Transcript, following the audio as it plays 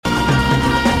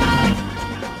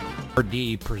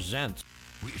RD presents.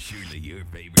 We're surely your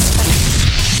favorite.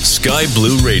 Sky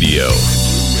Blue Radio.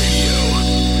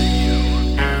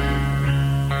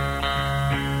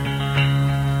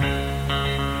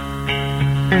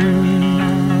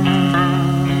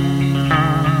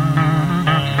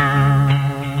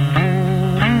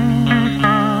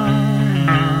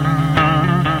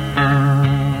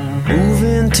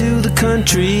 Moving to the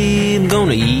country, I'm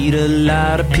gonna eat a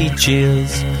lot of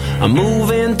peaches. I'm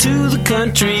moving to the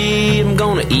country, I'm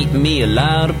gonna eat me a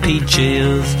lot of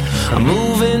peaches. I'm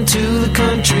moving to the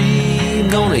country, I'm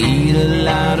gonna eat a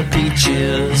lot of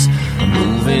peaches. I'm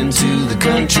moving to the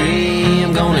country,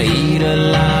 I'm gonna eat a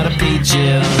lot of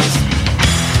peaches.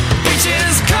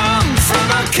 Peaches come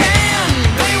from a can,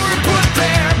 they were put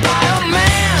there by a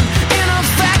man in a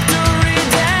factory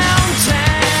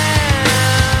downtown.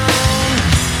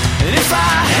 And if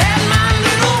I had my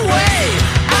little way,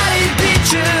 I'd eat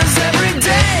peaches every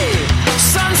day.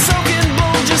 Sun-soaking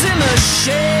bulges in the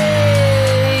shade.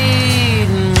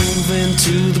 Moving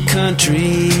to the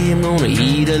country, I'm gonna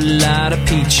eat a lot of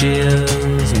peaches.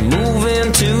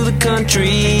 Moving to the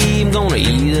country, I'm gonna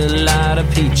eat a lot of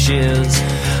peaches.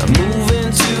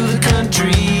 Moving to the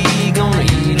country, gonna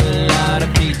eat a lot of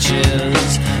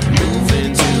peaches.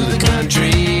 Moving to the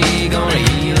country, gonna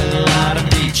eat a lot of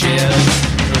peaches.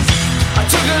 I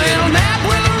took a little nap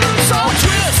with a roots all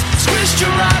twist, squished a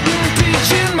rotten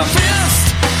peach in my fist,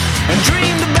 and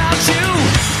dreamed about you,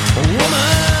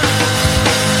 woman.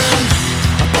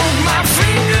 I poke my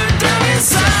finger down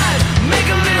inside, make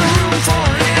a little room for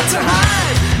an ant to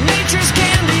hide. Nature's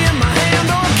candy in my hand,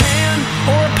 or can,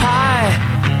 or pie.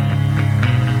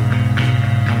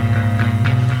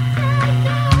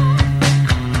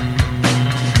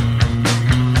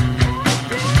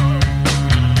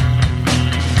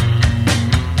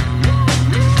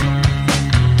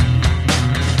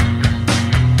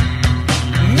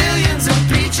 Millions of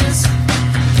peaches,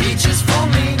 peaches for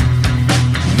me.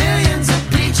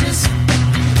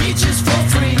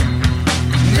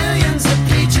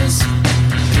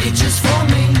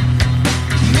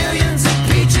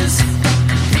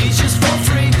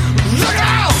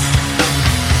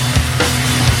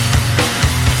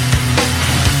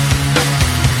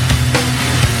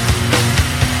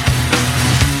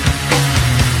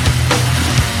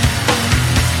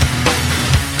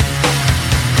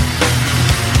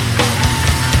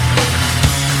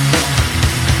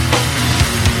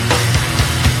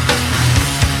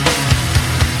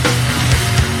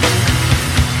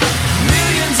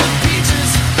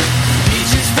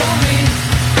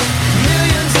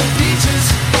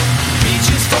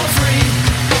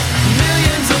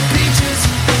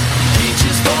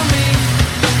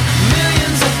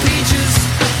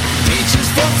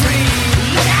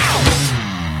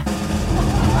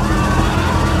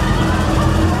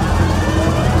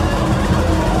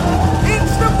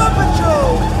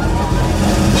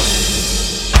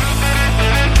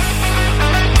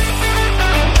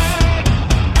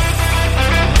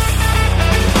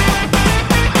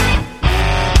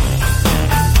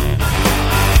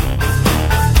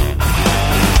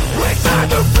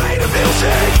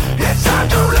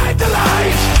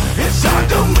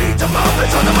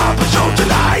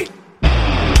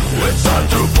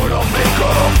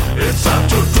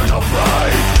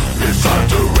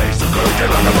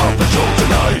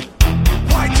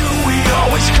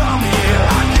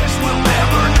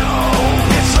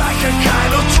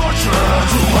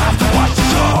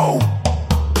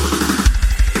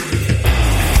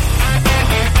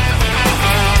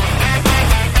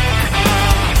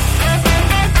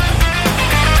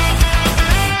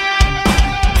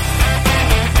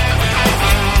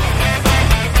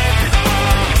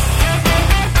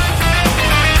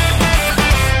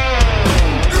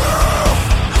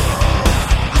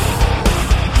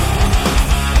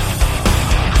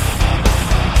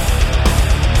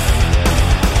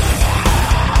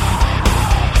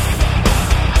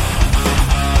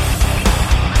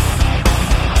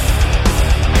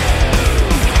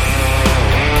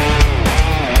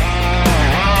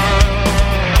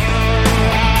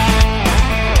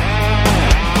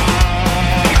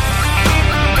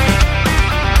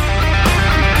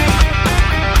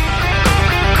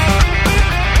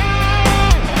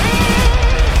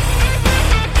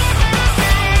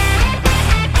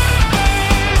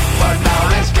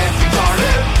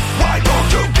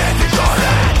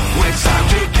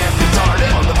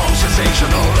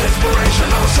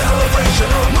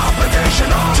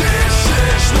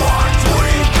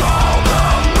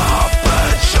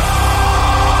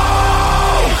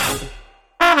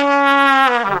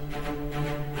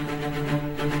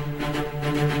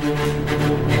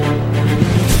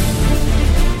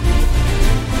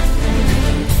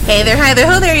 Hey there, hi there,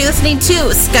 ho there. You're listening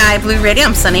to Sky Blue Radio.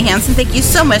 I'm Sunny Hansen. Thank you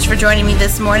so much for joining me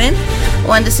this morning. I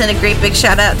wanted to send a great big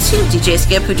shout out to DJ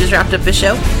Skip, who just wrapped up his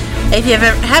show. If you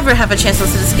ever have a chance to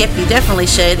listen to Skip, you definitely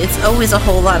should. It's always a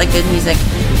whole lot of good music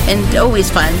and always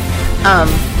fun.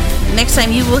 Next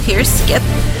time you will hear Skip,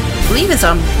 I believe it's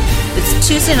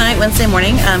Tuesday night, Wednesday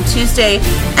morning, Tuesday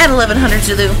at 1100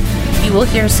 Zulu. You will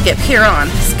hear Skip here on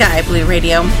Sky Blue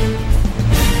Radio.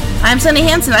 I'm Sunny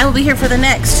Hansen. I will be here for the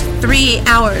next 3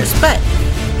 hours.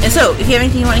 And so, if you have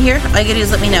anything you want to hear, all you gotta do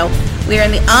is let me know. We are in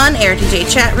the on-air DJ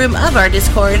chat room of our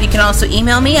Discord. You can also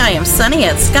email me. I am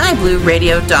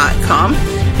sunny@skyblueradio.com.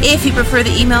 If you prefer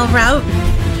the email route,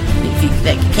 if you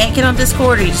can't get on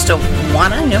Discord or you just don't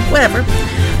wanna, whatever.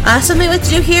 Something we like to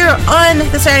do here on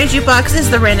the Saturday Jukebox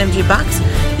is the random jukebox.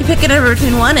 You pick a number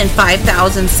between 1 and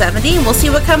 5,070, and we'll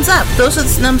see what comes up. Those are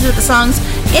the numbers of the songs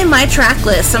in my track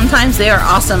list. Sometimes they are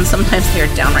awesome, sometimes they are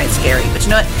downright scary, but you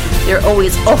know what? They're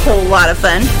always a whole lot of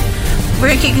fun. We're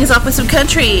going to kick things off with some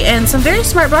country and some very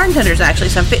smart bartenders, actually.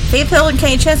 Some Faith Hill and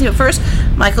Kenny Chesney, but first,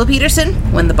 Michael Peterson,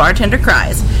 When the Bartender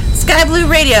Cries. Sky Blue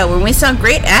Radio, when we sound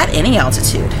great at any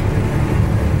altitude.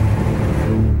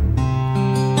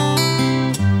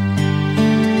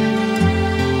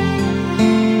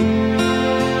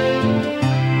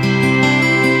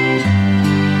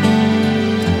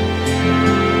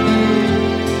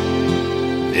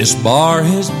 This bar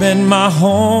has been my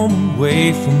home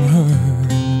away from her.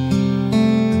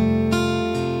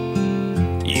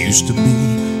 Used to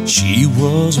be, she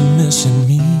was missing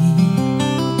me.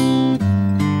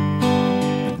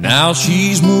 But now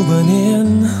she's moving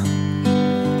in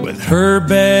with her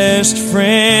best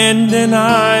friend, and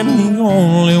I'm the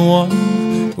only one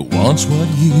who wants what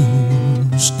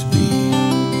used to be.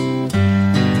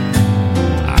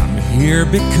 I'm here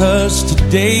because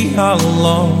today I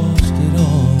lost it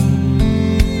all.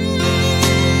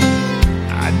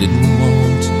 I didn't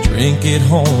want to drink it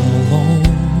home alone.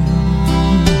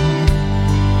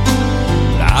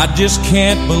 I just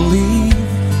can't believe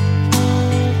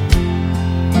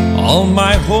all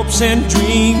my hopes and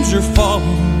dreams are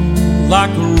falling like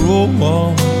a row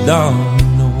of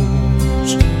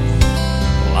dominoes.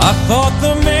 Well, I thought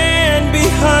the man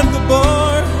behind the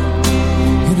bar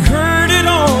had heard it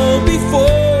all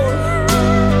before.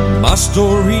 My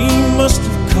story must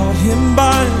have caught him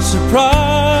by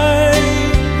surprise,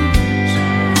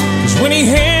 'cause when he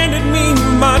handed me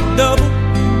my double,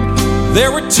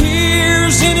 there were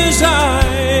tears in his eyes.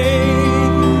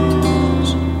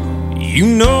 You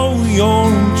know you're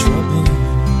in trouble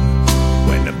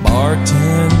when the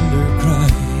bartender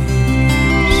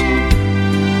cries.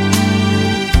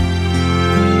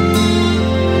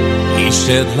 He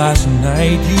said last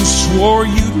night you swore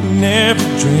you'd never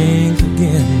drink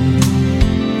again.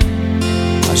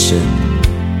 I said,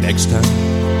 next time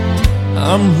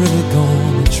I'm really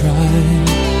gonna try.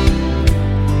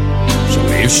 So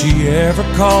if she ever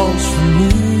calls for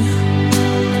me,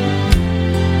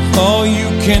 oh, you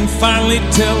can finally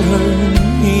tell her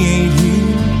he ain't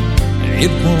here, and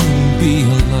it won't be a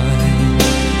lie.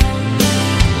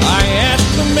 I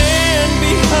asked the man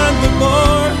behind the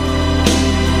bar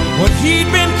what he'd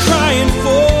been crying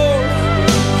for.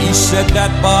 He said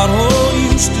that bottle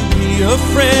used to be a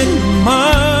friend of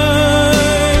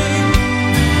mine.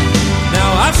 Now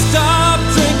I've stopped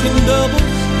drinking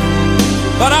doubles,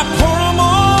 but I pour them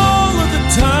all of the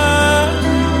time.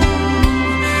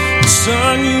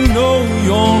 Son, you know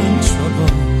you're in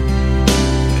trouble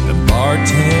when the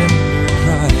bartender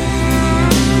cries.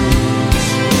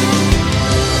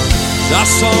 I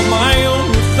saw my own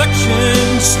reflection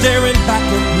staring back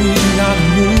at me. I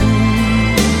knew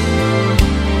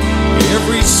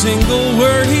every single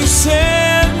word he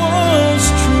said was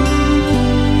true.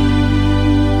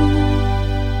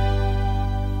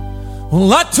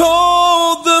 Well, I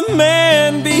told the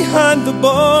man behind the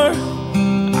bar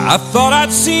I thought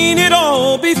I'd seen it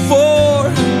all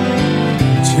before,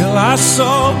 till I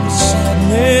saw the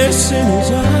sadness in his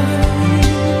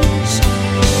eyes.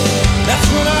 That's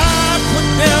when I put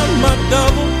down my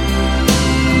double,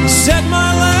 said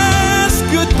my last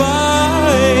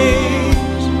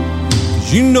goodbyes. 'Cause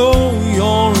you know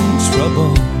you're in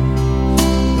trouble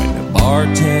when the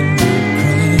bartender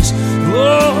cries.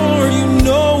 Lord, you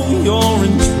know you're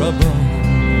in trouble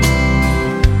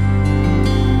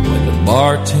when the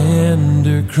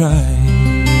bartender cries.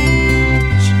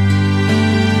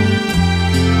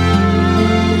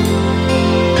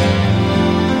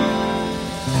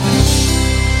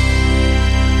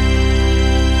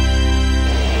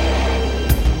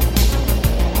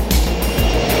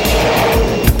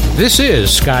 This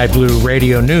is Sky Blue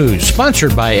Radio News,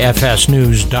 sponsored by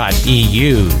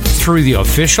fsnews.eu. Through the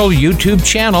official YouTube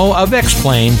channel of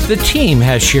X-Plane, the team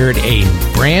has shared a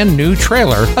brand new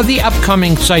trailer of the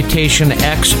upcoming Citation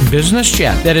X business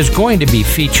jet that is going to be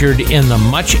featured in the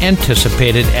much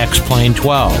anticipated X-Plane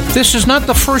 12. This is not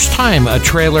the first time a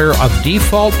trailer of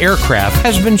default aircraft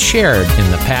has been shared. In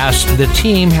the past, the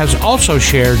team has also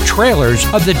shared trailers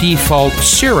of the default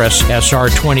Cirrus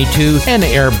SR-22 and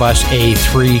Airbus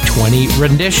A320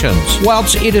 renditions.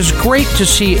 Whilst it is great to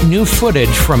see new footage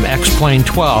from X-Plane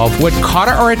 12, what caught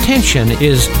our attention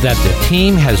is that the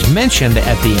team has mentioned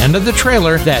at the end of the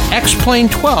trailer that X-Plane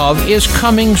 12 is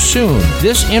coming soon.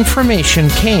 This information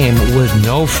came with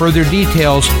no further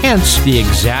details, hence the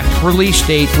exact release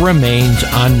date remains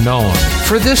unknown.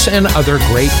 For this and other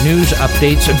great news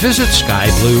updates, visit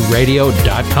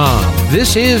skyblueradio.com.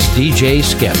 This is DJ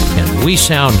Skip, and we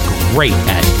sound great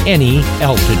at any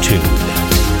altitude.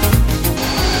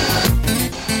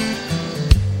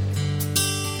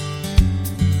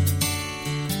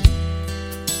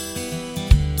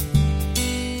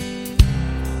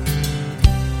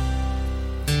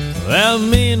 Well,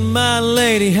 me and my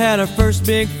lady had our first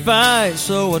big fight,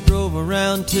 so I drove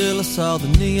around till I saw the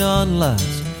neon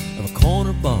lights of a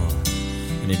corner bar,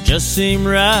 and it just seemed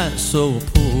right, so I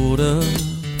pulled up.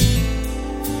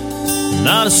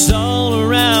 Not a soul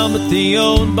around but the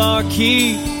old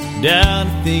barkeep down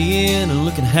at the inn and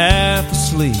looking half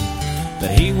asleep.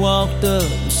 But he walked up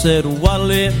and said,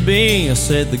 "What'll it be?" I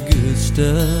said, "The good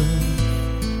stuff."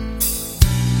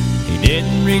 He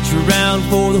didn't reach around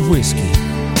for the whiskey,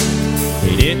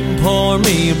 he didn't pour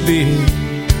me a beer.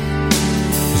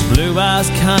 His blue eyes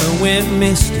kind of went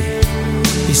misty.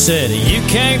 He said, "You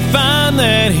can't find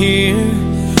that here,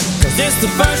 'cause it's the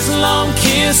first long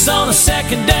kiss on a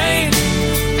second date.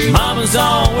 Mama's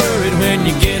all worried when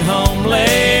you get home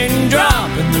late, and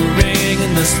dropping the ring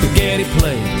in the spaghetti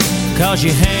plate, 'cause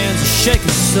your hands are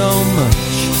shaking so much.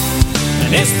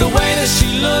 And it's the way that she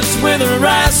looks with her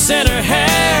rice in her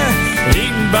hair,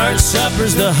 eating burnt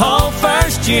suppers the whole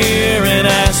first year, and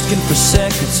asking for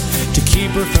seconds to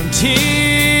keep her from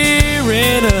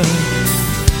tearing up.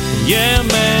 Yeah,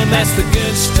 man, that's the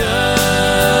good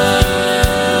stuff."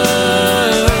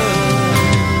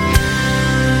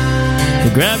 He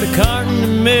grabbed a carton of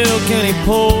milk and he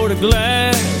poured a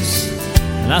glass,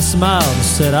 and I smiled and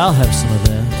said, "I'll have some of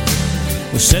that."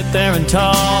 We sat there and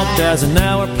talked as an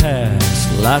hour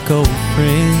passed, like old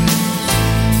friends.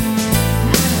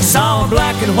 I saw a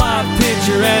black and white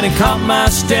picture and it caught my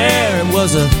stare. It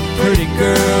was a pretty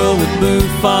girl with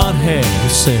bouffant hair. He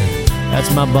said, "That's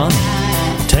my Bonnie,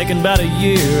 taken about a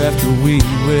year after we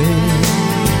wed."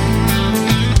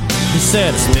 He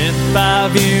said, "I spent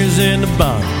 5 years in the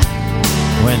bottom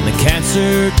when the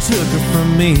cancer took her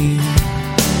from me.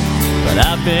 But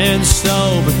I've been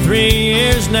sober 3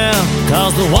 years now,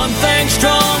 'cause the one thing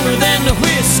stronger than the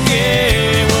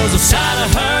whiskey was the sight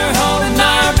of her holding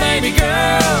our baby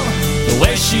girl, the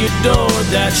way she adored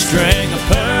that string of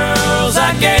pearls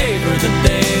I gave her the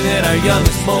day that our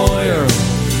youngest boy Earl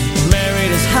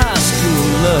married his high school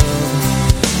love.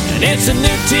 And it's a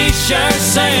new t-shirt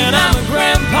saying I'm a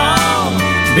grandpa,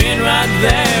 being right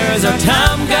there as our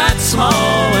time got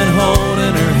small, and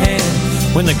holding her hand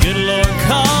when the good Lord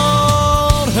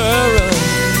called her up.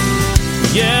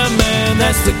 Yeah, man,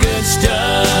 that's the good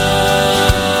stuff."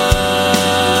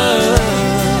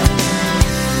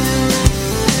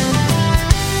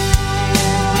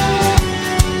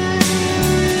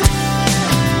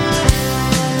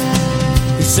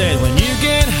 He said, "When you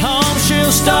get home,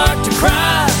 she'll start to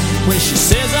cry. When she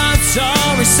says I'm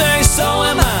sorry, say so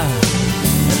am I.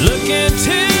 And look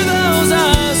into those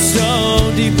eyes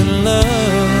so deep in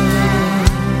love,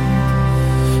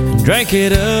 and drink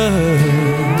it up,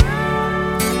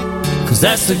 'cause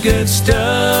that's the good stuff.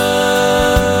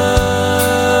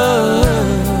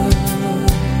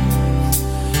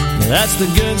 That's the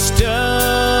good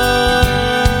stuff."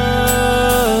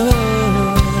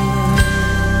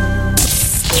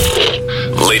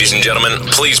 Ladies and gentlemen,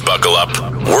 please buckle up.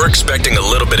 We're expecting a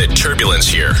little bit of turbulence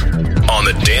here on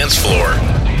the dance floor.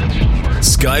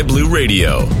 Sky Blue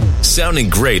Radio, sounding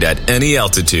great at any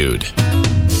altitude.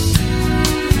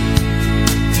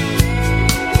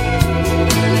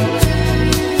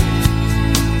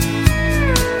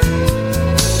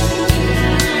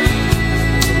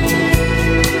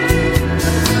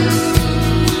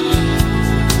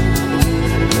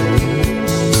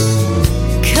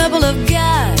 Couple of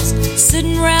guys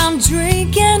sitting around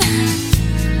drinking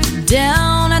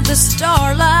down at the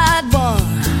Starlight Bar.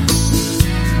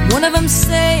 One of them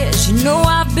says, "You know,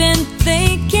 I've been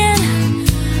thinking."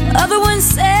 Other one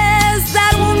says,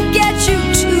 "That won't get you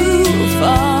too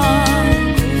far.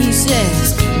 He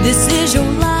says, this is your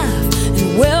life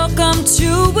and welcome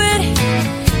to it.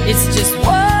 It's just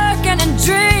working and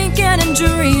drinking and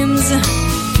dreams.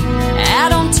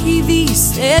 Ad on TV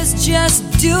says just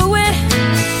do it.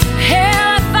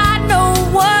 Hell if I know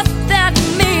what that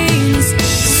means. The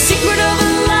secret of a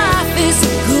life is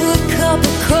a good cup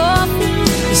of coffee.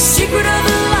 The secret of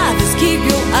a life is keep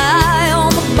your eye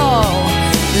on the ball.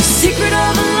 The secret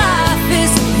of a life is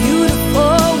a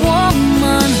beautiful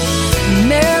woman.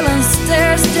 Marilyn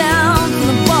stares down from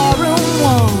the barroom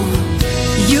wall.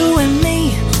 You and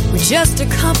me, we're just a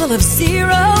couple of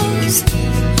zeros,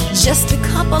 just a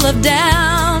couple of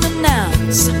down and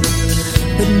outs.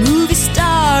 But movie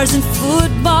stars and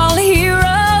football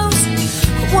heroes,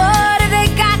 what do they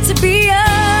got to be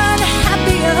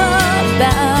unhappy about?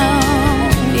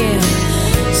 Yeah.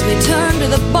 So they turn to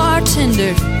the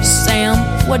bartender. Sam,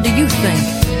 what do you think?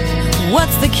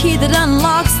 What's the key that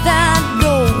unlocks that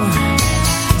door?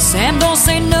 Sam don't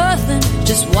say nothing,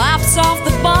 just wipes off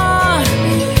the bar,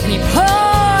 and he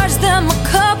pours them a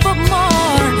cup of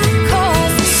more.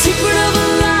 Cause the secret of a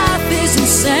life is in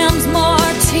Sam's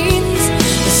martinis.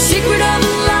 The secret of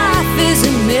a life is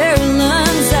in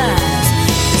Marilyn's eyes.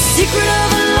 The secret of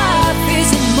a life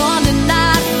is in Monday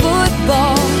Night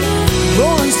Football,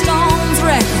 Rolling Stones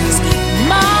records,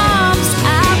 Mom's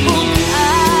apple pies.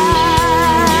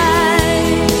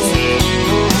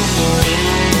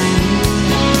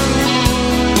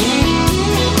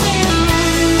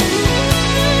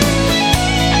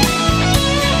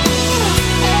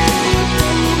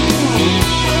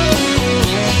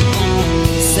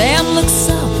 Sam looks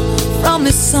up from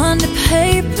his Sunday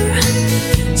paper,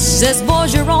 says,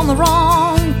 boys, you're on the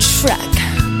wrong track.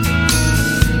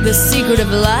 The secret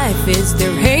of life is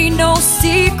there ain't no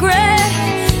secret,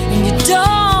 and you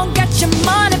don't get your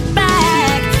money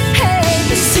back. Hey,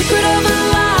 the secret of a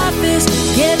life is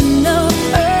getting up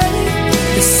early.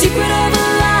 The secret of a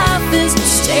life is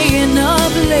staying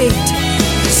up late.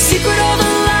 The secret of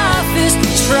a life is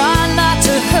try not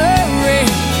to hurry.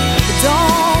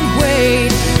 Don't wait,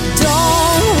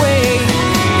 don't wait.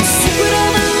 The secret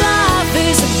of a life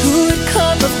is a good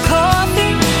cup of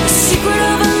coffee. The secret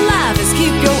of a life is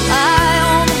keep your eye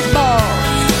on the ball.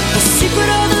 The secret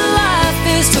of a life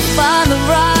is to find the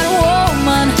right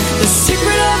woman. The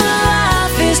secret of a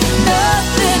life is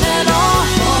nothing at all.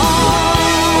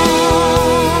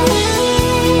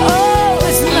 Oh,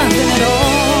 it's nothing at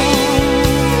all.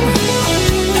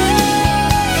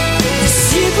 The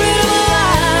secret of a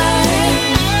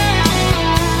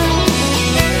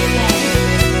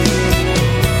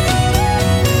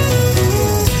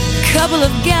couple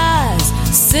of guys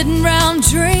sitting around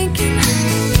drinking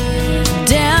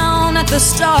down at the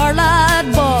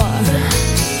Starlight Bar.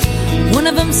 One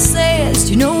of them says,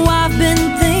 you know, I've been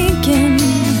thinking.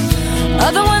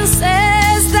 Other one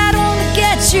says that won't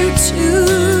get you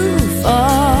too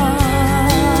far.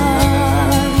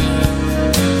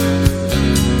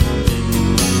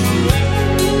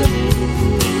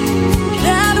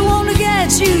 That won't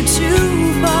get you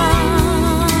too far.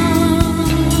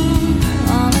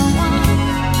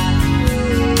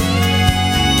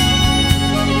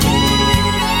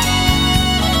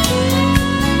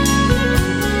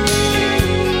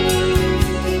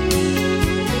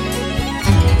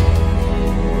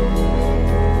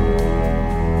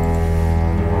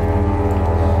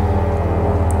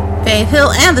 Faith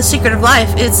Hill and The Secret of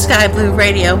Life. It's Sky Blue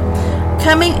Radio.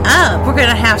 Coming up, we're going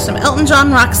to have some Elton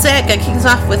John Roxette. Going to kick us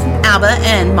off with ABBA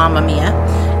and Mamma Mia.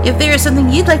 If there is something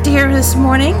you'd like to hear this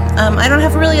morning, I don't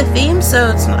have really a theme,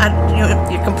 so it's not,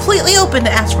 you're completely open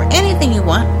to ask for anything you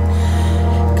want.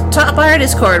 Top by our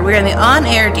Discord. We're in the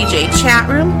on-air DJ chat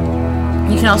room.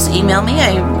 You can also email me.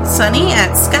 I'm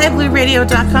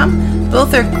sunny@skyblueradio.com.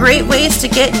 Both are great ways to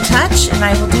get in touch, and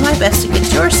I will do my best to get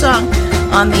your song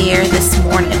on the air this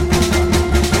morning.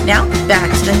 Now,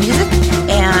 back to the music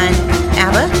and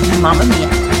ABBA and Mamma Mia.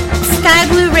 Sky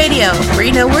Blue Radio, where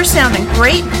you know we're sounding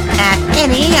great at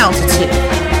any altitude.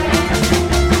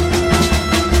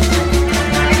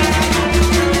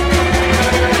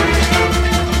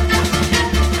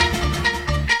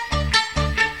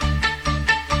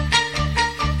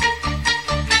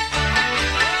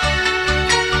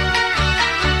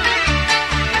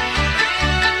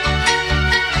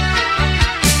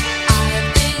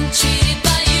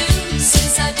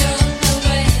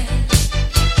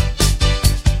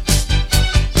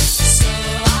 So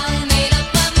I made up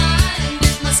my mind,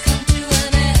 it must come to an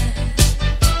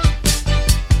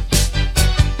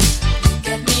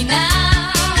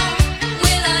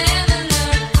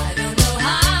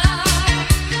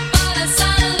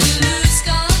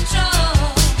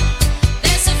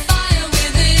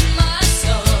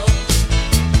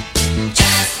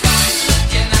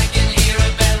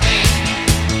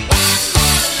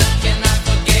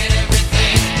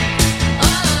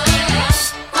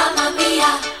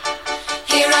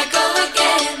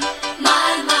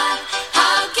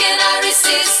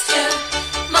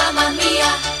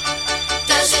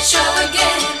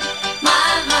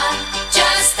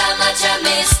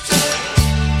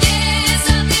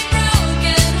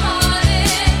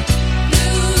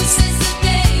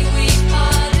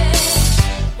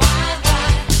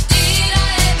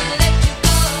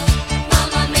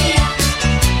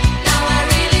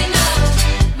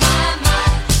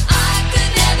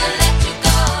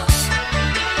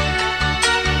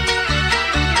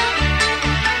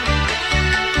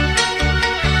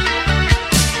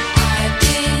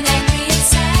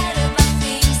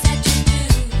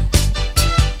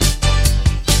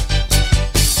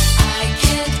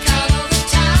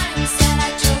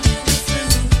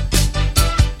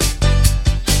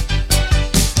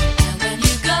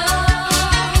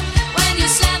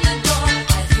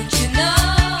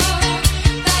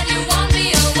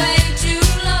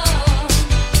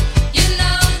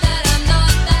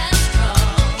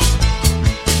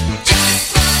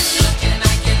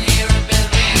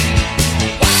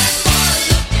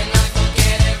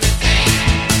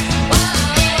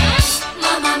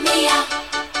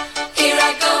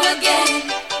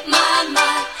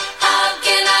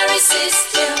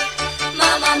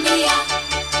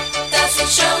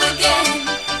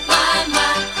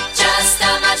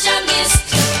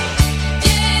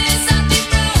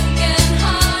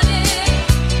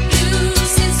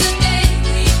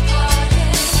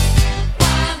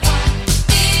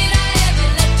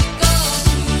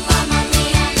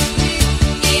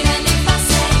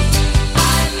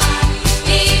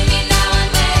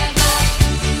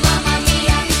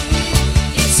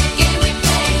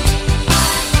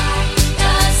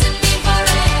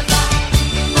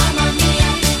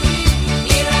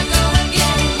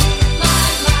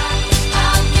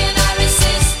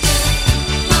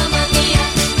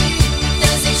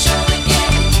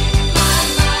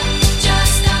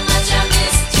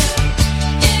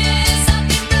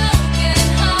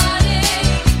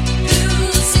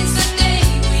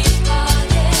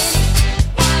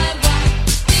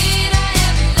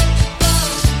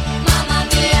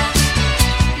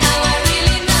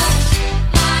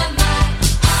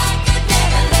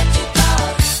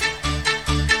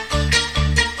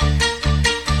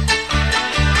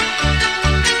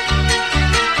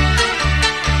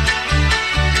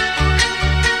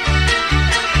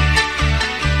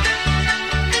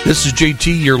This is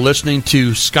JT. You're listening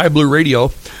to Sky Blue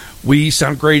Radio. We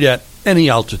sound great at any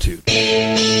altitude.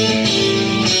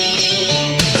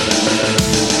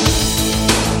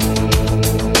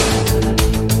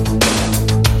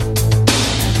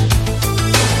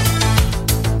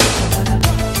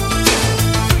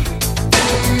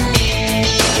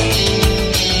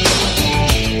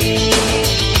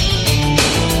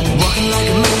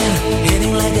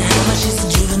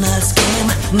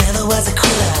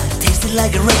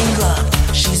 Like a raindrop,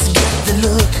 she's got the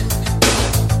look.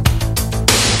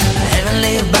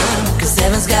 Heavenly bound, cause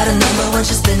heaven's got a number when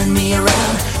she's spinning me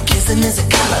around. Kissing is a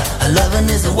color, a loving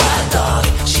is a wild dog.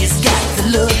 She's got the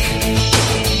look.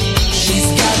 She's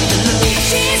got the look.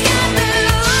 She's got the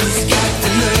look. She's got the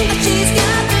look. She's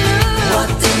got the look.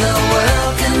 What in the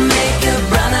world can make a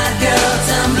brown-eyed girl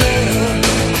turn blue?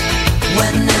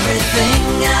 When everything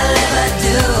I'll ever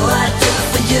do, I do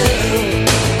for you.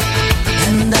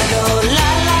 And I go la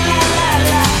la la la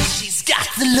la. She's got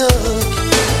the look.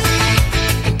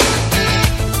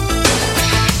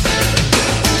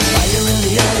 Fire in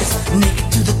the eyes, naked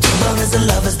to the bone as a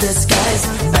lover's disguise.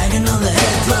 Banging on the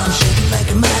head drum, shaking like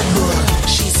a mad bull.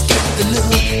 She's got the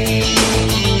look.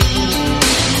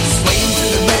 Swaying to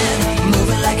the band,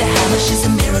 moving like a hammer. She's a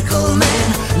miracle man.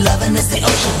 Loving is the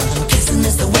ocean, kissing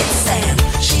is the wet sand.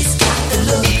 She's got the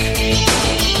look.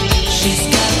 She's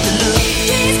got the look.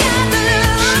 She's got the look.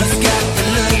 She's got the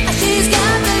look. She's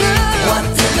got the look. What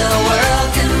in the world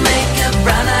can make a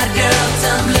brown-eyed girl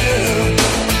turn blue?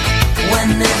 When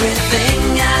everything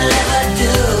I'll ever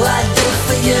do, I do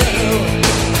for you.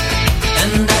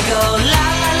 And I go la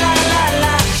la la la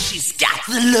la. She's got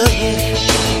the look.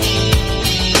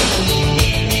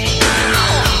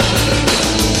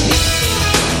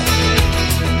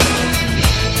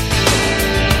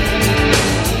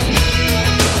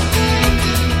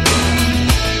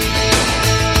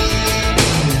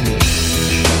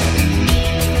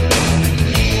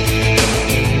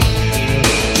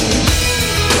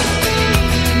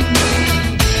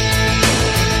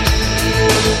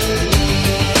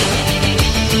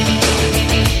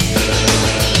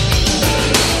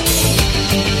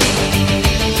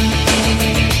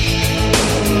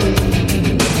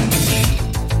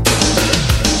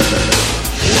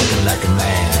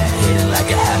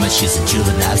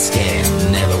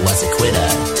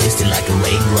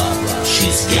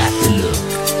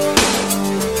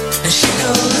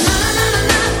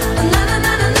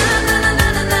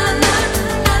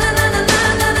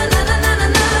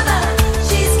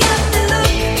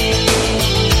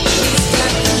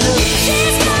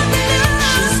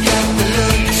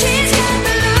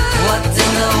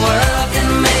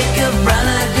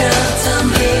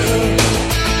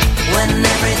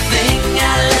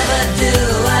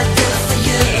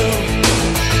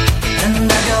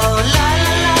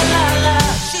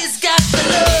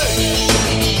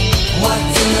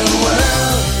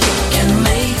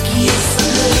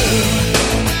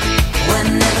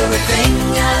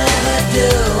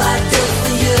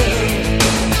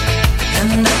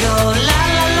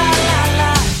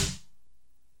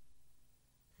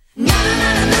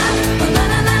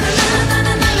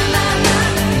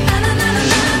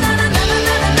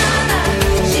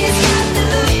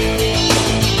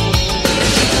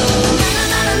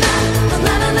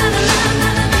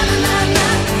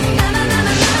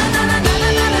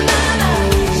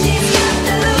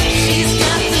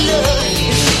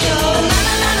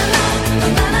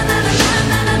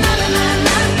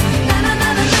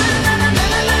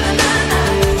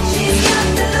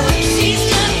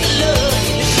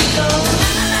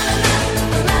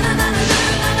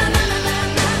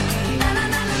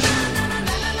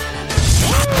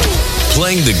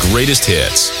 playing the greatest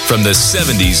hits from the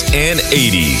 70s and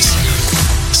 80s.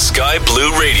 Sky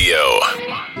Blue Radio.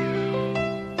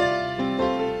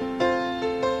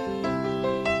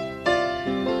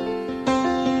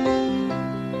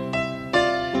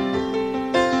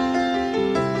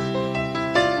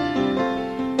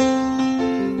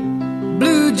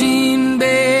 Blue jean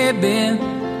baby,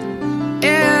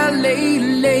 LA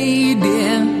lady,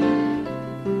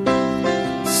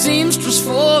 seamstress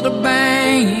for the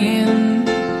band,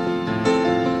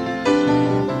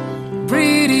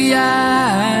 pretty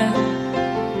eye,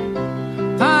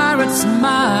 pirate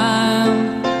smile,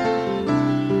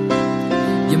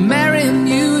 you marry a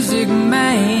music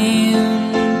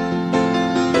man,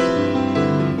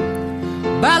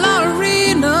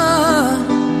 ballerina,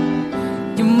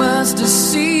 you must have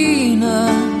seen her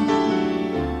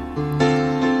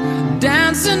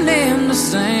dancing in the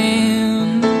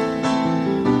sand.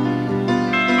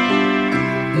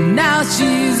 Now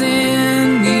she's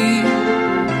in me,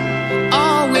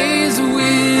 always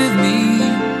with me,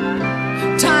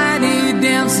 tiny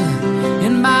dancer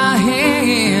in my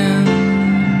hand.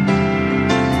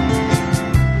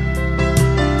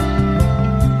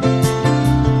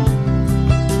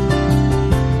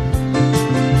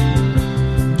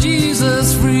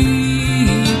 Jesus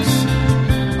freaks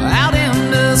out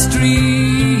in the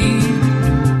street,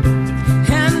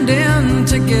 handing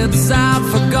tickets out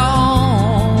for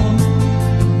gone,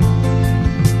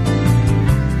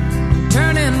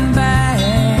 turning back,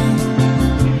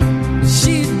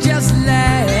 she just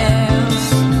laughs.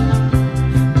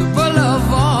 The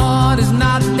boulevard is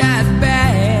not that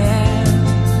bad.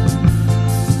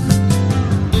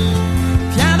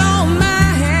 Piano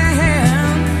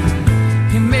man,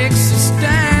 he makes a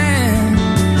stand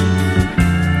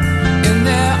in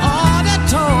their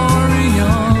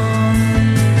auditorium,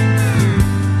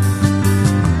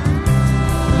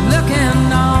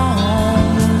 looking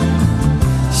on.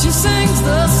 She sings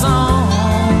the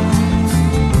songs,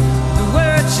 the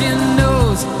words she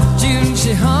knows, June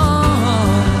she hums.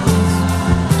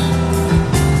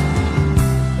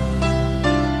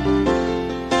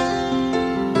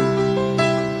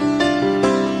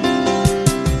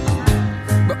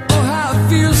 But oh, how it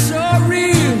feels so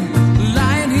real,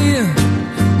 lying here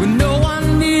with no one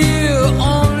near,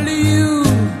 only you,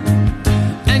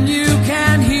 and you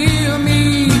can hear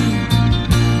me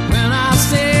when I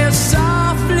say it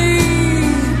softly,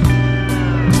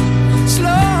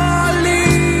 slowly.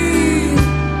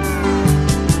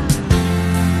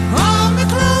 Hold me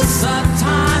closer,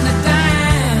 tiny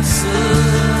dancer.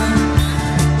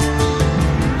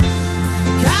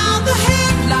 Count the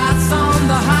headlights on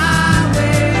the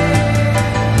highway.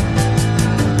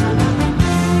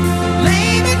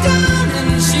 Lay me down in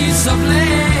sheets of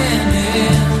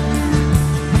linen.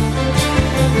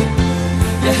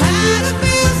 You had a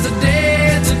busy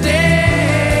day today.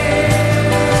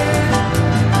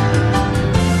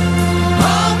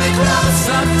 Hold me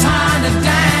closer, tiny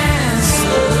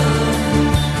dancer.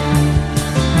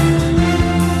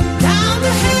 Count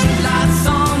the headlights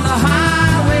on the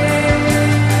highway.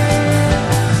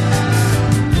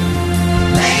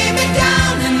 Lay me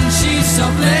down in sheets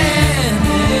of linen.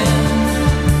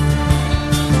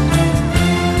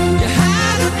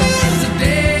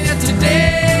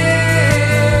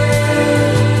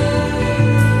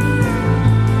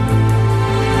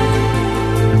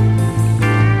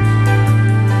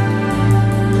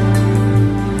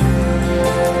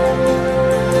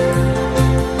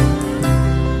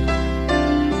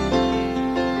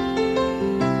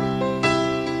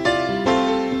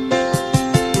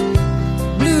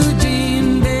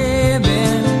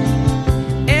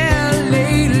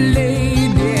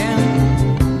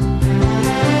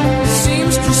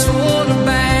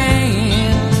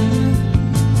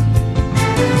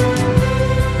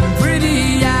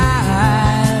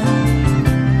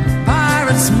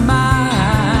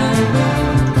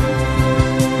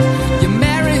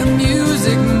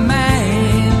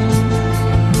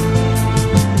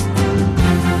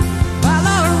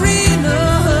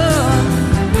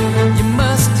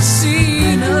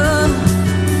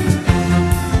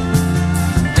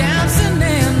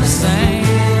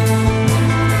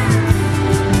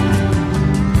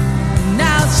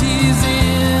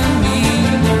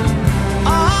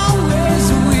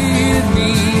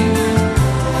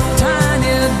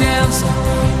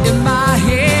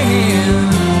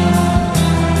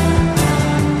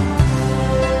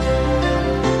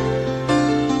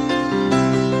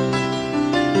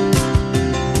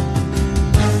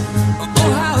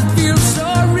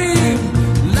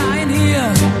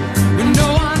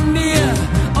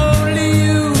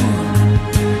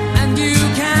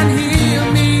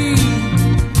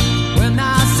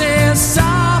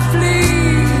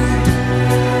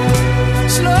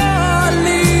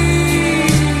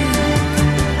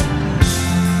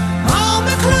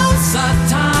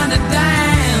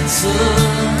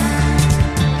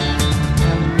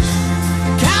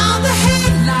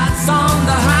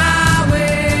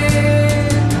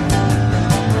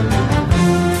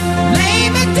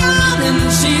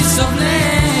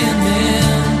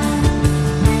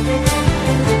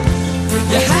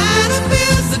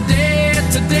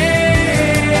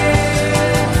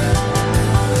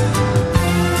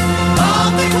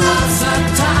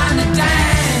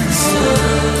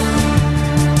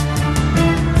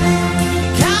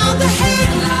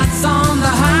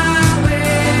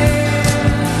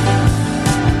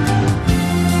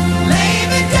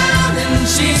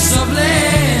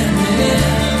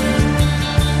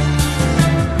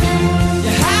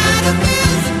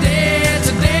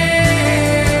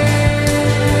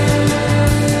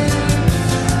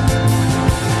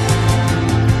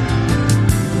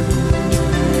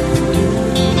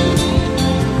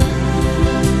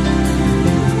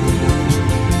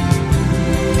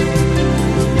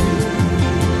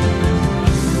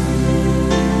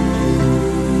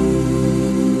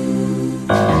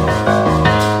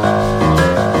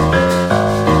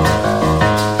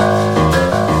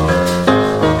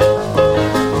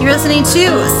 listening to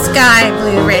Sky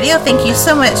Blue Radio. Thank you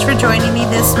so much for joining me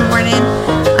this morning.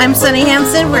 I'm Sunny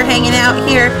Hansen. We're hanging out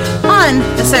here on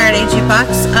the Saturday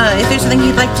Jukebox. If there's something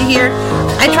you'd like to hear,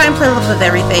 I try and play a little bit of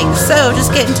everything. So just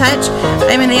get in touch.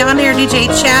 I'm in the on-air DJ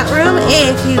chat room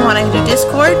if you want to do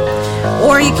Discord.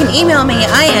 Or you can email me.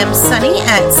 I am Sunny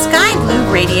at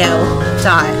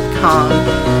skyblueradio.com.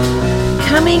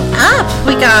 Coming up,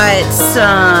 we got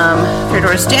some Three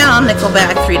Doors Down,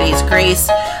 Nickelback, 3 Days Grace.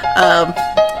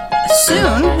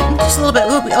 Soon, just a little bit,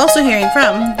 we'll be also hearing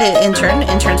from the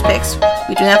intern's picks.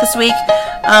 We're doing that this week.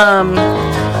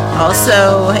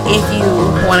 Also, if you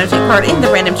want to take part in the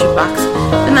random jukebox,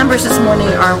 the numbers this morning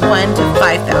are 1 to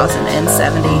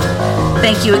 5,070.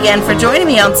 Thank you again for joining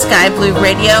me on Sky Blue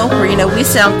Radio, where you know we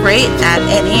sound great at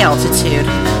any altitude.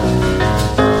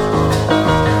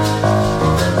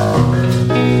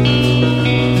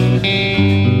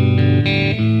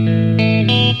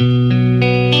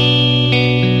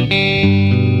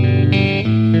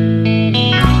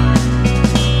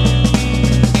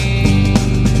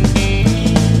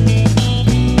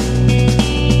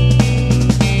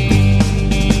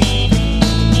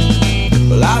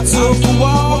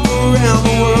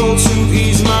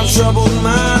 Troubled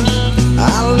mind,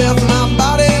 I left my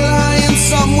body lying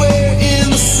somewhere in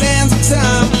the sands of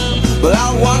time. But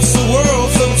I watched the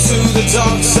world float to the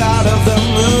dark side of the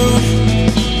moon.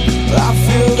 I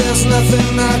feel there's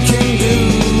nothing I can do.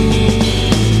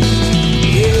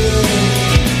 Yeah.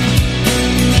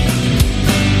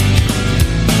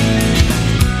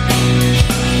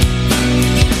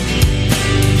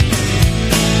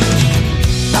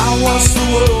 I watched the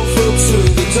world float to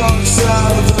the dark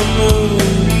side of the moon.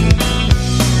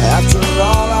 After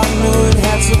all, I knew it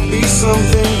had to be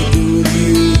something to do with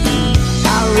you.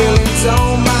 I really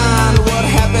don't mind what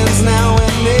happens now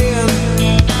and then,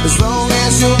 as long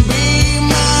as you'll be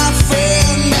my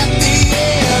friend at the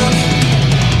end.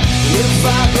 If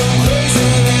I go crazy,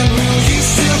 then will you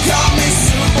still call me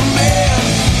Superman?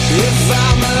 If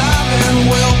I'm alive and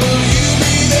well, will you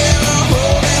be there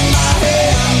holding my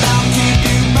hand? I'll keep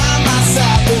you by my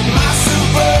side with my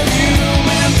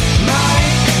superhuman might,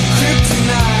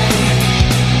 kryptonite.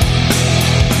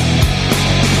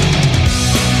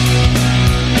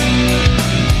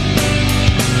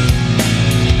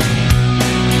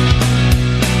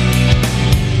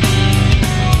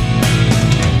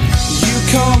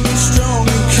 Call me strong,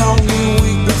 you call me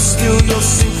weak, but still your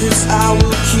secrets I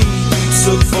will keep. You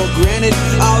took for granted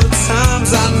all the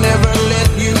times I never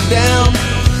let you down.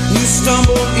 You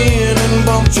stumbled in and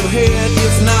bumped your head.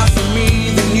 If not for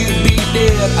me, then you'd be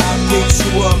dead. I picked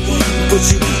you up, put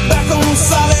you back on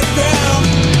solid ground.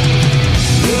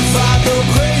 If I go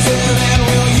crazy, then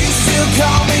will you still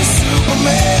call me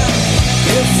Superman?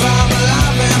 If I'm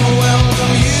alive and well,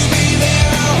 will you be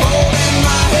there holding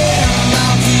my hand?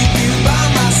 I'll keep you by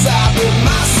my side with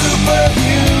my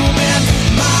superhuman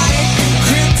might,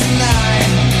 kryptonite.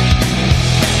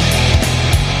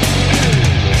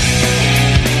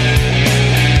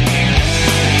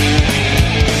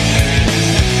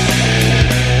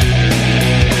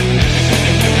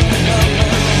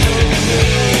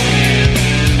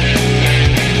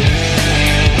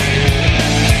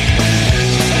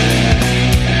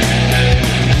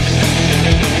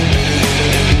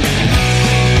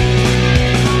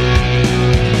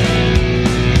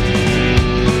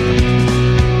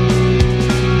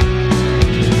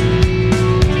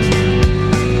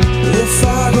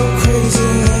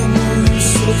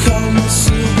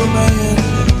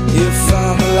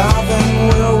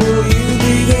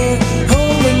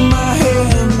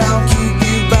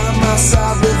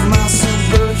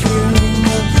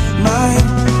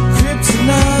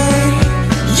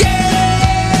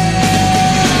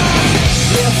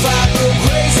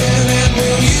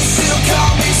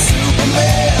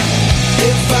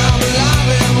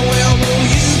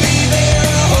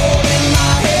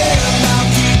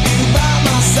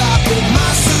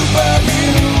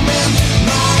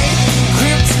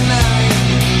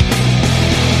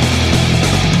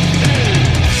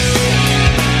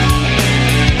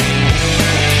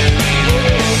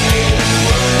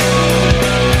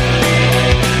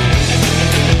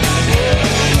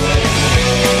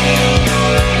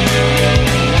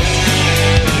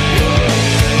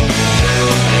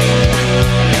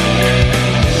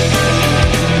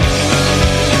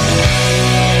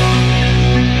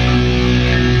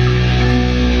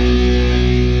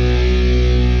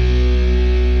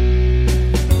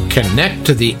 Connect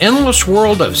to the endless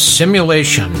world of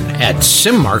simulation at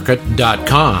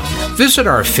simmarket.com. Visit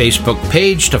our Facebook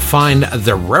page to find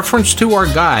the reference to our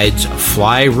guides,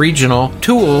 Fly Regional,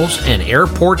 Tools, and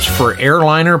Airports for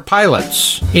Airliner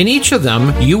Pilots. In each of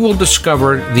them, you will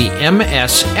discover the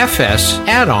MSFS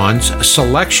add-ons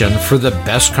selection for the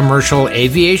best commercial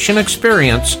aviation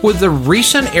experience with the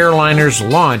recent airliners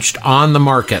launched on the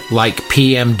market, like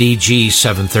PMDG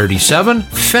 737,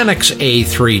 Phoenix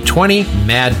A320,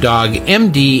 Mad Dog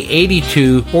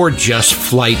MD82, or just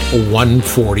Flight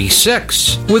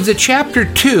 146. With the Chapter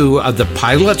 2 of the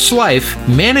pilot's life,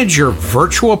 manage your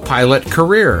virtual pilot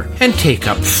career and take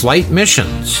up flight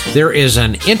missions. There is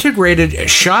an integrated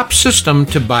shop system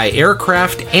to buy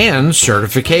aircraft and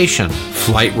certification.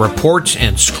 Flight reports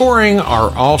and scoring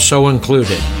are also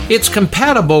included. It's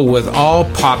compatible with all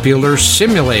popular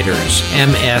simulators,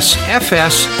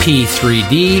 MSFS,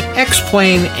 P3D,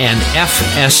 X-Plane, and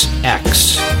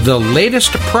FSX. The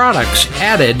latest products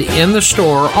added in the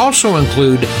store also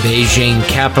include Beijing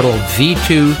Capital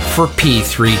V2 for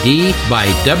P3D by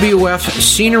WF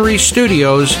Scenery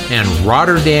Studios and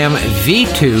Rotterdam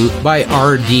V2 by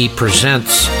RD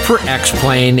Presents for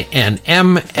X-Plane and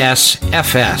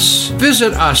MSFS.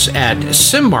 Visit us at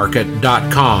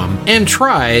simmarket.com and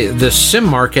try the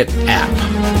SimMarket app.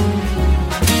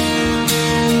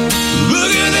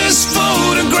 Look at this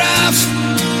photograph.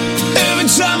 Every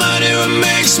time I do it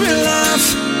makes me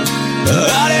laugh.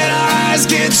 How did our eyes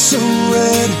get so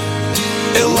red?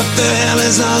 And what the hell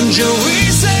is on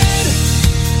Joey's head?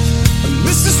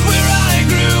 This is where I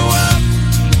grew up.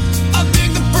 I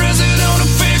think the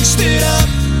president fixed it up.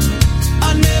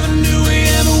 I never knew we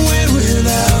ever went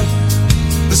without.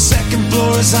 The second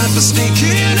floor is hot for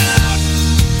sneaking out.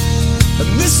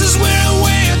 And this is where I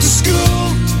went to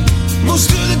school.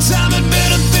 Most of the time had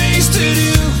better things to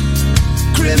do.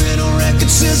 Criminal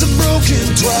record says I've broken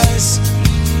twice.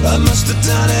 I must have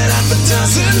done it half a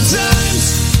dozen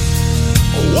times.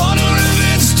 I wonder if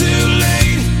it's too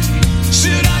late.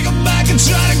 Should I go back and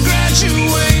try to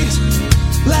graduate?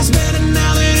 Life's better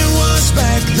now than it was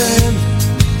back then.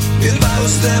 If I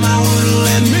was them, I wouldn't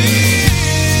let me in.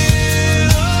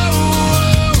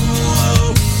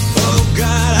 Oh,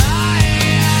 God,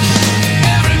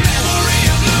 every memory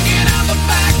of looking out the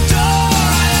back door.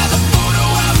 I have a photo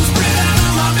album spread out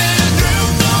on my bedroom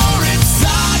floor. It's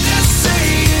hard to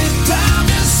say it, time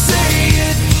to say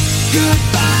it.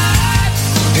 Goodbye,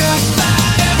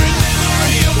 goodbye. Every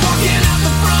memory of walking out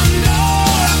the front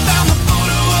door. I found the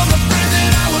photo of the friend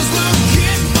that I was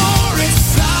looking for.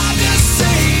 It's hard to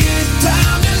say it,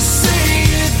 time to say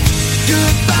it.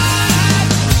 Goodbye,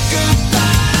 goodbye.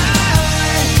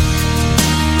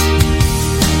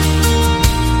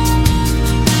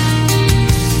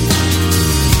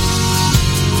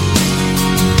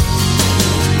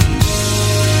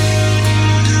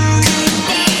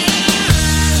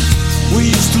 We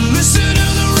used to listen to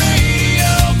the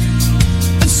radio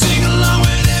and sing along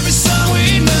with every song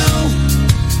we know.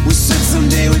 We said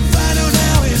someday we'd find out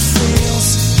how it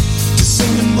feels to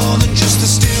sing to more than just a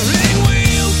steering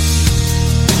wheel.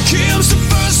 Then Kim's the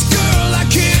first girl I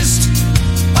kissed.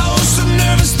 I was so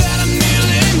nervous that I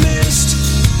nearly missed.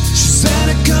 She's had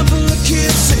a couple of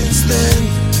kids since then.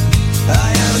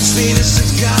 I haven't seen her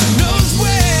since God knows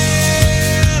when.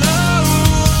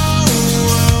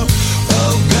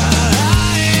 Oh, God,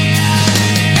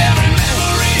 every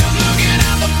memory of looking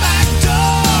out the back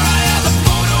door. I have the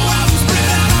photo album spread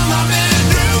out on my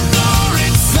bedroom floor.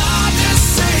 It's hard to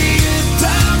say it,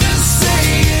 time to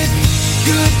say it.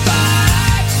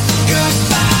 Goodbye,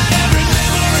 goodbye. Every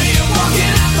memory of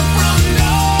walking out the front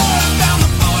door. I found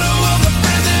the photo of the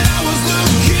friend that I was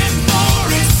looking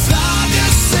for. It's hard to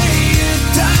say it,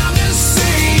 time to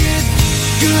say it.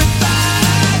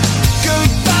 Goodbye,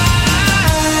 goodbye.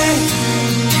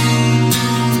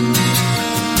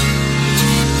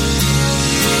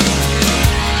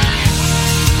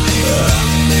 I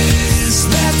miss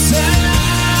that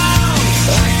town.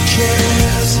 I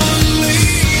can't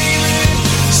believe it.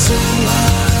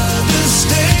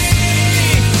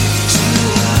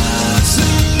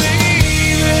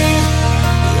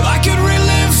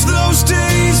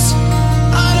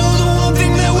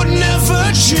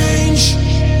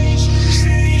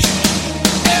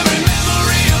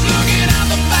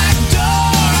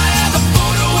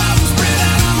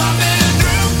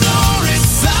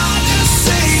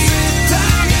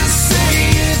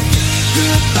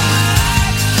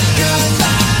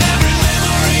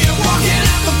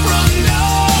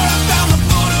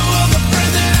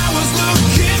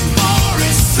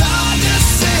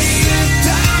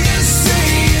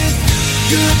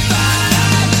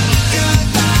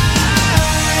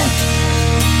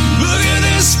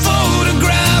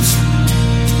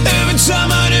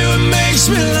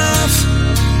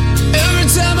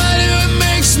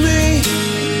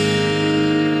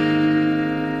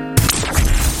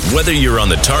 Whether you're on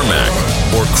the tarmac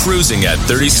or cruising at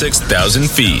 36,000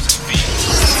 feet,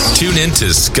 tune in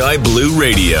to Sky Blue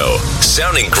Radio,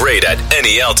 sounding great at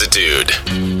any altitude.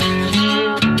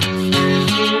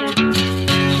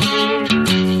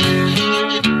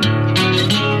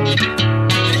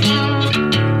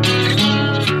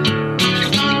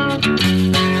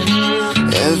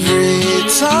 Every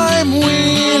time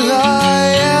we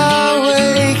lie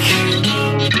awake,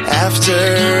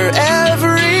 after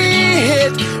every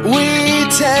hit we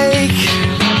take,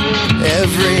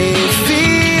 every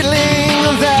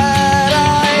feeling that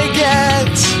I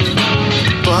get,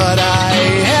 but I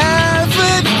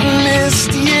haven't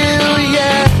missed you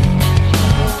yet.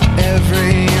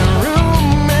 Every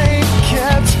roommate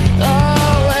kept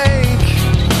awake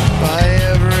by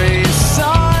every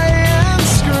sigh and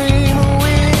scream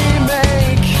we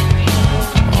make.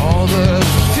 All the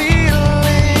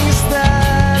feelings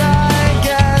that I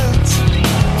get,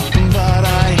 but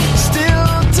I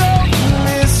still don't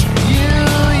miss you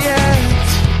yet.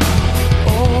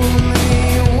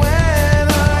 Only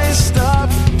when I stop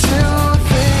to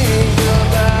think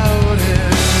about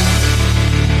it.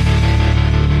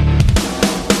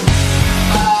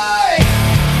 I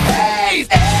hate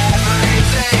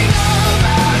everything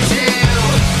about you.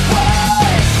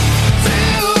 Why do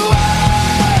I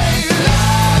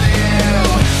love you?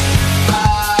 I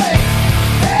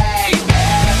hate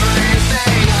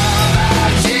everything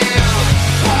about you.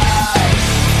 Why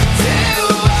do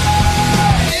I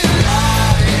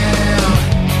love you?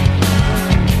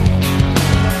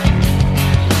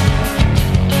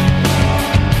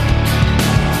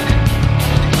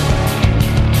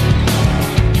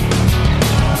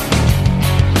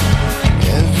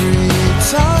 Every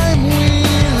time we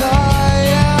lie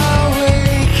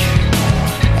awake,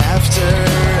 after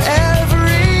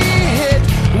every hit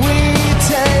we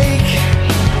take,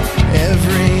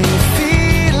 every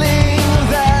feeling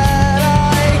that I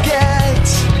get,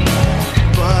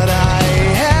 but I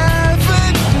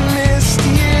haven't missed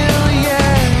you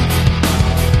yet.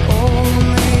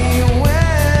 Only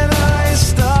when I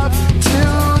stop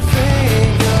to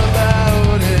think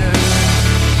about it.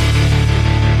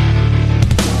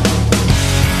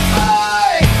 I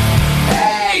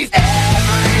hate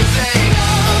everything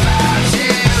about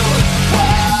you.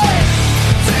 Why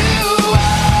do I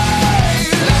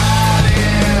love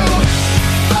you?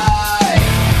 I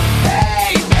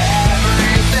hate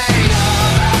everything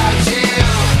about you.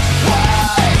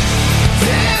 Why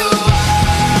do I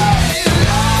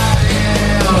love you?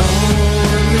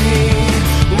 Only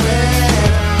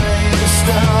when I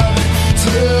stop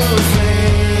to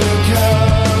think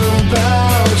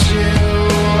about you,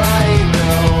 I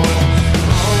know.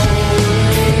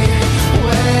 Only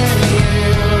when you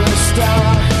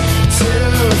stop to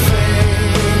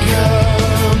think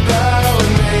about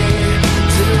me,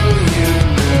 do you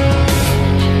know?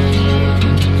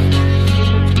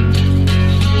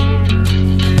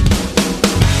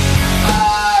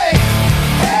 I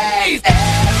hate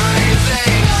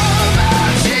everything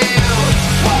about you.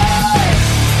 Why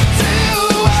do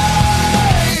I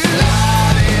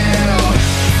love you?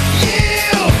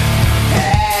 You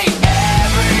hate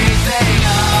everything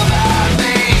about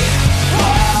me.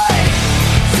 Why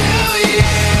do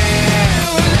you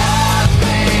love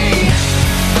me?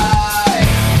 I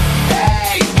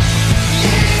hate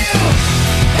you.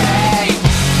 Hate.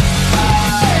 I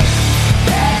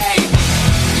hate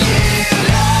you.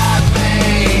 Love me.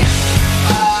 I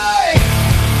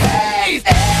hate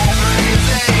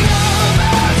everything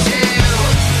about you.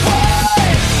 Why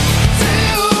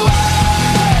do I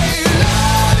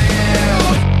love you?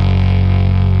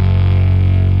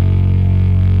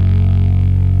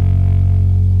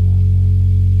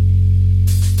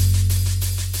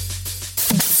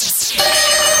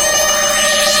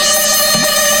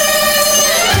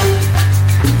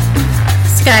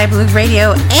 Sky Blue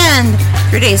Radio and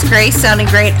your day's grace sounding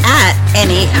great at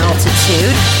any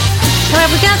altitude.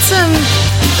 We got some,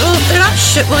 they're not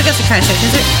well, I guess they're kind of shows.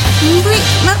 They're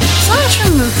songs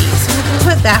from movies, we'll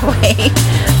put it that way.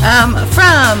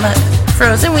 From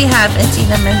Frozen, we have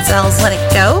Idina Menzel's Let It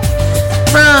Go.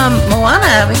 From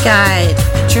Moana, we got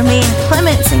Jermaine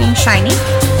Clement singing Shiny.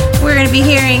 We're going to be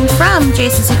hearing from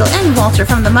Jason Segel and Walter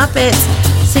from the Muppets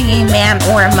singing Man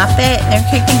or Muppet. They're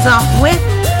kicking things off with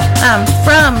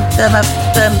from the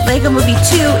Lego Movie 2,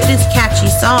 it is Catchy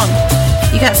Song.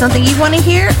 You got something you want to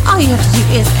hear? All you have to do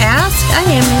is ask. I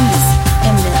am in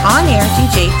the on-air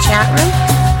DJ chat room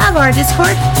of our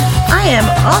Discord. I am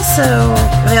also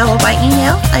available by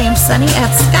email. I am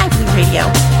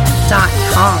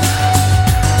sunny@skyblueradio.com.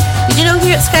 Did you know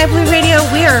here at Sky Blue Radio,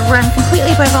 we are run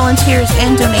completely by volunteers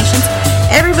and donations,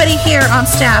 Everybody here on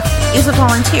staff is a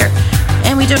volunteer,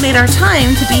 and we donate our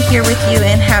time to be here with you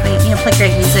and having, play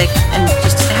great music and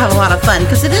just have a lot of fun,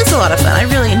 because it is a lot of fun. I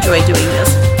really enjoy doing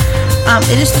this.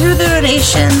 It is through the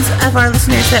donations of our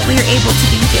listeners that we are able to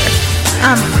be here.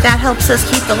 That helps us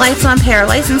keep the lights on, pay our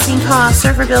licensing costs,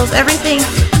 server bills, everything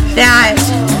that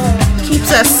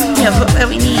keeps us, that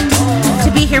we need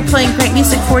to be here playing great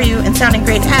music for you and sounding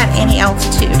great at any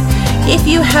altitude. If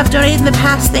you have donated in the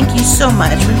past, thank you so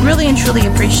much. We really and truly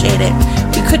appreciate it.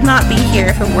 We could not be here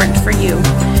if it weren't for you.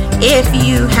 If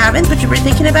you haven't, but you've been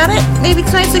thinking about it, maybe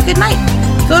tonight's a good night.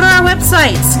 Go to our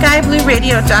website,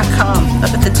 skyblueradio.com.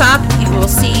 Up at the top, you will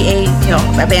see a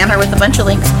banner with a bunch of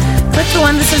links. Click the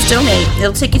one that says donate.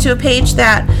 It'll take you to a page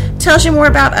that tells you more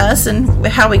about us and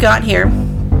how we got here.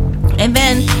 And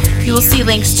then you will see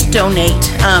links to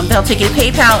donate. They'll take you to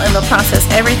PayPal and they'll process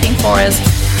everything for us.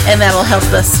 And that'll help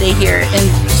us stay here and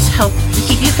just help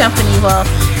keep you company while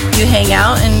you hang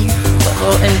out. And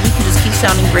we can just keep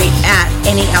sounding great at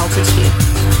any altitude.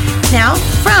 Now,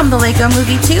 from the Lego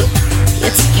Movie 2,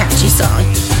 it's a catchy song.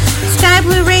 Sky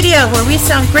Blue Radio, where we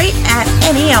sound great at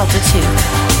any altitude.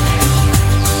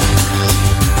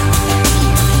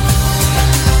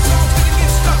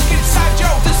 Inside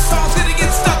yo, this song's gonna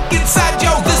get stuck inside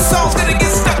your head. This song's gonna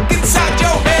get stuck inside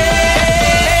your. This song's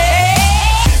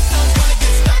gonna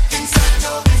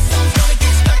get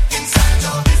stuck inside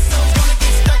your. This song's gonna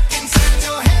get stuck inside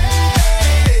your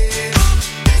head.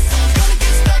 This song's gonna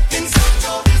get stuck inside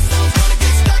your. This song's gonna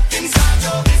get stuck inside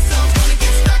your. This song's gonna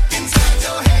get stuck inside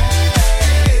your head.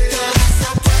 It's so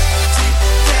catchy,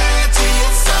 catchy.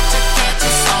 It's such a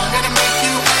catchy song, gonna make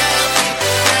you happy,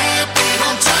 happy.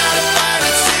 Don't try to fight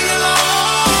it, sing along.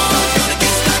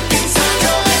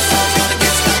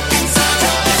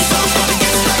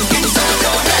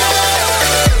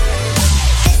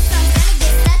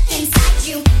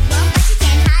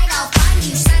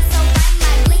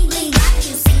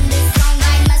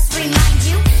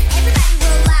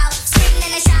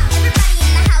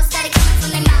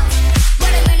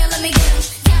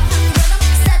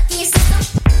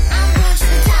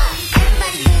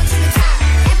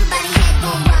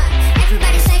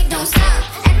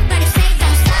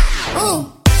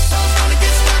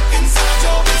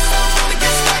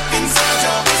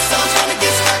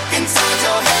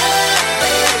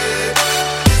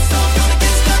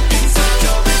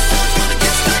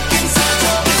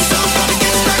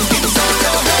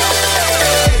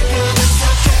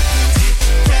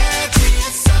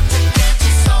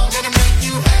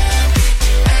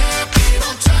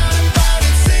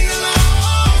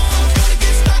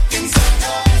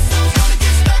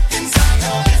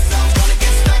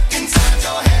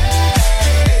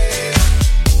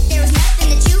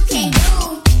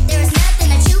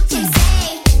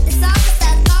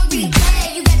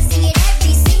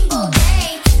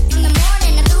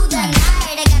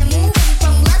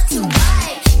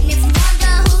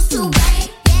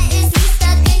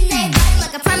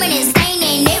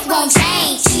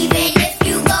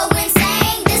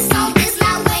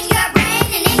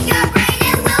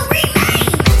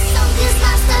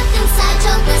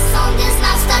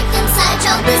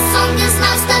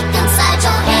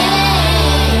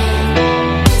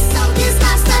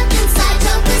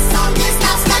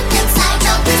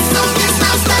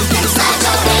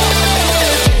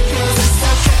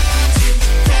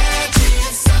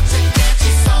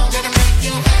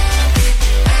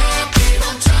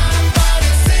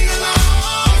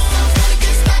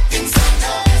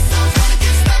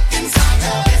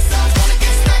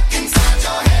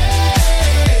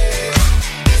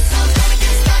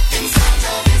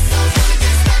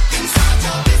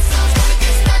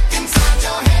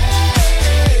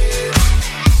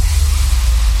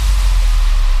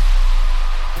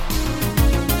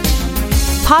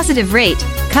 Positive Rate,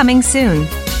 coming soon.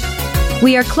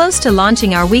 We are close to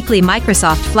launching our weekly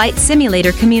Microsoft Flight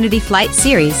Simulator Community Flight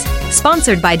Series,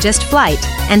 sponsored by Just Flight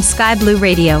and Sky Blue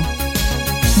Radio.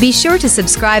 Be sure to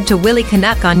subscribe to Willie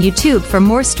Canuck on YouTube for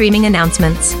more streaming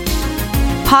announcements.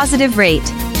 Positive Rate,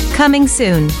 coming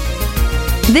soon.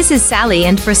 This is Sally,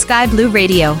 and for Sky Blue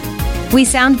Radio, we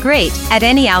sound great at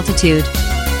any altitude.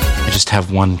 I just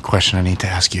have one question I need to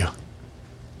ask you.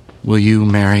 Will you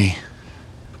marry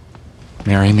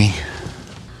me?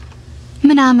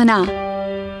 Mana mana.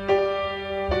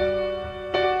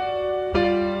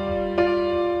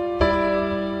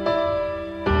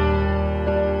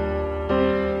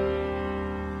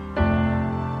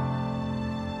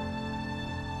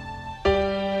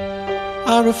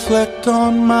 I reflect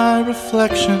on my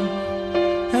reflection,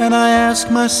 and I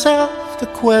ask myself the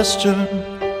question,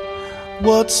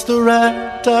 what's the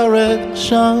right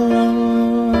direction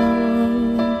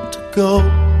to go.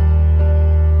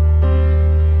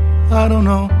 I don't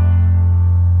know.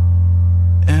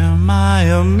 Am I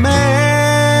a man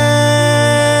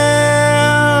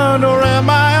or am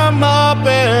I a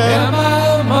muppet? Am I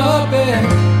a muppet?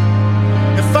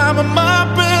 If I'm a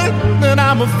muppet, then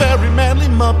I'm a very manly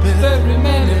muppet. Very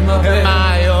manly muppet. Am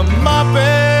I a muppet?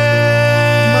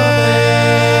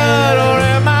 Or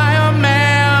am I a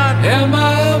man? Am I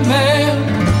a man?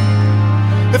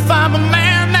 If I'm a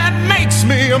man, that makes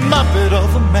me a muppet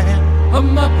of a man. A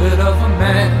muppet of a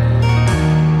man.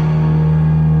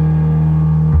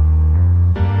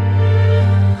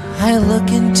 I look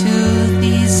into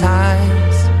these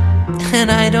eyes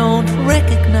and I don't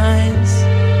recognize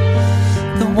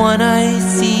the one I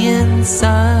see inside.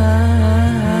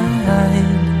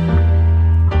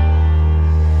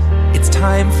 It's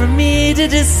time for me to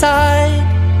decide.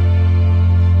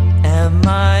 Am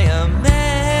I a man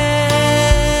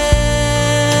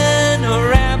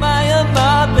or am I a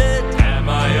muppet? Am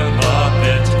I a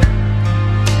muppet?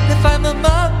 If I'm a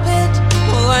muppet,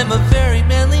 well, I'm a very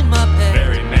manly muppet.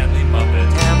 Very manly muppet.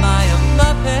 Am I a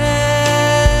muppet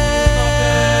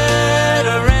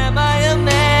or am I a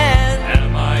man?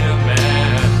 Am I a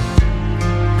man?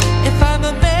 If I'm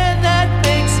a man, that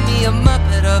makes me a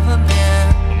muppet of a man.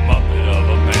 A muppet of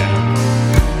a man.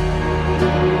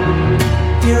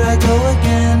 Here I go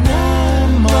again.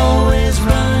 I'm always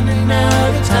running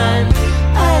out of time.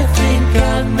 I think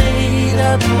I've made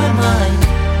up my mind.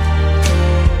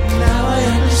 Now I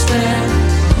understand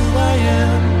who I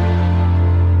am.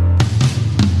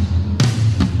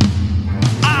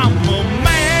 I'm a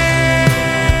man.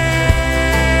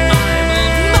 I'm a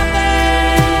muppet.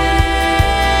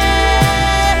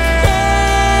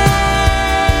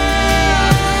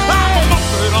 I'm a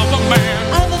muppet of a man.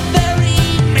 I'm a very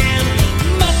manly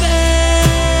muppet.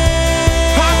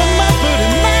 I'm a muppet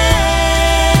of man.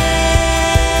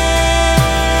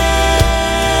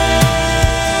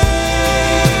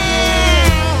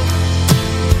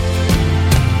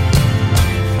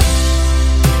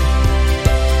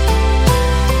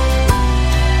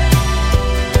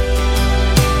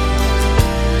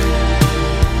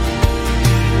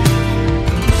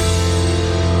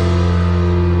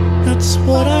 That's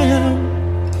what I am.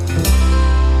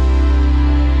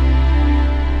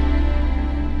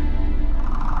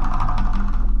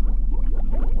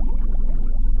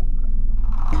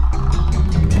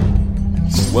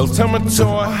 Well,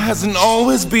 Tomator hasn't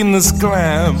always been this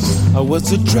glam. I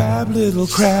was a drab little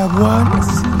crab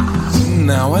once.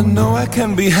 Now I know I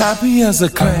can be happy as a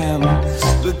clam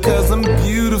because I'm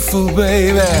beautiful,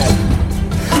 baby.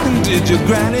 Did your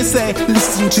granny say,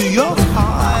 listen to your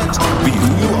heart, be who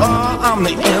you are on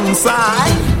the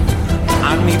inside?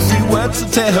 I need 3 words to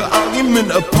tear her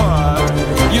argument apart.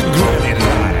 Your granny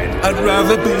lied. I'd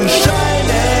rather be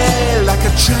shiny, like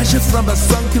a treasure from a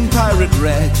sunken pirate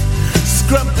wreck.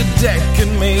 Scrub the deck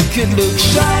and make it look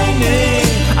shiny.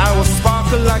 I will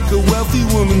sparkle like a wealthy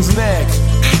woman's neck.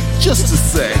 Just a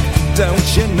sec,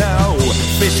 don't you know?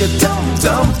 Fish are dumb,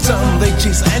 dumb, dumb. They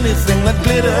chase anything that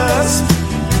glitters.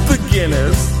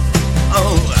 Beginners.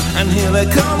 Oh, and here they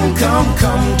come, come,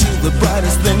 come to the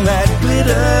brightest thing that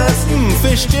glitters.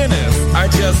 Fish dinners. I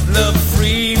just love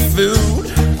free food.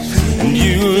 And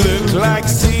you look like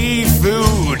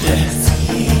seafood.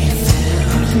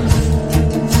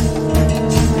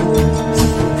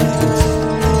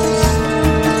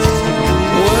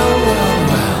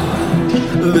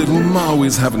 Little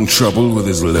Maui's having trouble with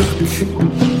his look.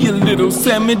 You little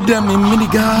semi-dummy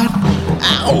mini-god.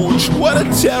 Ouch, what a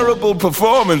terrible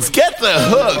performance. Get the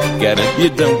hook. Get it? You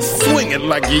don't swing it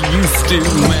like you used to,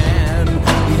 man.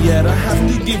 Yet I have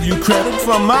to give you credit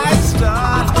for my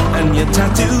start and your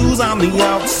tattoos on the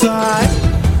outside.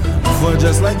 For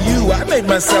just like you, I made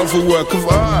myself a work of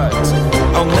art.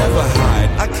 I'll never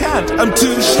hide, I can't, I'm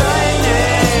too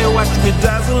shiny. Watch me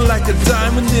dazzle like a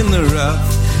diamond in the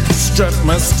rough. Strut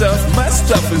my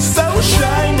stuff is so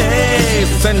shiny.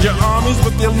 Send your armies,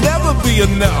 but they'll never be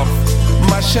enough.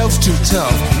 My shell's too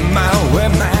tough, my way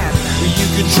man. You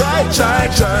can try,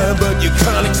 but you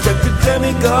can't expect a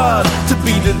demigod to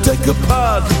beat and take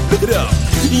apart. Look it up,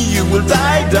 you will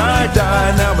die.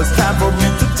 Now it's time for me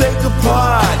to take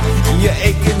apart your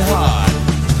aching heart.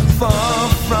 Far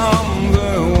from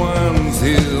the ones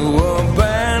who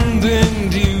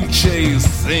abandoned you,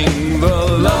 chasing the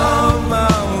love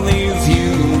of these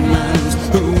humans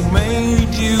who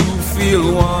made you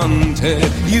feel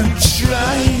wanted. You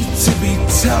tried to be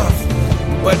tough,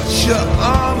 but your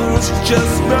armor's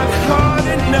just not hard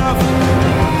enough.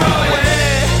 Oh,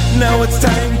 yeah. Now it's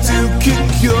time to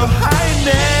kick your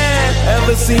highness.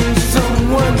 Ever seen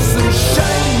someone so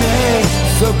shiny?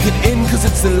 Soak it in, cause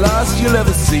it's the last you'll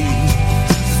ever see.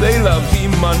 Say la vie,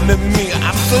 mon ami,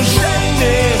 I'm so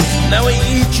shiny. Now I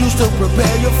eat you, so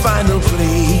prepare your final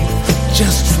plea.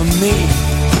 Just for me,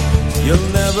 you'll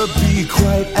never be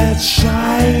quite as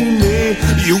shiny.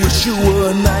 You wish you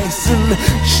were nice and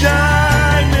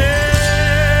shiny.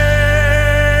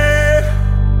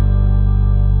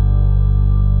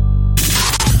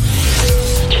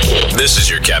 This is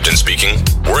your captain speaking.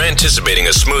 We're anticipating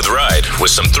a smooth ride with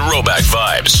some throwback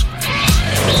vibes.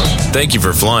 Thank you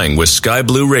for flying with Sky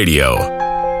Blue Radio.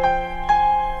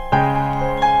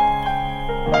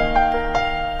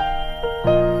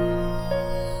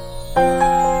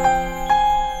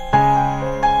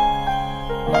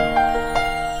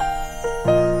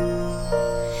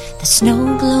 The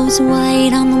snow glows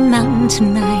white on the mountain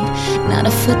tonight, not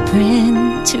a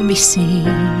footprint to be seen.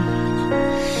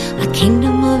 A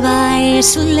kingdom of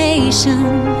isolation,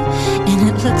 and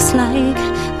it looks like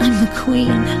I'm the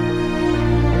queen.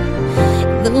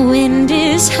 The wind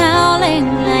is howling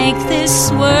like this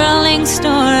swirling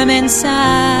storm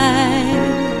inside.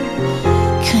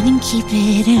 Couldn't keep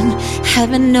it in,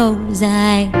 heaven knows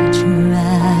I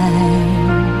tried.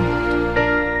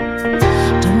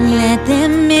 Don't let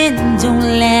them in,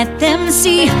 don't let them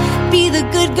see. Be the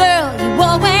good girl you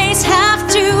always have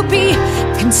to be.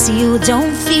 Conceal,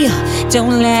 don't feel,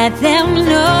 don't let them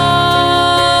know.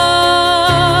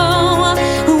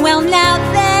 Well, now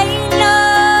they know.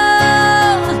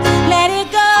 Let it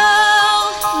go,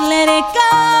 let it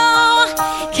go.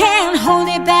 Can't hold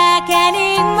it back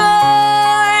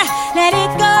anymore. Let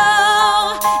it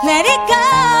go, let it go.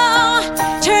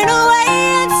 Turn away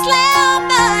and slam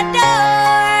the door.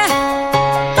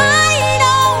 I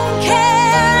don't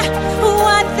care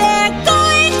what they're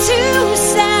going to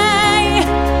say.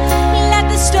 Let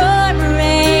the storm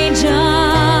rage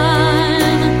on.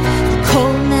 The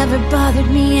cold never bothered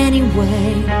me anyway.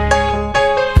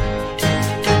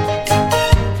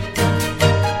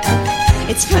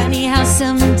 It's funny how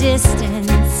some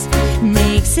distance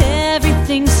makes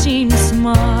everything seem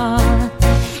small.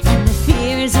 And the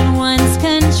fears that once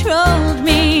controlled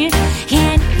me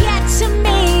can't get to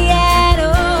me at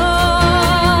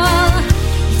all.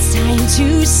 It's time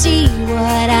to see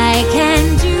what I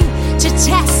can do to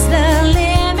test the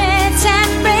limits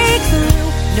and break through.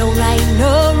 No right,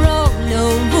 no wrong, no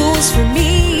rules for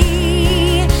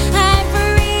me. I'm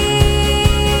free.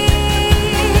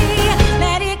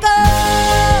 Let it go,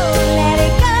 let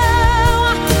it go.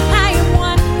 I am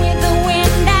one with the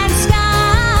wind and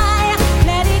sky.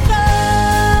 Let it go,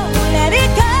 let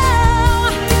it go.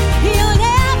 You'll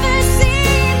never see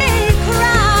me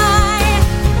cry.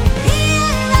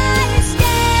 Here I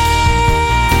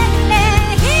stand, and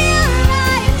here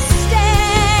I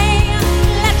stay.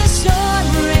 Let the storm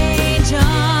rage on.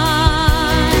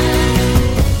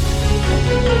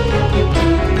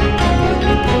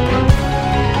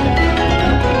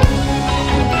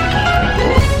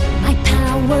 My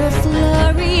power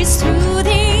flurries through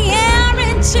the air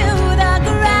into the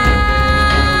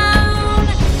ground.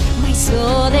 My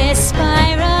soul is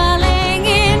spiraling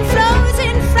in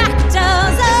frozen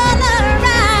fractals all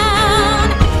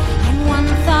around. And one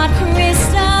thought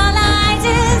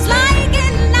crystallizes like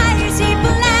an icy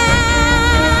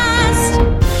blast.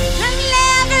 I'm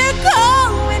never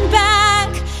going back.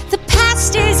 The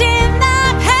past is in the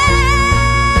past.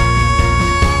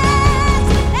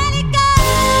 Let it go,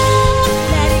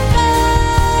 let it go.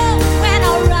 When I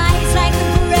rise like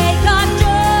the break of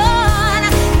dawn.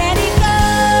 Let it go,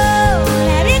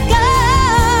 let it go.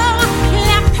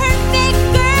 That perfect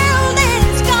girl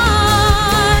is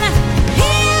gone.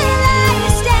 Here I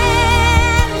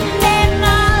stand in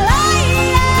the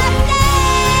light of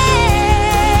day.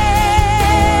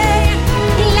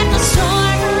 Let the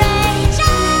storm rage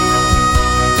on.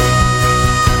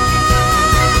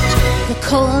 The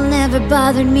cold never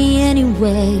bothered me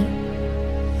anyway.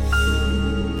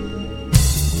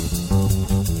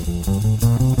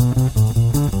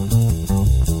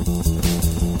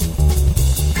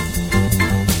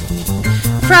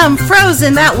 From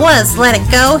Frozen, that was Let It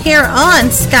Go here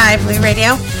on Sky Blue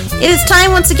Radio. It is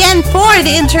time once again for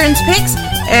the intern's picks.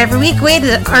 Every week,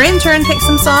 our intern picks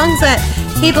some songs that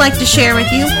he'd like to share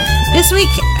with you. This week,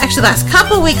 actually, the last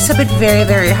couple weeks have been very,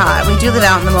 very hot. We do live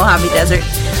out in the Mojave Desert.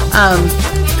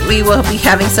 We will be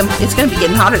having some. It's going to be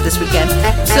getting hotter this weekend.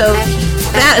 So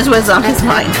that is what's on his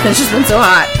mind. It's just been so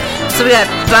hot. So we got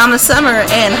Donna Summer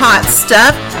and Hot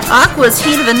Stuff, Aqua's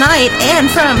Heat of the Night, and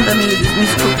from the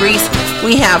musical Grease,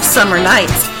 we have Summer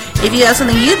Nights. If you have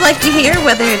something you'd like to hear,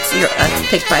 whether it's your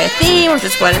picked by a theme or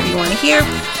just whatever you want to hear,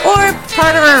 or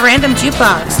part of our random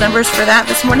jukebox, numbers for that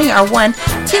this morning are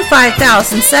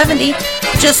 1-25070.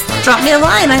 Just drop me a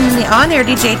line. I'm in the on-air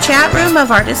DJ chat room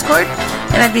of our Discord,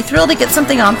 and I'd be thrilled to get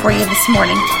something on for you this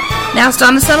morning. Now it's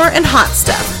Donna Summer and Hot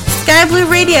Stuff. Sky Blue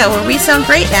Radio, where we sound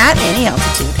great at any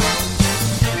altitude.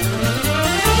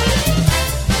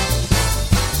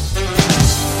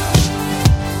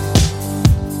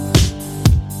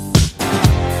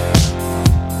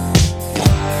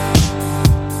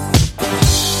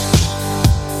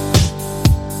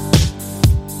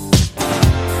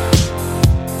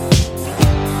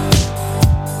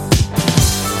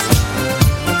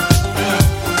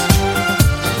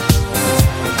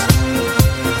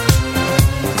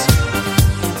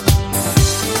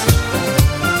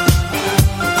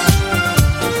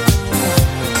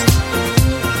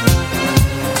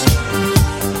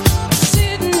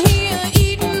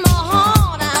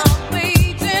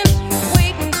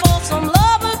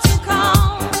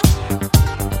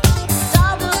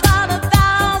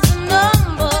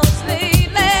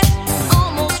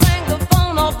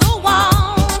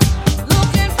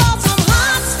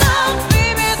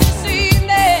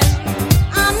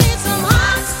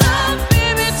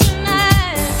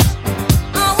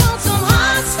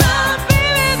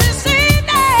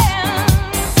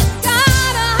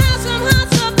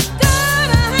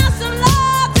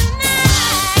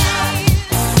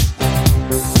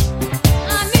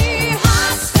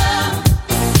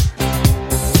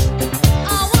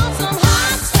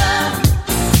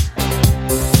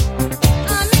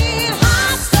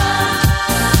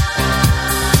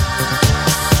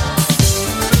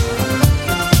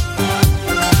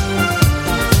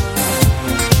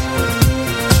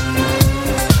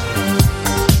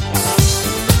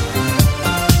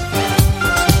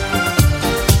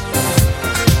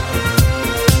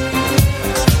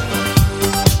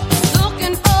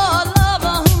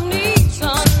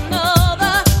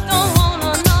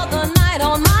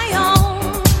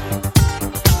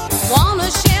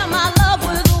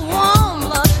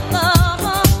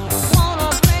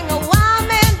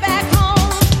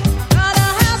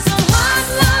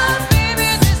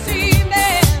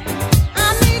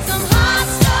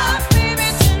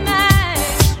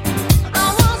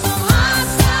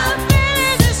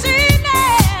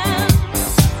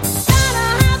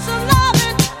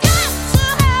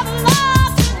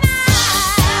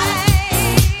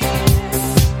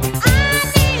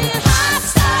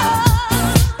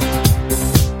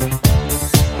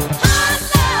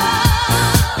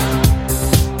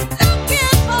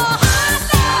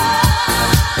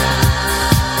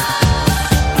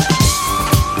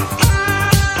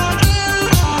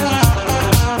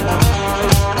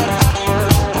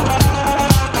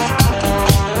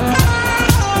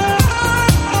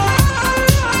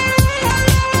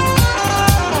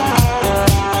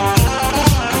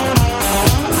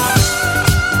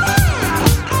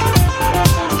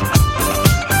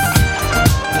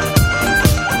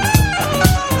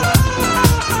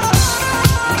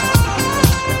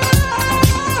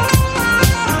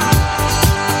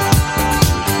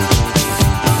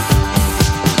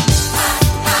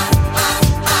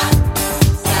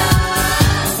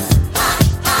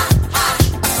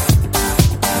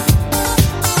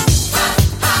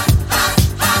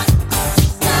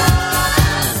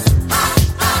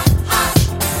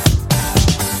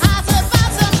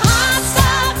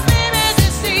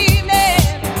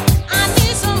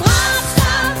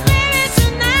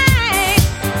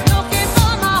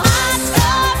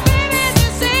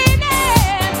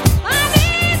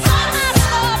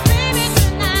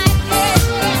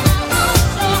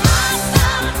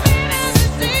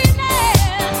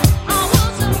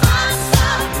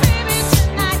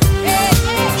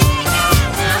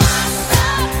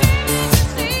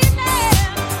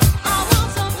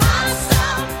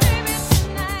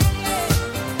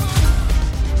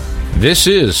 This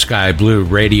is Sky Blue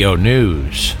Radio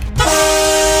News.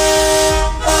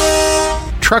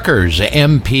 Truckers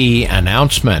MP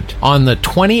announcement. On the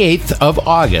 28th of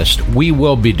August, we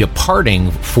will be departing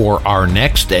for our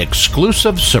next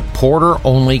exclusive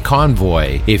supporter-only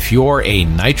convoy. If you're a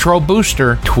Nitro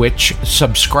Booster, Twitch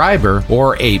subscriber,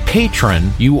 or a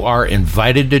patron, you are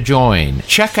invited to join.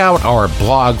 Check out our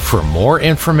blog for more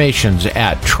information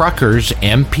at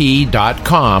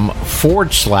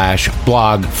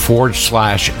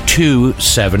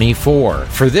truckersmp.com/blog/274.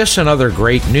 For this and other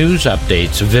great news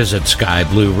updates, visit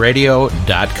skyblueradio.com.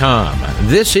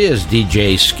 This is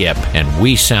DJ Skip, and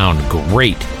we sound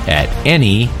great at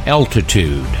any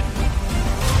altitude.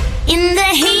 In the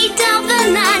heat of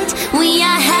the night, we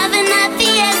are having a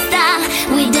fiesta.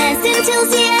 We dance until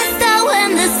siesta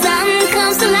when the sun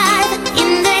comes to life.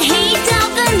 In the heat of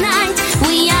the night,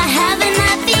 we are having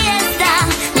a fiesta.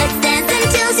 Let's dance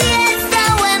until siesta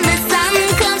when the sun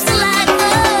comes to life.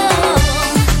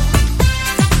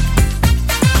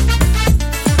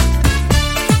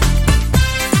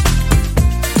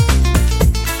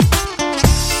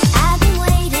 I've been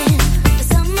waiting for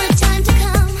summertime to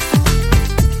come.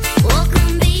 Walk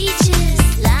on beaches,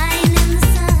 lying in the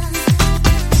sun.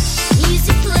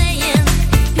 Music playing,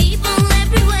 people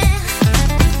everywhere.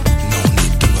 No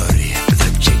need to worry, the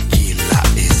tequila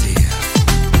is here.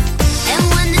 And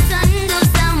when the sun goes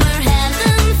down, we're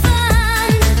having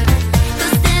fun.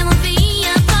 'Cause there will be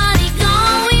a party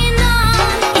going on.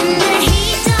 In the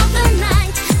heat of the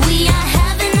night, we are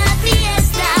having a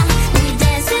fiesta. We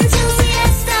dance until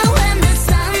siesta when the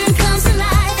sun comes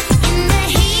alive. In the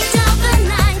heat of the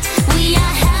night, we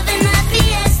are having a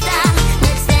fiesta.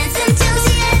 Let's dance until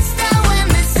siesta when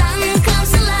the sun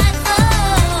comes alive.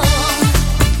 Oh,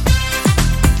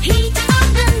 heat of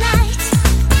the night.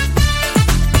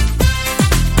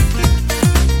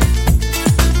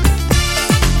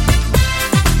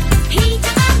 Heat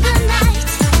of the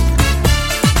night.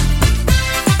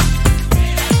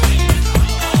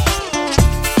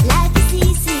 Life is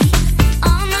easy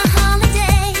on a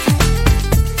holiday.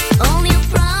 All your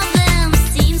problems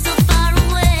seem so far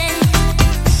away.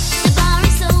 The bar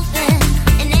is open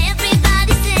and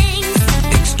everybody sings.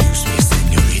 Excuse me,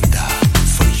 señorita,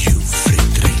 for you free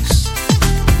drinks.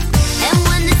 And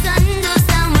when the sun goes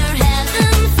down, we're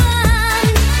having fun.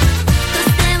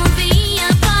 'Cause there will be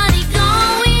a party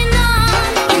going on.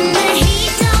 In the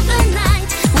heat of the night,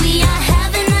 we are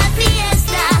having a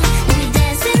fiesta. We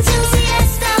dance until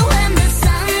siesta when the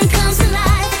sun comes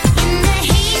alive. In the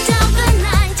heat of the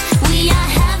night, we are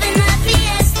having a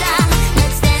fiesta.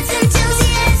 Let's dance until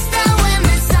siesta when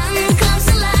the sun comes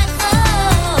alive.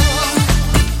 Oh,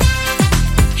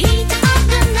 heat of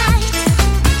the night.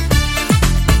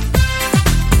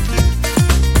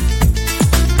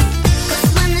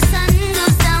 When the sun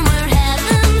goes down, we're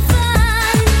having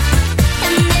fun.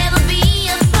 And there will be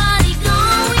a party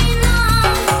going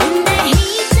on. In the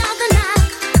heat of the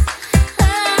night,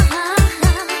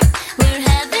 we're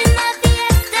having a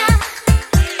fiesta.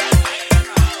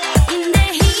 In the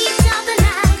heat of the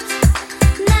night,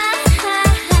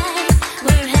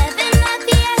 we're having a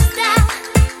fiesta.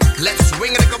 Let's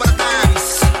swing it a couple of times.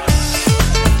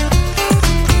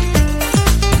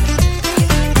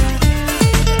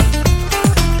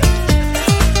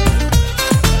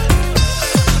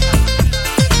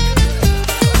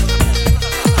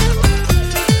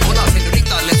 Hola,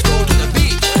 señorita, let's go to the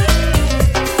beach.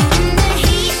 In the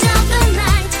heat of the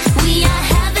night, we are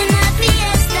having a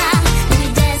fiesta. We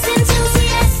dance until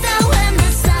siesta when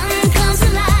the sun comes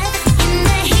alive. In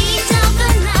the heat of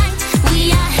the night, we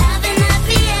are having a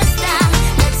fiesta.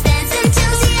 Let's dance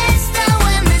until siesta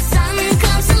when the sun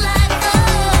comes alive.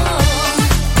 Oh,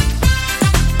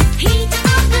 heat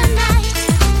of the night.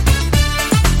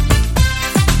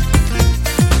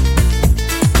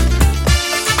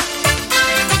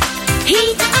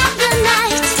 Heat of the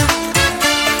night.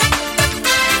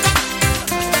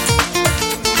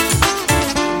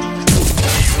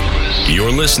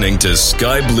 You're listening to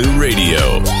Sky Blue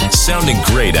Radio, sounding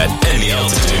great at any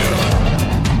altitude.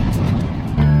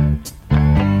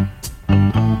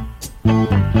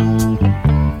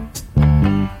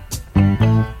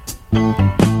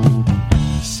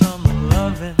 Summer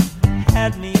loving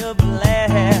had me a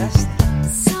blast.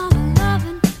 Summer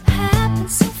loving happened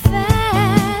so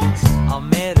fast. I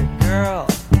met a girl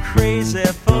crazy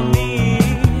for me.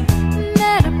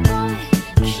 Met a boy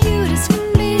cute as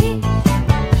can be.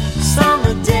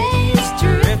 Summer days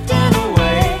drifting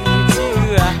away to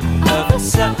other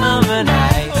summer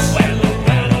nights.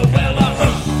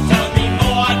 Tell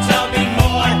me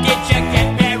more, did you get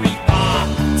very far?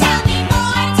 Tell me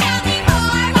more,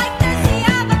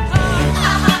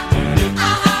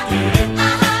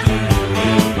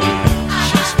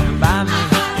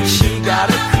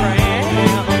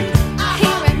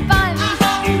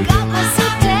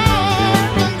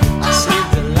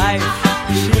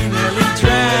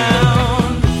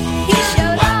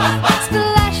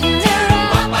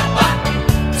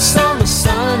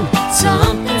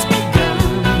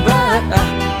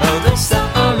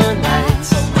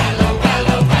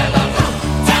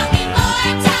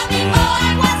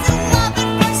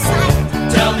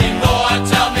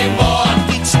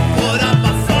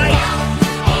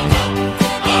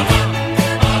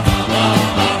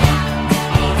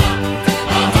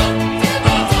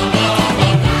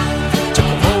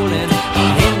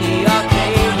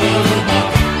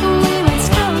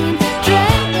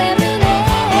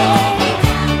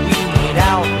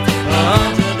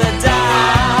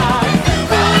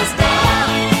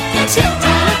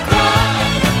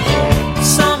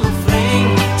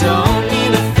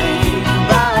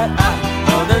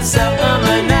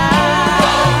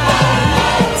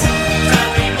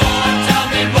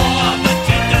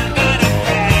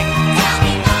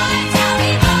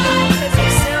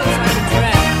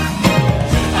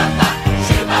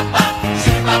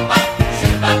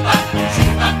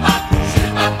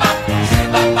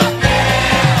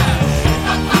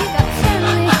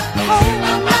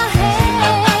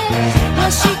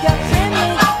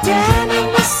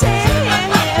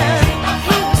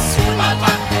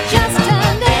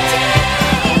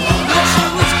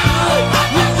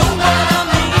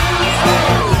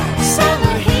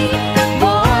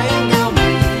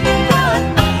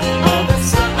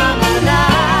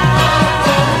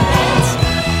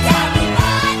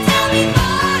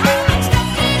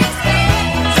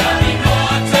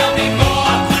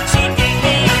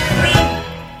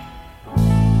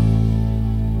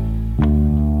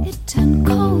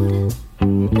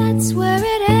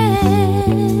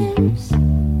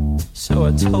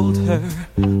 told her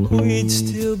we'd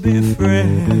still be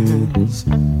friends.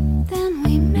 Then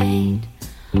we made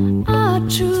our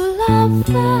true love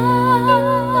vow.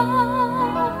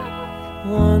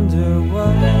 Wonder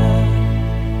what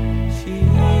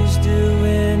she's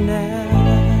doing now.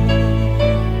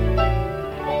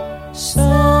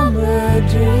 Summer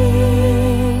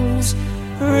dreams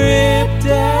ripped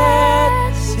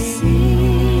at seams,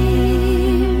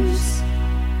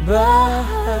 but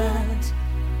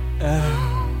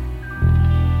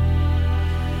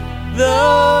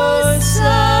those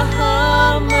summer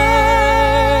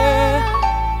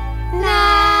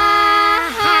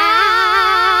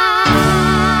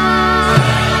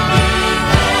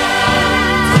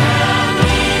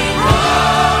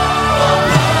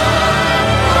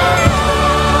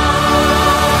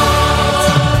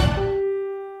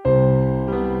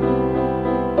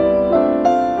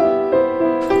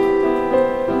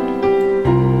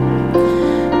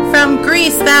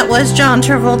that was John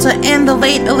Travolta and the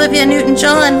late Olivia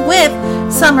Newton-John with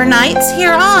Summer Nights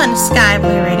here on Sky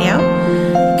Blue Radio.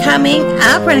 Coming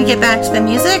up, we're going to get back to the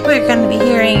music. We're going to be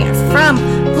hearing from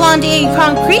Blondie and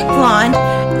Concrete Blonde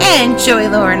and Joey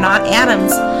Laurinot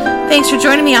Adams. Thanks for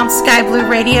joining me on Sky Blue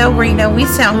Radio, where you know we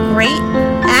sound great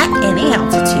at any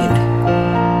altitude.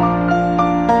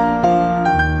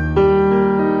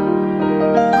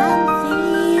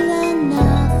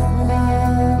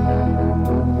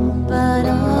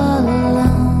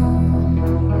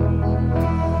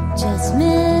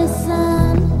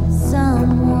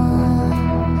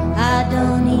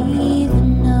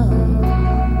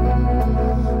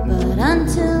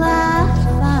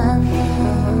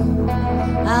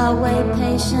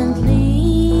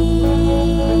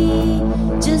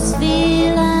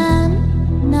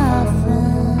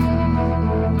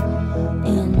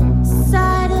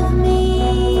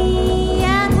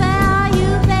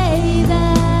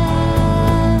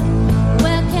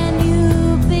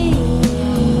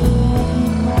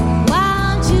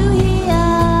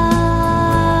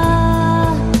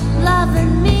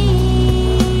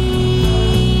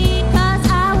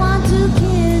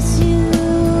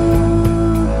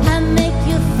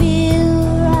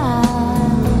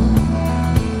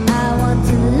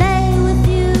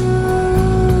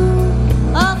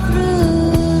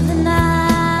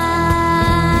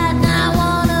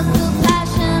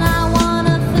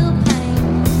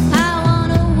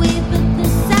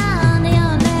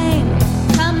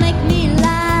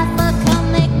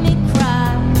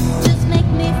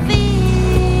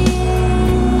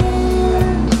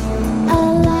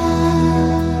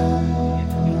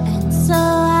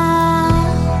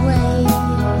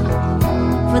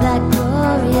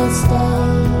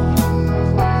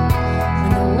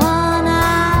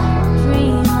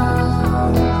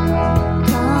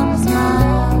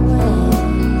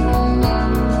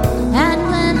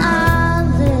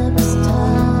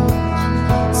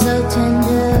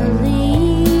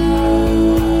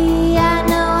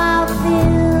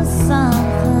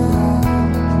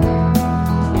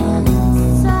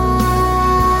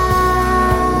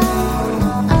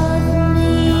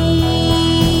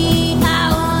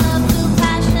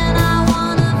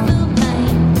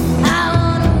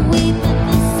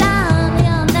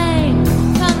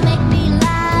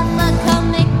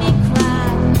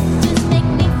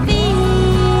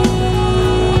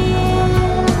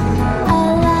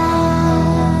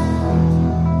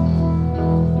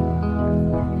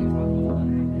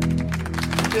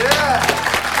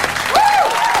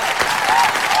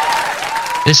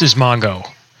 This is Mongo.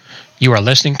 You are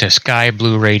listening to Sky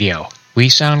Blue Radio. We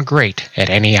sound great at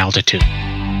any altitude.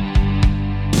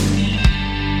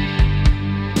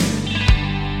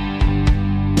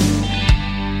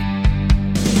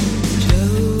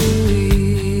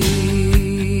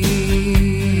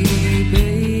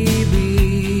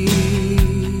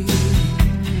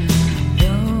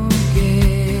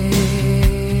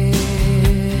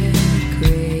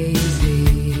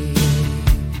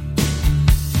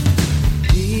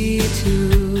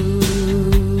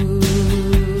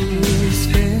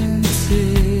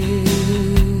 Fences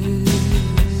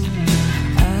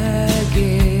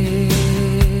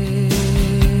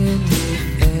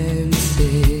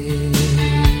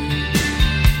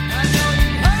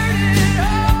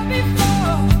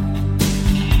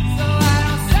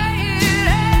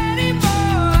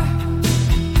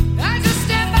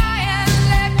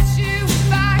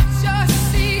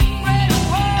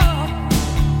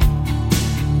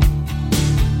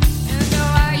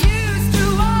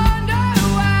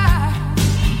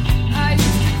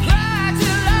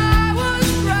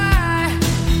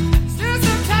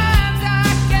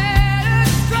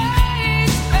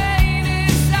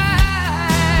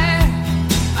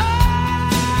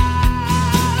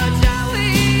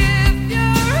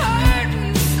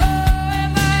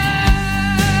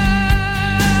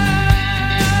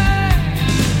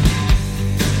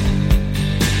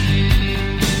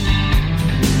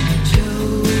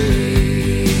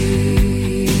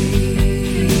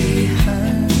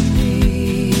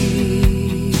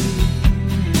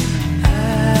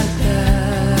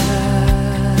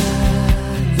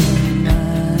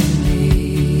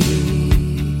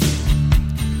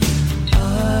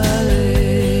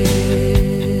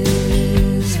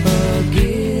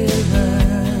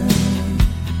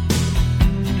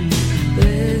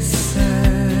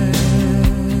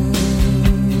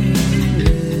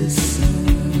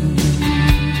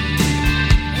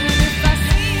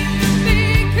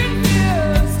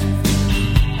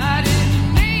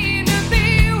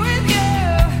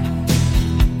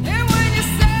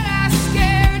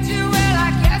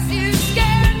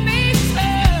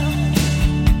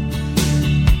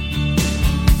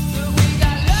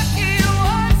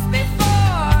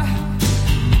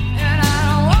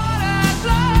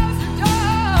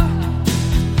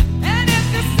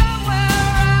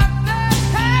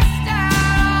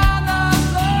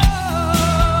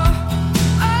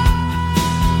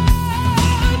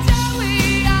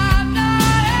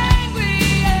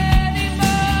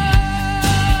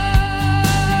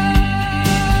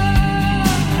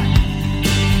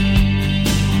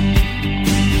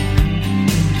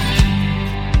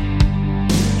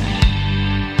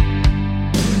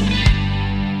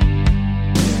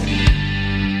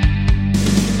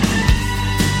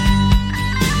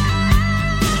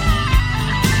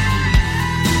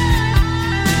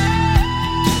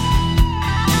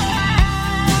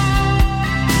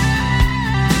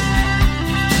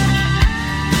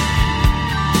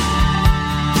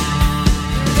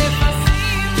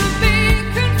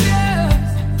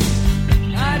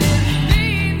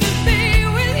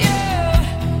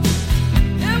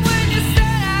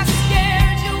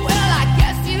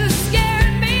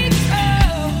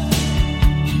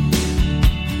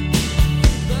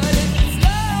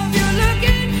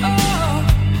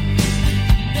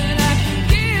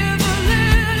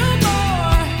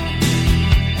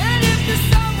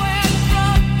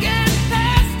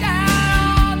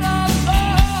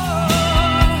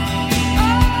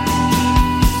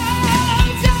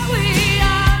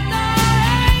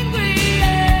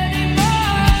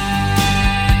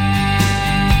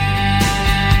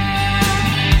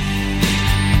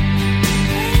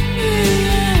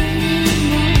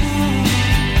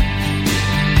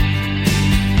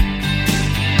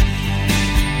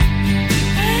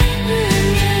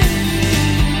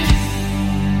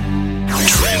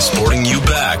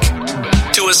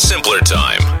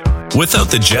without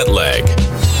the jet lag.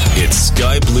 It's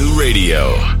Sky Blue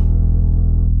Radio.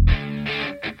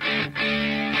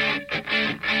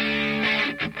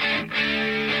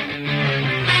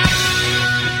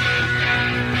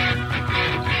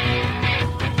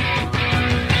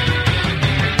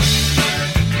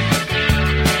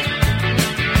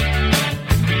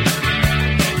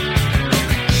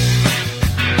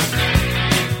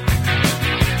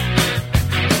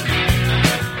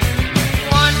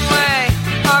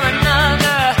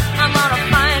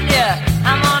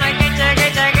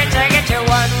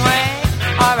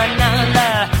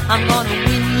 I'm gonna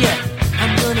win ya.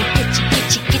 I'm gonna get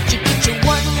you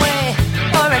one way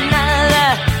or another.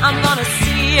 I'm gonna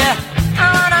see ya. I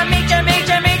wanna meet ya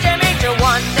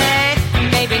one day.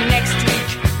 Maybe next week.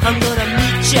 I'm gonna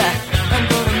meet ya.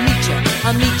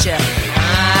 I'll meet ya.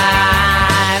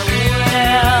 I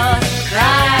will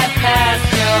drive past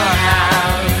your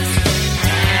house,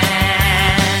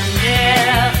 and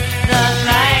if the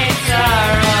lights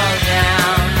are all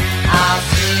down, I'll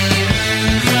see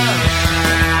you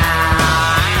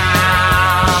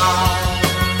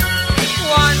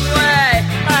one way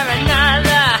or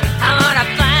another. I'm gonna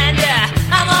find ya.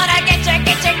 I'm gonna get you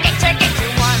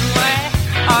one way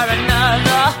or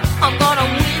another. I'm gonna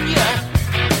win ya.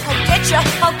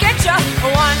 I'll get ya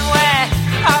one way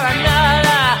or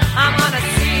another. I'm gonna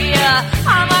see ya.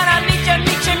 I'm gonna meet ya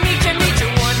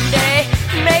one day.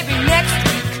 Maybe next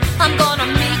week I'm gonna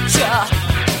meet ya.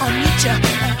 I'll meet ya.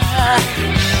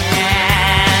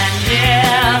 And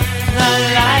if the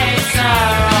lights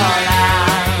are all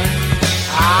out,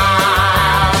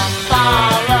 I'll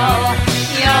follow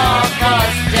your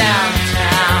bus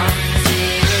downtown.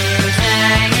 See who's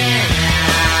hanging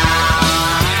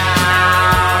out.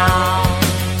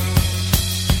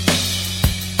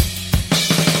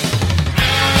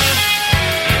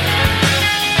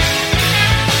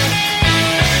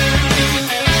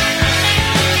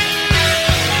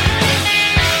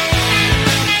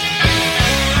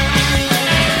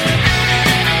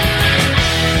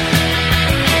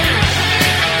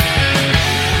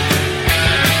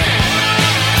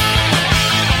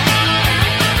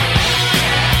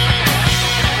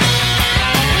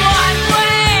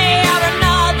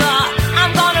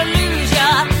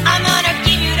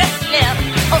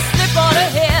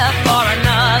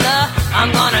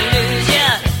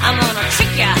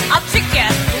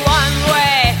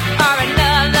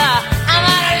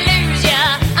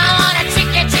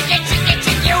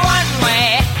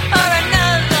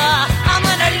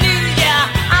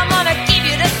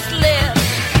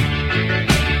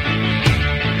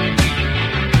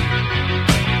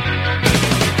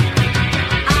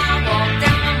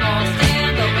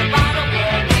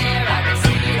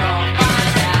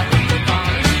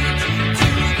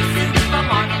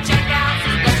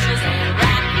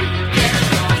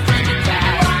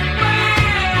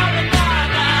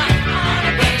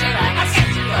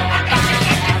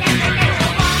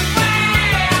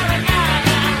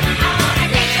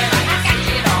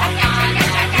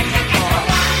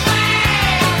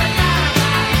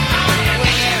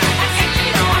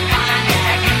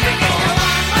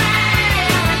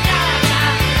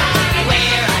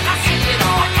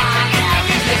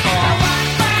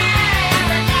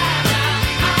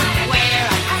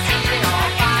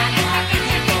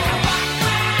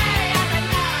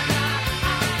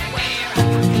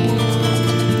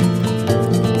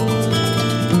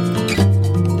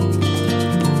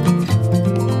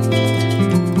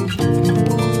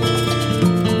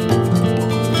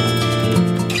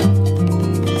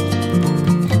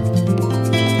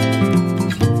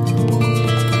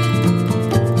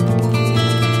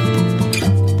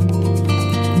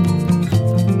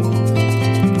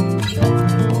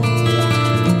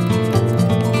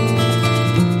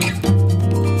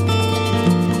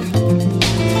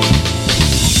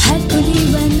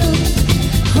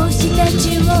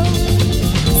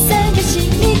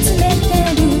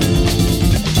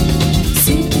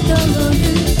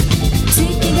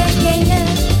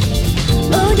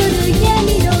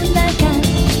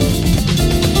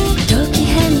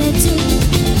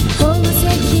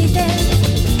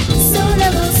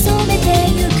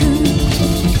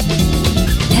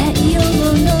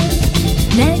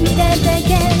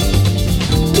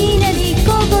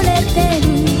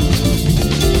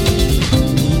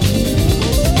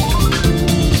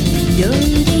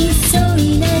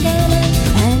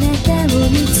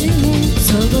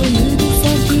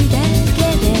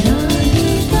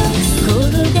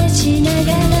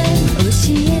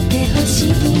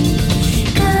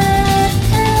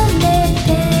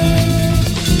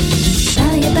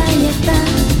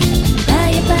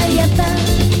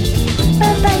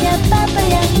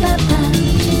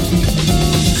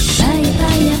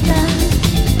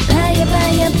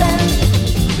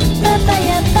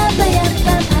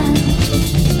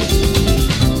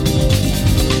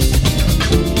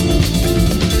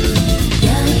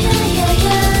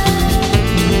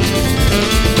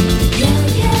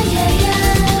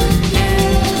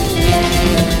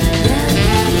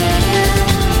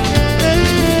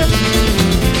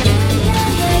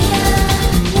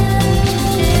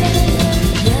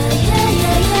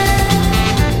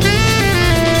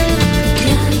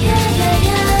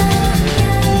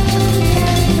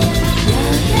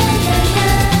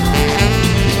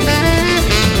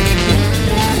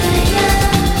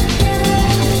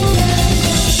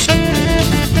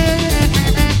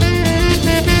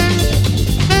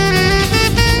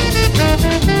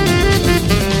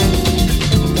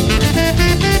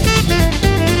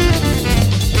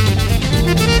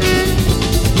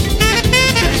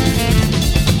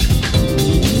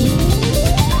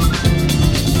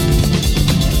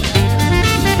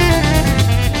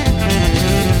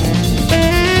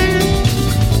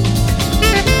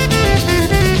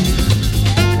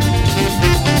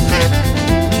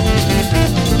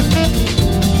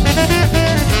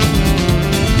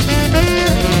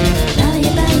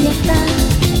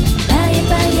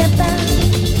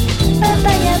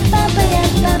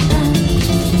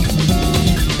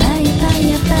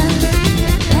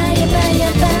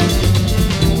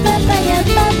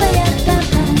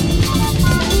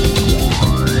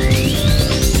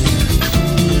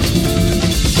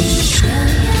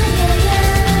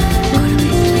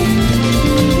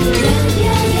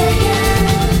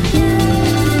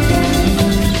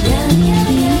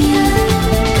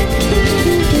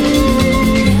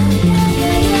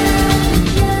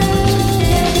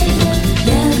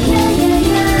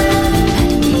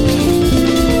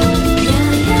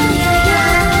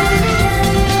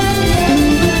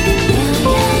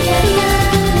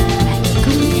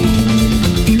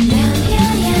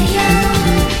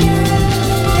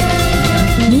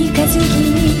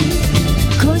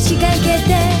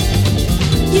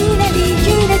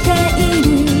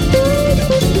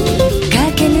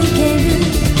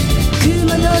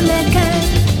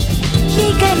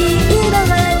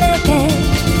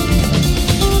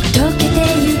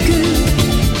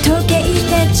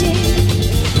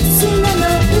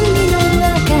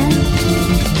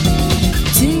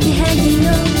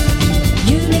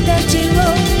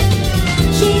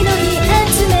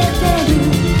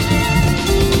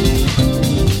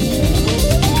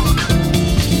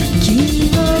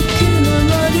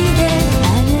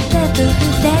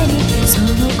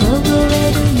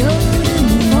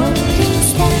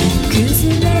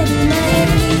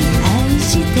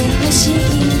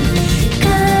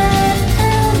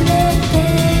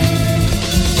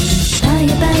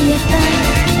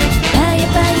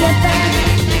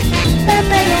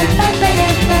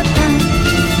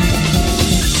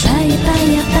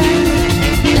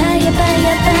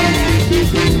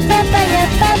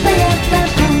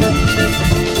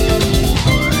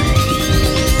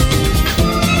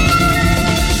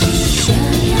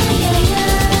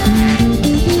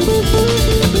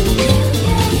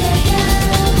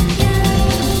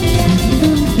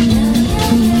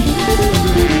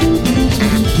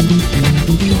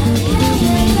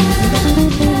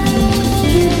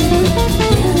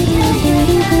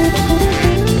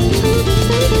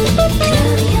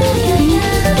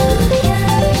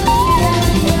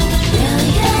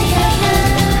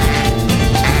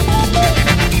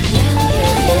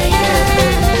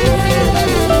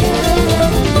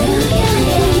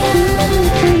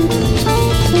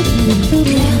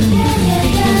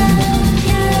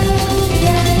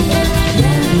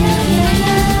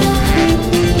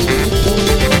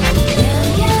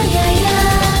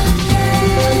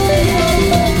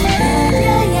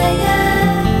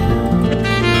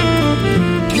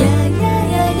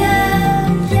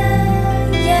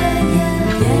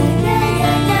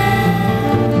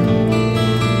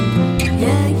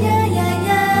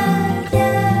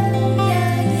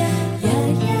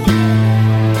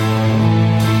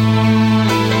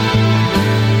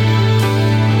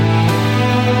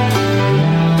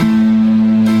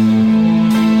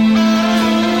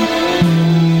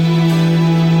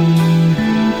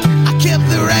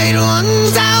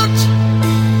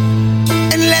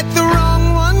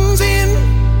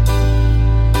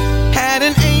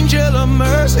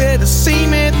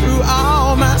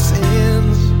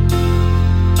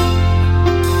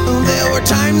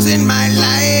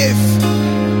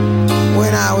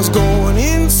 was going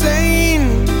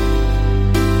insane,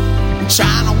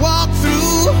 trying to walk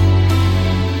through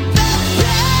the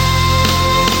pain.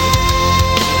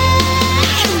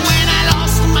 When I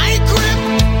lost my grip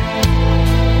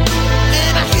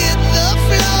and I hit the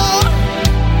floor,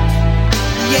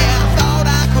 yeah, I thought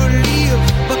I could leave,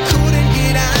 but couldn't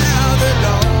get out the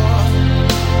door.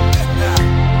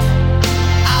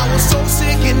 I was so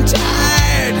sick and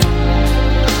tired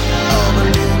of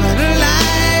living a lie.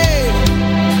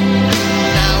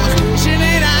 I was wishing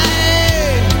that I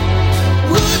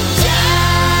would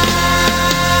die.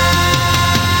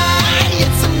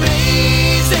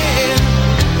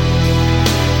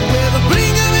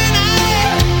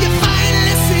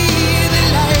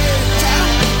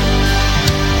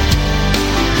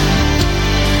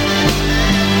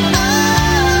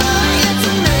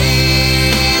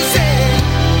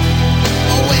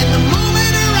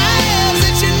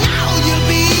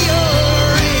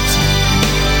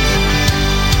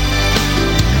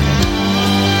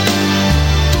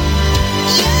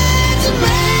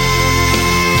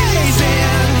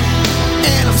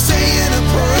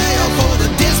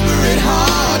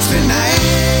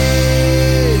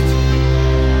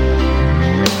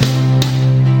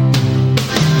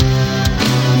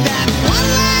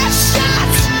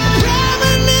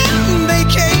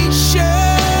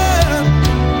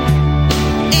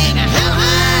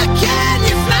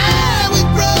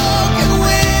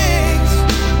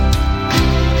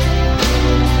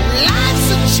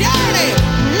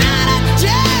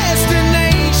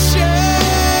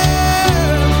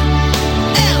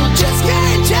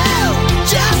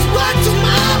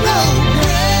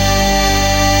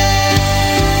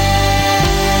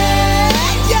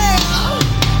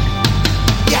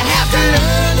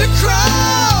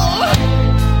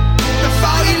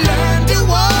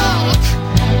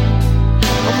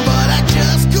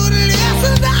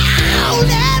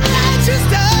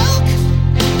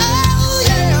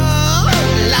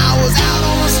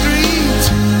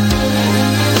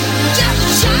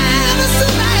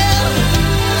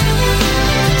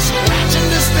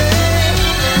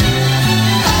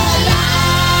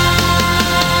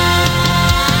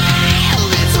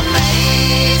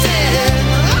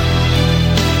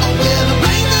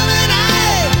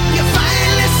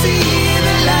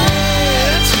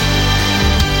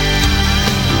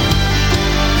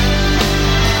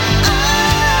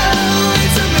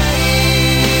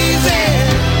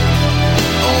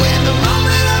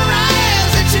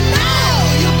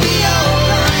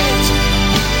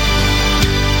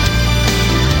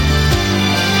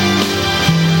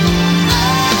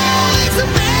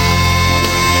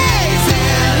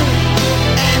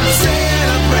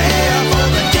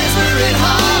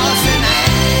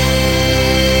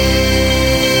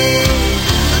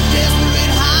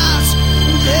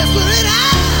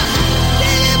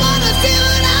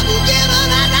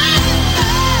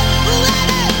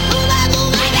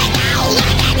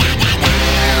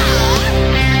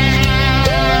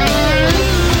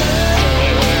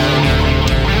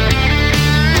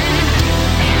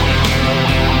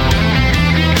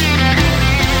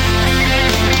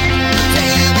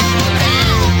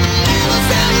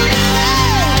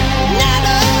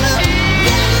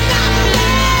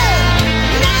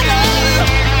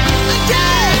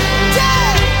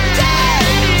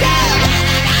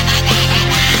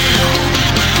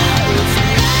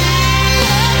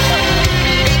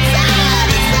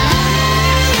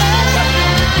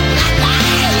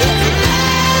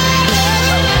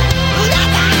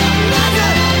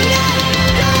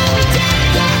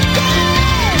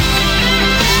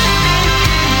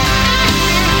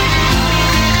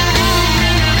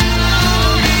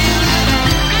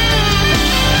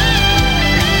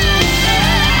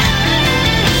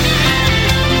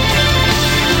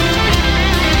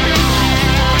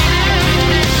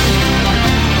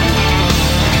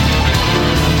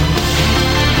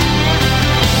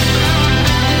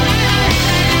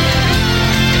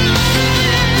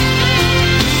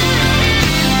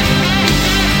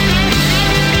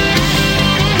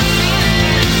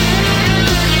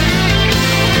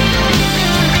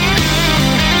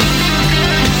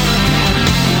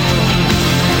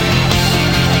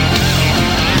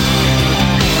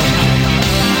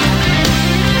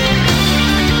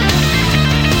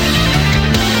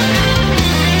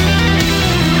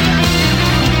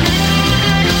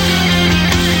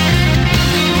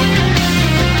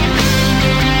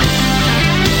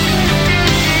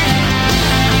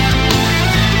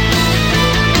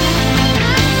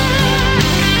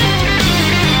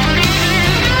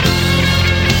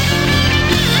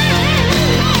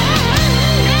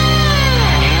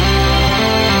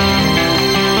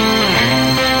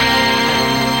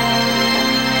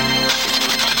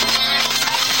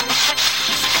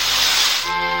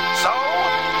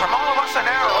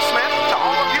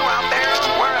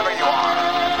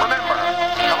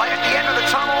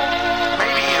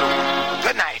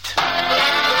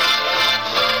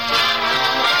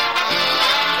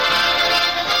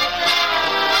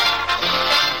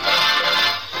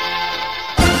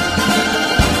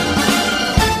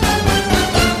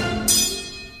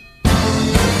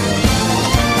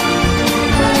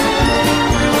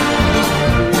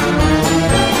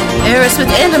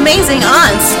 Smooth and amazing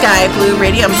on Sky Blue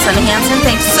Radio. I'm Sunny Hansen.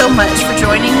 Thanks so much for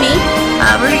joining me.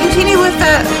 We're going to continue with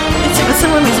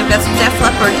similar music. We've got some Def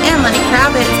Leppard and Lenny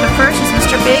Kravitz, but first is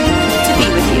Mr. Big, To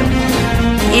Be With You.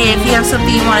 If you have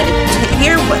something you want to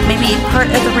hear, what may be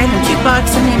part of the random jukebox,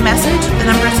 send me a message.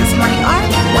 The numbers this morning are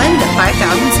 1 to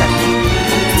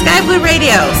 5070. Sky Blue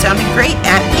Radio, sounding great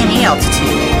at any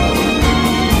altitude.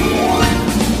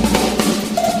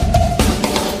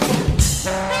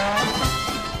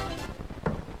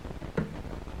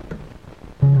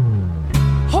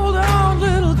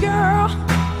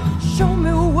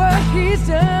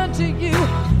 Done to you.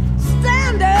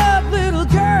 Stand up, little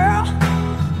girl.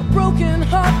 A broken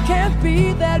heart can't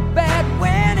be that bad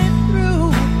when it's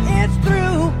through. It's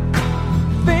through.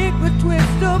 Fate would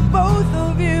twist of both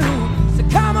of you. So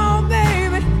come on,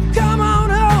 baby, come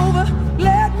on over.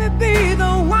 Let me be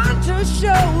the one to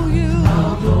show you.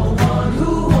 I'm the one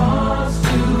who wants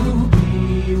to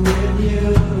be with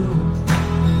you.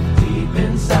 Deep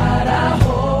inside, I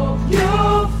hope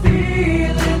you'll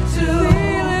feel it too.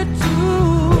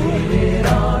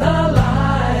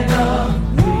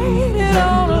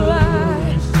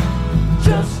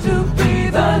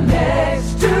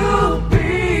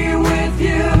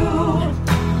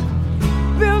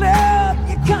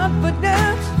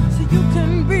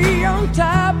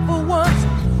 Top for once.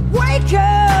 Wake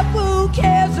up, who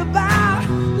cares about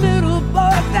little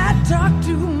boys that talk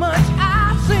too much?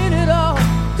 I've seen it all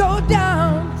go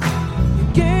down.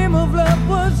 Your game of love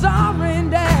was all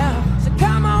rained down. So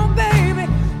come on, baby,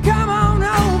 come on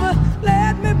over.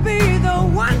 Let me be the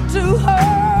one to hold.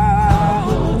 I'm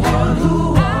the one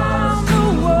who wants to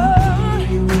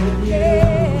be with you.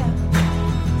 Yeah.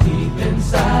 Deep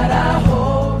inside, I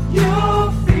hope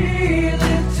you'll feel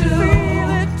it too.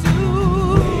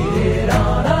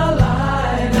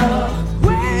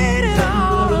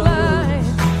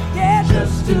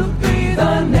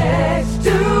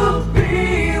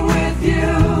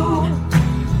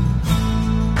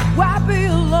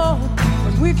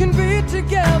 We can be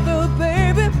together,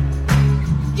 baby.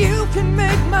 You can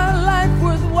make my life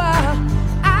worthwhile.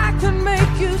 I can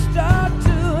make you start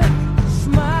to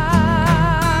smile.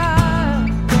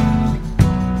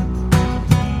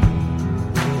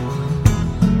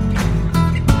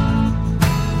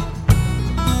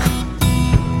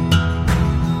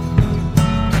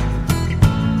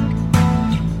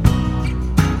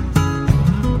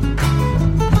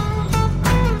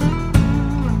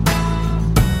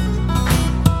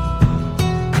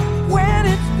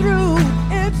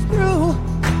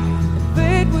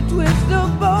 Twist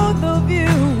of both of you.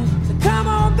 So come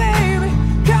on, baby,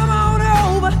 come on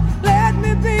over. Let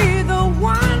me be the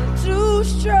one to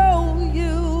show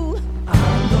you.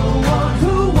 I'm the one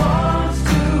who wants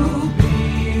to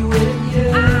be with you.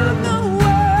 I'm the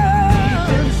one.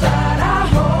 Deep inside, I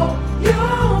hope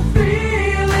you'll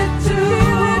feel it too.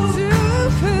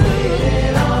 Waiting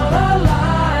on a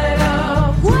line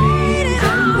of waiting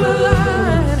on the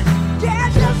line. Yeah,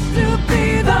 just to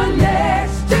be the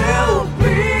next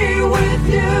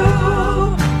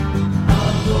to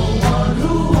be.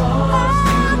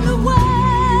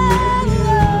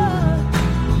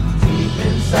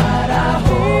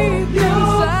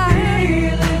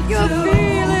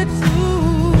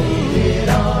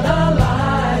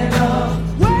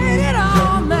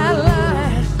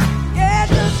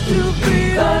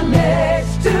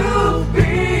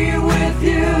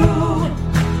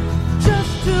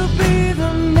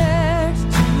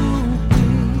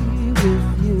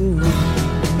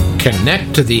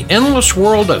 Connect to the endless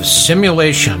world of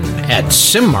simulation at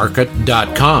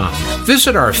simmarket.com.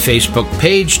 Visit our Facebook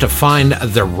page to find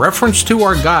the reference to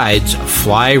our guides,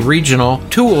 Fly Regional,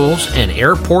 Tools, and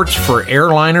Airports for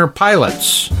Airliner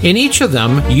Pilots. In each of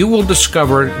them, you will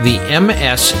discover the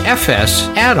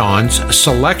MSFS add-ons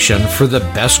selection for the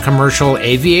best commercial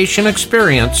aviation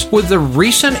experience with the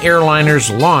recent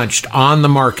airliners launched on the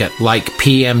market, like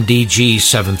PMDG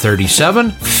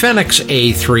 737, Phoenix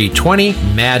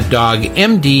A320, Mad Dog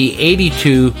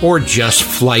MD82, or just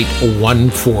Flight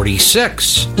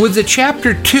 146. With the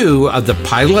Chapter 2 of the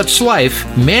pilot's life,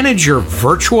 manage your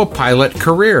virtual pilot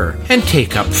career and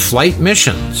take up flight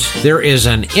missions. There is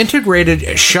an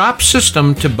integrated shop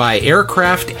system to buy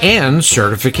aircraft and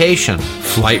certification.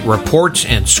 Flight reports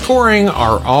and scoring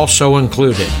are also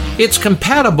included. It's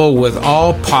compatible with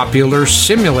all popular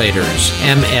simulators,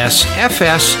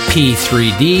 MSFS,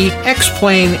 P3D,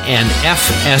 X-Plane, and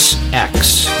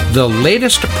FSX. The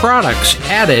latest products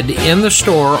added in the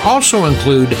store also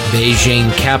include Beijing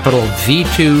Capital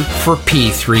V2 for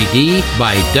P3D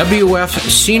by WF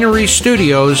Scenery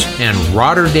Studios and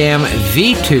Rotterdam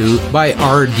V2 by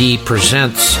RD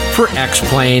Presents for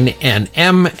X-Plane and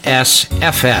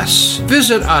MSFS.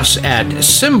 Visit us at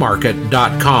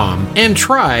simmarket.com and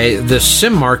try the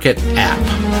SimMarket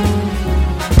app.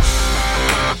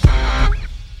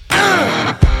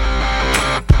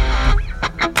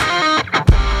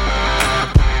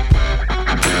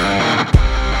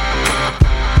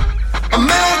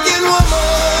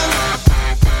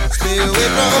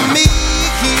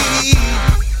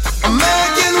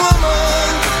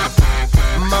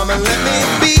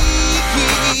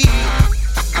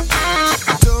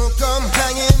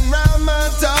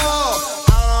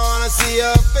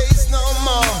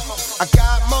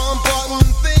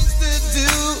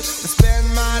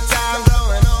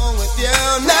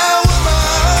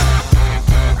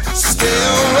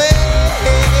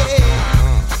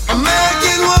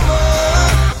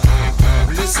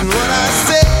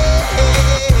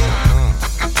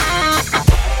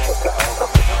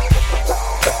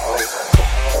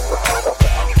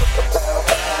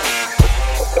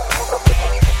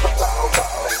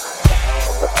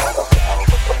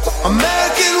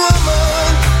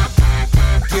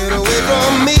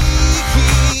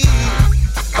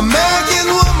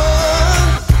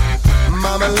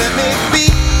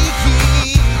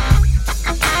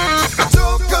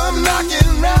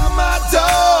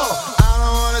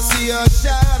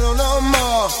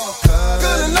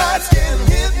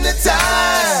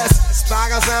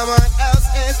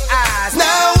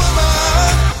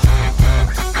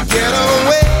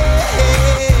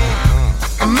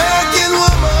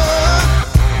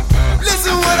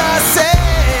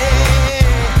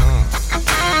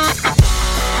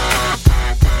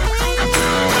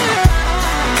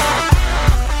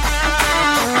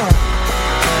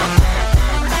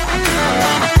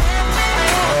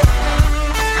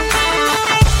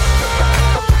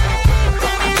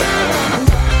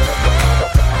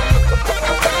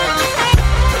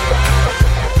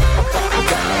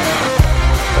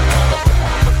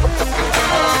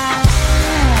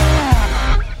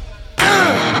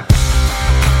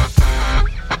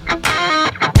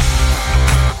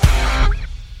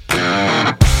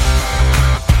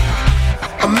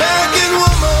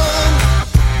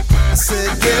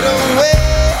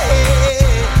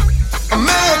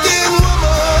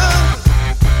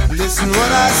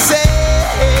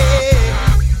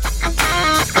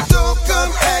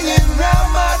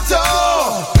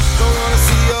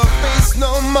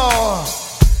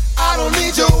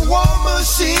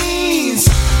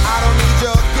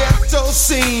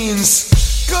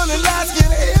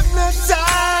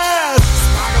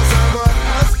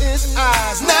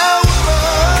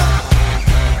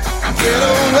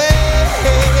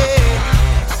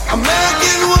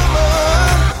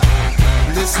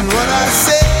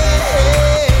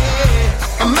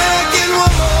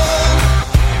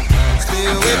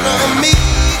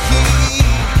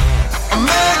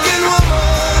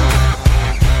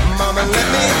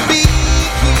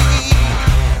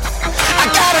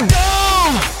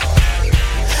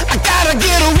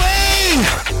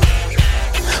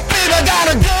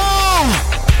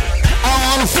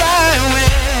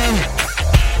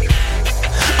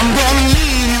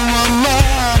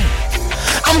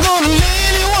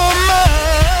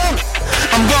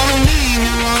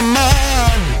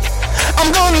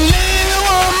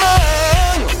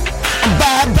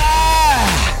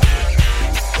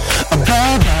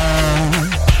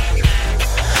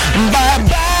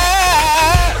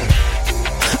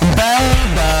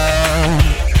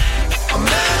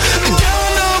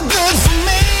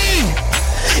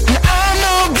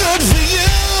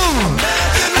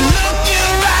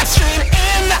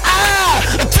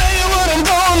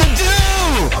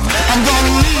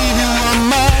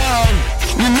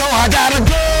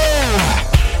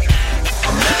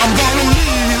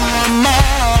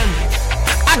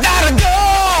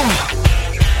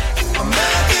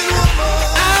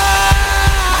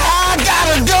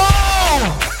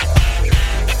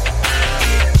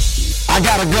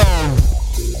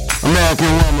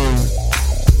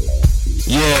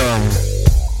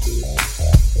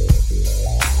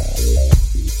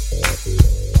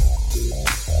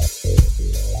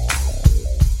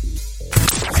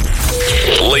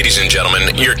 Ladies and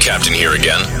gentlemen, your captain here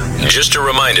again. Just a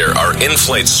reminder, our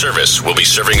in-flight service will be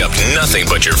serving up nothing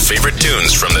but your favorite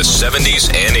tunes from the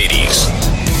 70s and 80s.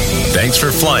 Thanks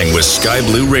for flying with Sky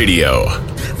Blue Radio.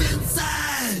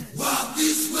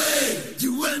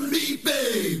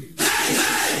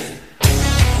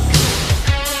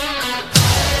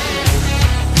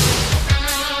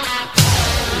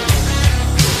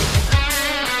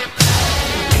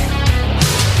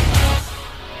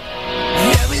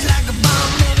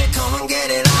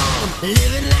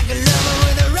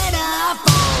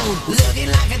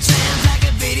 trance like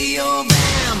a video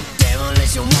bam.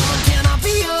 Demolition woman, can I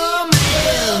be your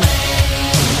man?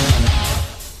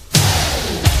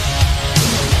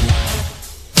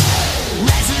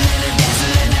 Wrestling,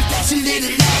 dazzling, flashing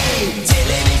little light.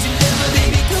 Television lover,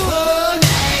 baby, go all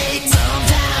night.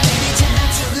 Sometime, anytime,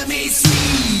 sugar me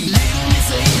sweet. Little miss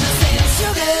of innocent,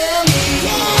 sugar me,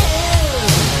 yeah.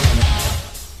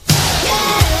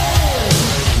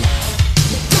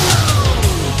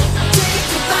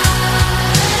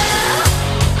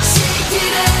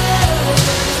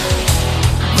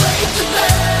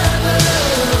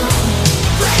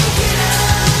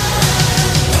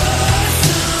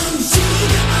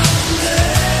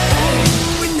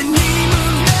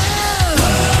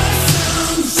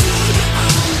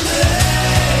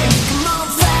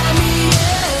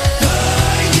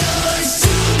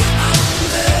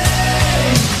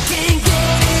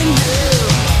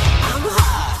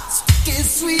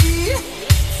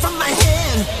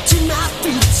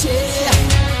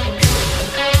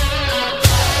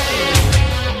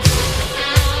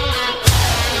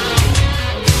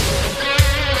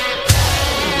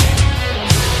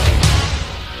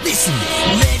 Listen,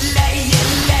 red light,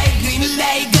 yellow light, green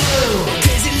light, go.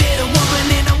 Crazy little woman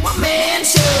in a one-man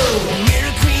show.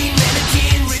 Mirror queen,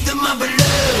 mannequin, rhythm of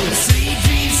below. Sweet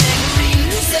dreams, saccharine,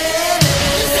 lucid.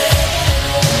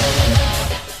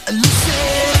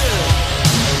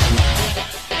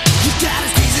 You gotta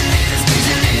squeeze a little,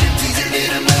 please a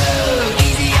little more.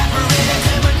 Easy operator,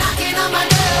 come on knocking on my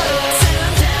door.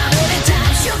 Sometime,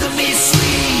 anytime, sugar me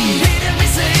sweet. Little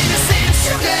miss of innocent,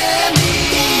 sugar me.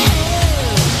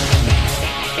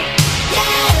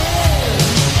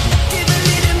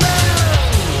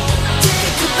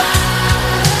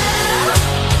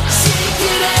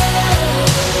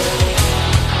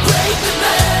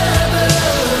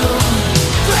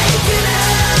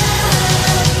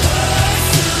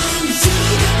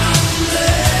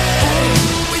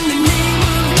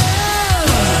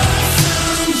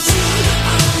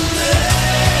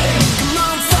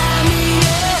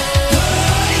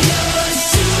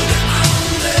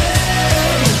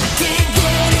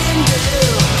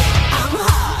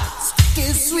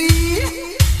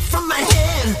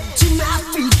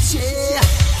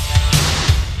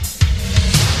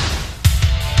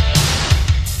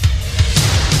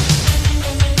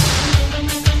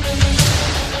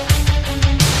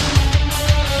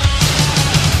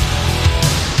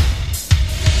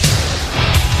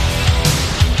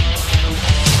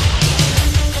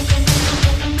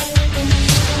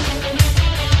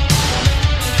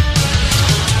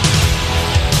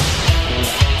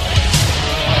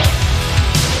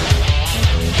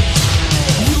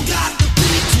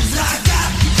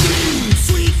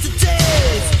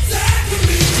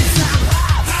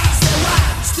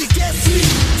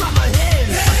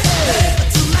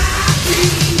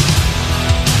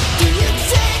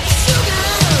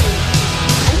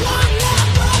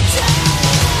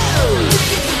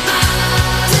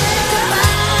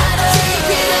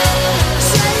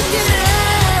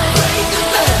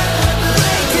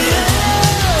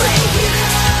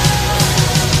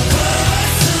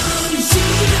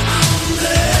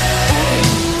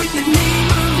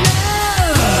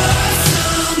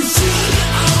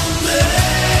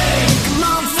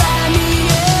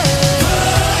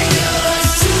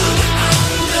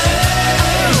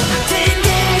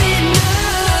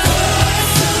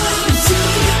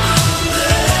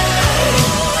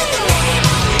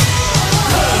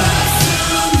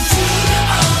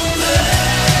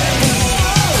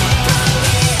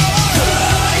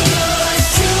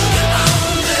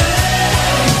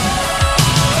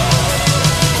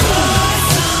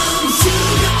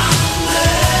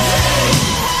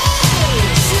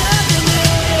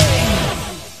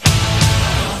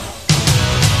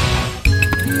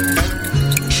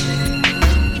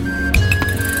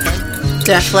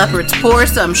 Def Leppard's Pour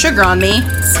Some Sugar on Me,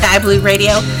 Sky Blue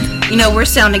Radio. You know, we're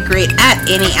sounding great at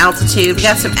any altitude. We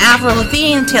got some Avril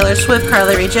Lavigne, Taylor Swift,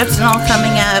 Carly Rae Jepsen all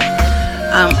coming up.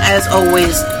 As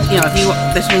always, you know, if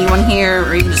there's something you want to hear,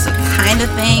 or even just a kind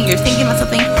of thing, you're thinking about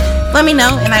something, let me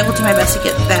know, and I will do my best to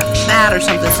get that or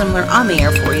something similar on the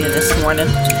air for you this morning.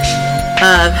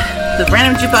 The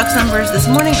random jukebox numbers this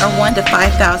morning are 1 to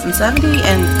 5,070,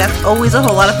 and that's always a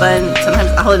whole lot of fun.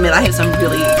 Sometimes I'll admit I have some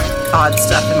really odd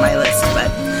stuff in my list,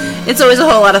 but it's always a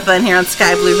whole lot of fun here on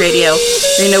Sky Blue Radio.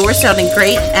 So you know we're sounding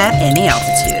great at any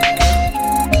altitude.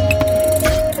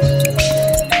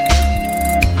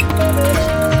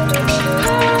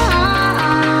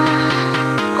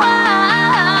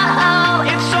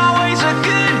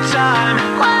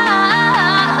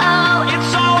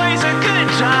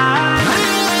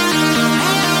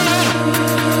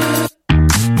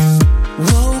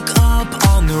 Whoa.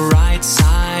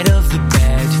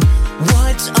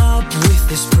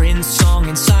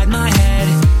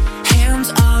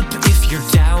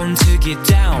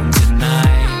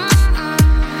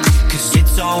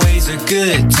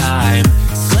 time.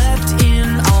 Slept in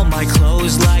all my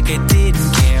clothes like I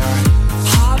didn't care.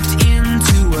 Hopped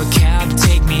into a cab,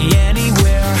 take me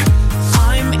anywhere.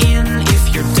 I'm in if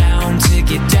you're down to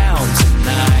get down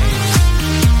tonight.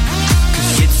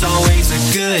 'Cause it's always a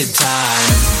good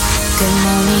time. Good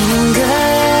morning and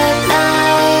good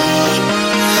night.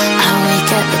 I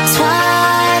wake up at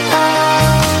twilight.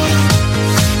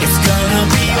 It's gonna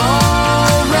be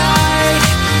alright.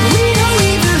 We don't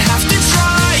even have to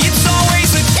try. It's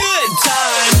always a good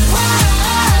time.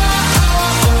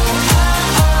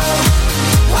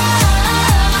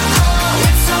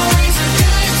 It's always a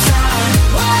good time.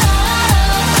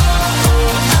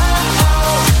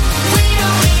 We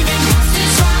don't even have to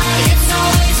try. It's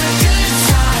always a good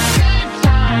time.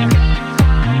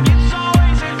 It's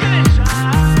always a good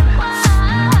time.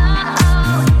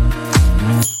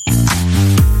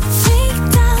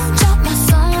 Freaked out, dropped my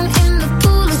phone in the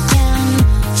pool again.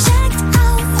 Checked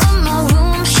out of my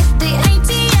room, hit the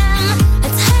ATM.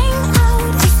 Let's hang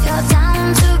out if you're down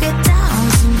to get down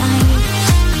tonight.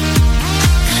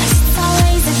 'Cause it's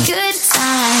always a good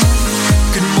time.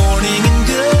 Good morning and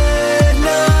good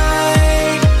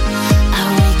night. I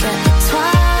wake up at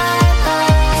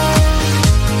twilight.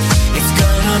 It's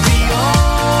gonna be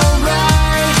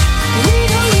alright. We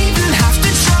don't even have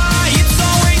to try. It's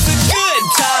always a good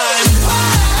time.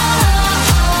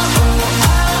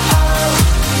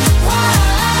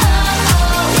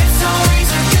 It's always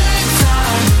a good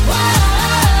time.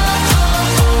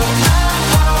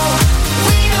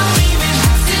 We don't even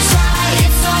have to try.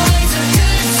 It's always a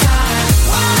good time.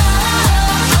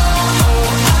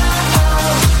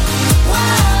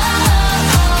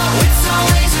 It's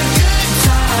always a good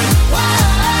time.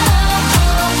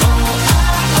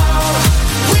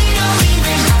 We don't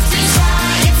even have to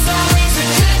try. It's always a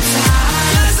good time.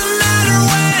 Doesn't matter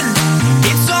when.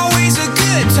 It's always a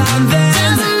good time then.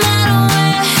 Doesn't matter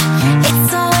where, it's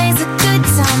always a good time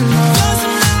there.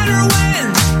 Doesn't matter when.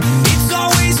 It's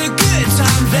always a good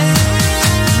time then.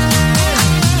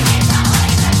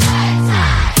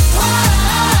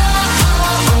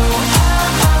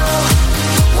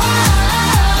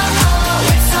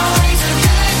 It's always a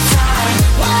good time.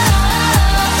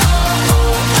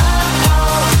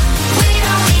 We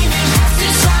don't even have to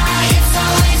try. It's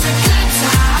always a good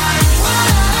time.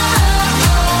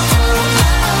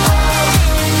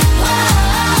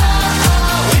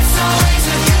 It's always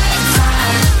a good time.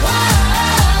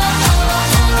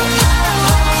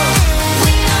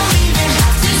 We don't even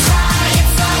have to try.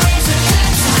 It's always a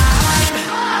good time.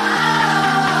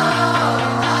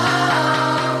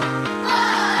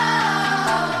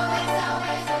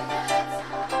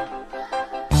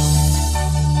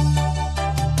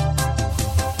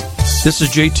 This is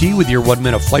JT with your 1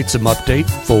 minute Flight Sim update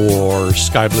for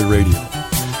Sky Blue Radio.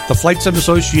 The Flight Sim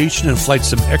Association and Flight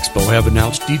Sim Expo have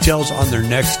announced details on their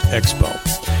next expo.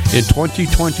 In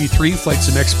 2023, Flight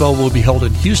Sim Expo will be held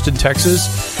in Houston, Texas,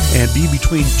 and be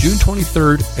between June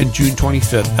 23rd and June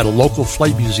 25th at a local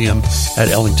flight museum at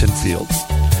Ellington Field.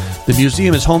 The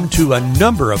museum is home to a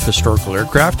number of historical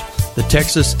aircraft, the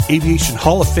Texas Aviation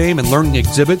Hall of Fame and learning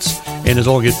exhibits, and is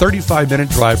only a 35-minute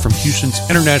drive from Houston's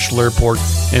International Airport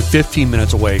and 15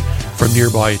 minutes away from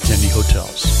nearby attendee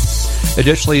hotels.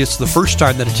 Additionally, it's the first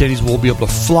time that attendees will be able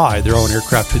to fly their own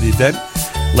aircraft to the event,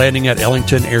 landing at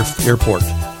Ellington Airport,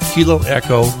 Kilo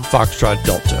Echo Foxtrot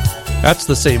Delta. That's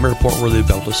the same airport where the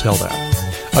event was held at.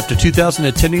 Up to 2,000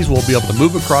 attendees will be able to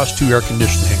move across 2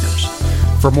 air-conditioned hangars.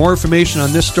 For more information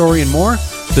on this story and more,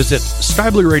 visit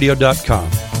skyblueradio.com.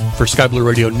 For Sky Blue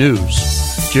Radio News,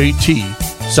 JT,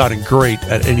 sounding great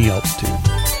at any altitude.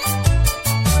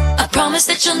 I promise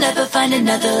that you'll never find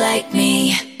another like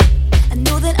me. I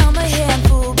know that I'm a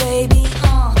handful, baby.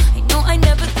 I know I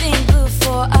never think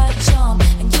before I jump.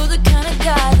 And you're the kind of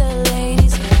guy the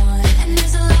ladies want. And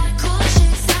there's a lot of cool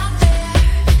chicks out there.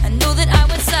 I know that I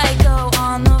went psycho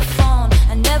on the phone.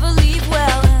 I never leave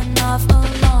well enough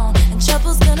alone. And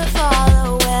trouble's gonna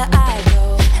follow where I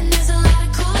go. And there's a lot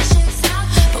of cool chicks out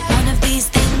there. But one of these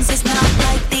things is not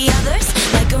like the others.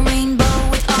 Like a rainbow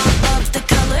with all of the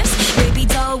colors. Baby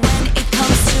doll, when it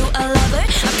comes to a lover,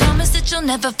 I promise that you'll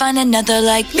never find another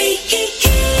like me.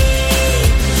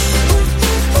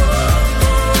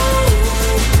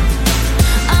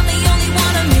 I'm the only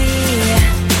one of me.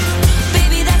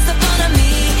 Baby, that's the fun of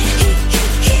me.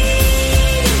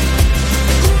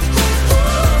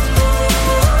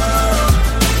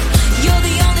 You're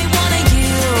the only one of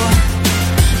you.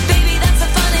 Baby, that's the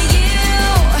fun of you.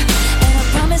 And I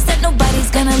promise that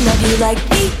nobody's gonna love you like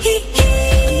me.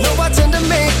 I know I tend to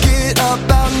make it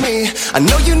about me. I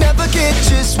know you never get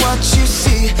just what you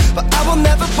see, but I will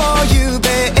never bore you,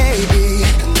 baby.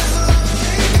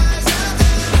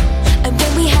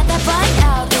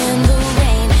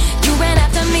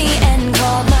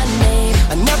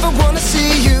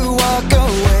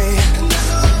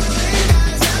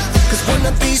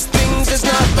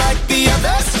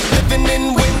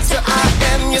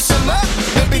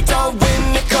 Baby doll,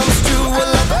 when it comes to a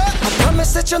lover, I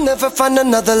promise that you'll never find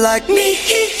another like me.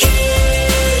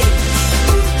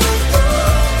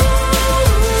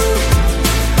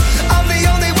 I'm the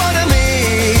only one of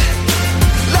me.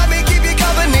 Let me keep you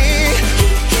company.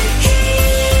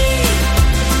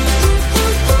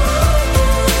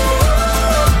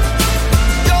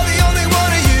 You're the only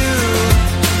one of you.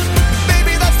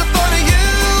 Baby, that's the fun of you.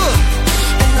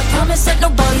 And I promise that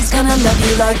nobody's gonna love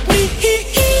you like me.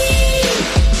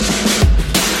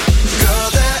 Girl,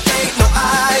 there ain't no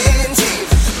I in team,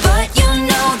 But you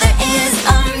know there is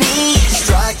a me.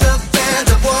 strike the band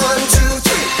of 1, 2,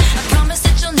 3. I promise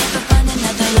that you'll never find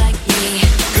another like me.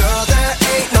 Girl, there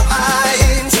ain't no I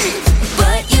in team,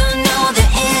 But you know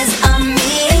there is a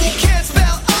me. you can't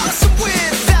spell awesome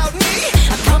without me.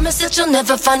 I promise that you'll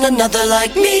never find another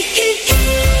like me.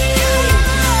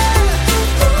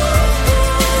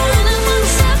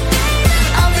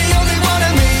 I'm the only one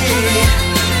of me.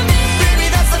 Baby,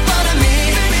 that's the fun of me.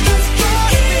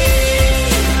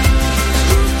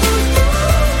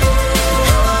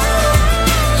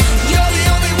 You're the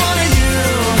only one of you.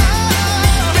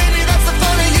 Baby, that's the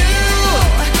fun of you.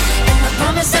 And I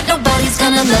promise that nobody's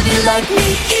gonna love you like me.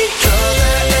 Girl,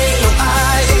 there ain't no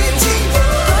I in team,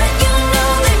 But you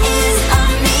know there is a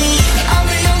me. I'm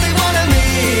the only one of me.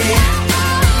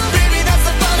 Baby, that's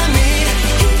the fun of me.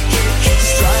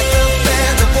 Strike the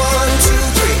band of 1, 2,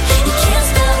 3. You can't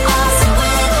spell awesome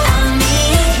without me.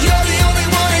 You're the only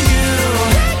one of you.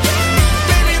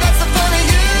 Baby, that's the fun of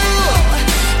you.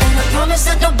 And I promise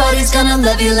that nobody's gonna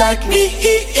love you like me.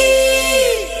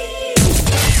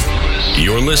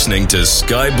 You're listening to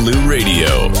Sky Blue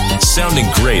Radio, sounding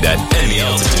great at any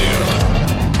altitude.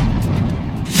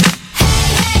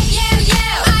 Hey, you,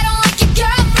 I don't like your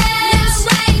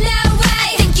girlfriend. No way,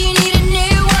 think you need a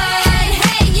new one.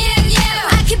 Hey, you,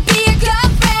 I could be your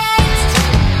girlfriend.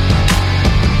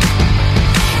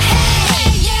 Hey,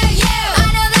 you, I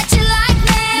know that you like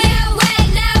me.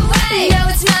 No way, no,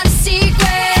 it's not a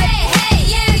secret. Hey,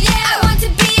 you, I want to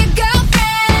be your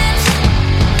girlfriend.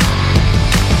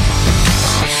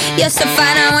 You're so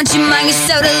fine, I want you mine, you're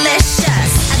so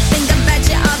delicious. I think about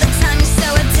you all the time, you're so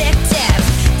addictive.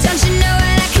 Don't you know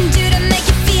what I can do to make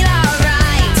you feel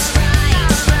alright?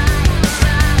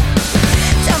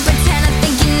 Don't pretend I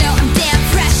think you know I'm damn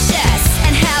precious.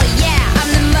 And hell yeah, I'm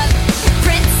the mother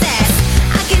princess.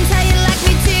 I can tell you like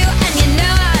me too, and you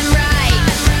know I'm right.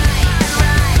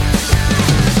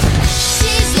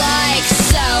 She's like,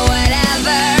 so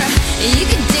whatever, you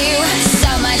could do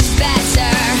so much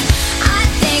better. I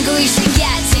think we should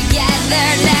get together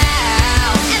now.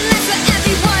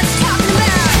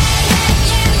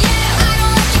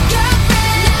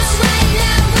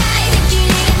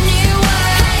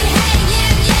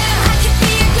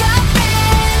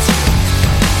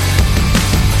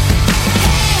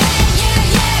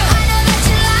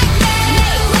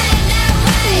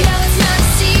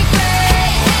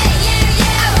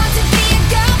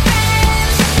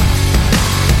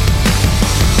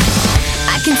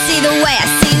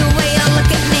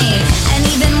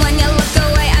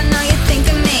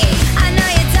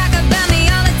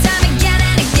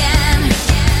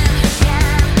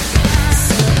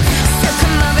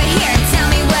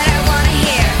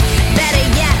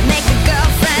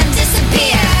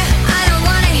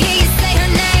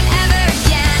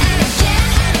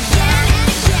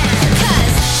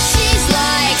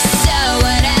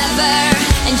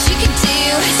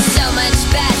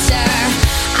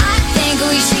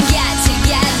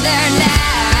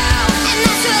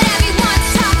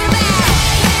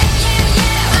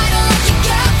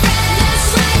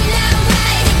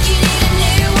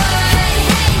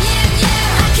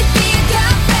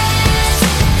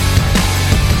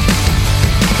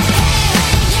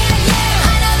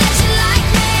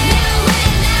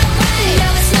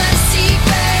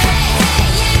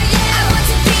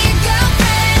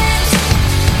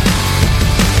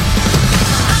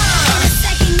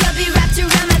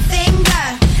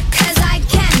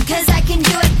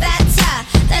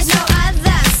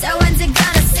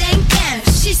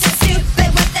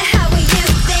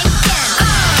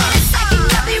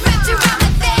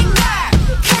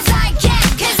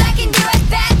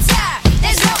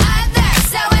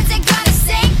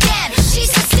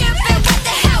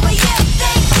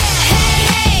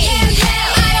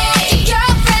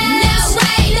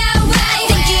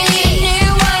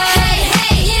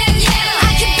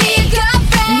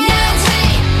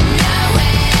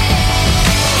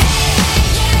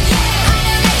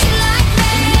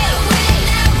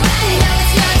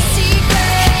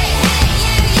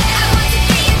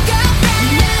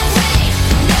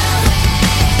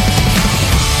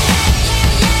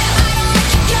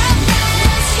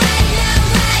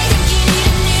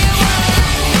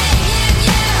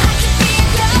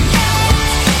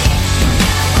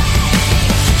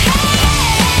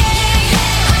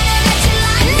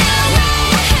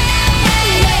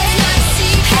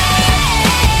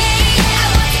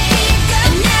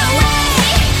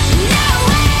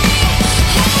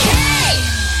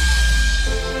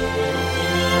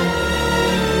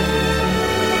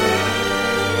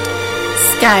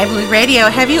 Sky Blue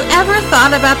Radio. Have you ever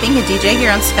thought about being a DJ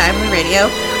here on Sky Blue Radio?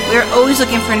 We're always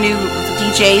looking for new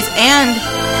DJs and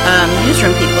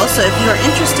newsroom people, so if you're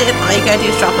interested, all you gotta do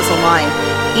is drop us a line.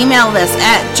 Email us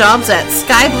at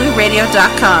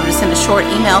jobs@skyblueradio.com. Just send a short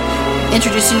email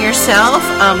introducing yourself,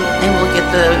 and we'll get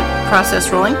the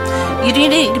process rolling. You do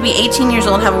need to be 18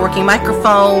 years old and have a working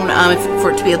microphone.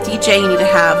 For it to be a DJ, you need to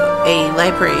have a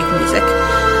library of music.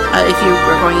 If you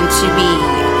are going to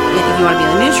be, if you want to be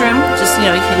in the newsroom, just,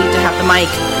 you need to have the mic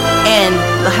and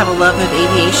have a love of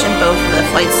aviation, both the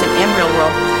flight sim and real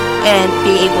world, and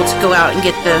be able to go out and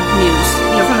get the news,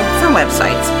 from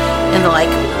websites and the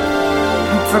like.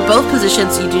 For both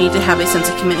positions, you do need to have a sense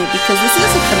of commitment, because this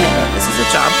is a commitment. This is a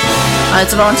job.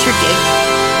 It's a volunteer gig,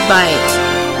 but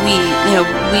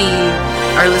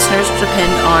our listeners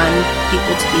depend on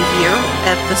people to be here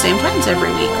at the same times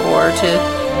every week, or to,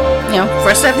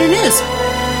 for us to have new news.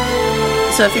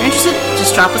 So if you're interested,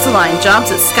 just drop us a line,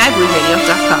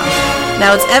 jobs@skyblueradio.com.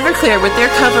 Now it's Everclear with their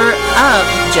cover of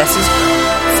Jesse's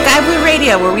Sky Blue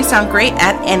Radio, where we sound great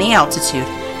at any altitude.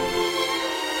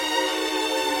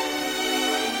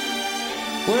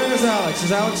 Where is Alex?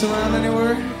 Is Alex around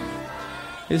anywhere?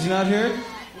 Is he not here?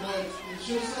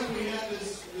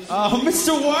 Oh,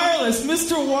 Mr. Wireless!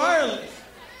 Mr. Wireless!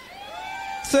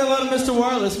 Say hello to Mr.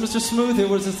 Wireless. Mr. Smooth here.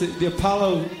 What is this? The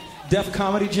Apollo Deaf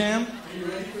Comedy Jam? Are you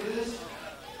ready for this?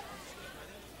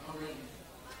 I'm ready.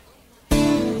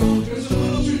 There's a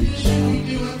little tradition we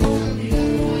do every time we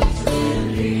have a concert.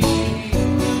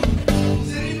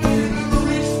 Does anybody remember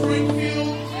Rick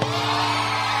Springfield?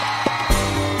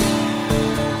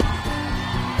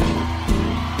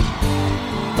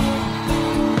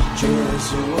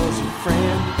 Jesse was a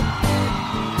friend,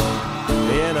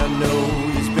 and I know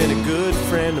he's been a good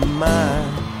friend of mine.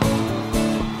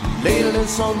 Lately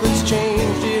something's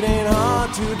changed, it ain't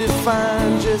hard to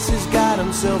define. Jesse's got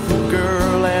himself a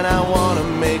girl, and I wanna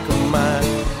make her mine.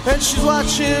 And she's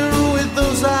watching with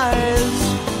those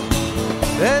eyes,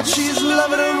 and she's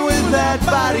loving him with that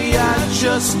body, I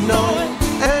just know it.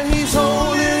 And he's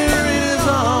holding her in his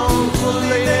arms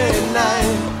late at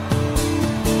night.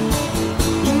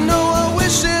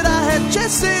 That I had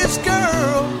Jesse's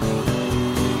girl,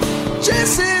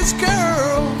 Jesse's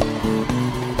girl.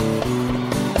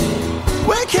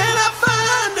 Where can I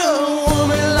find a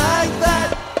woman like that?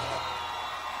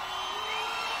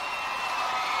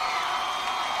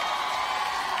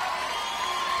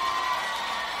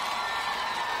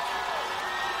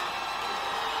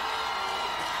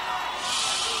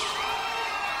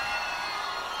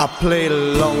 I played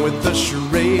along with the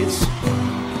charades.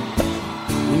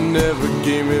 Never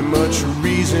gave me much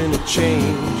reason to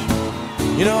change.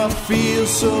 I feel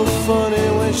so funny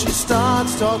when she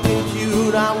starts talking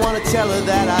cute. I want to tell her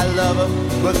that I love her,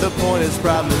 but the point is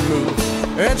probably moot.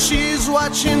 And she's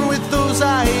watching with those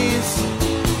eyes,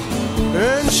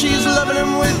 and she's loving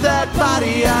him with that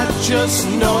body, I just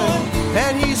know it.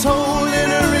 And he's holding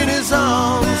her in his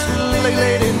arms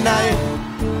late at night.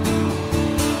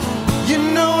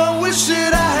 I wish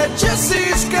that I had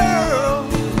Jesse's girl,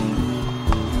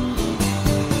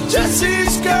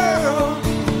 Jesse's girl.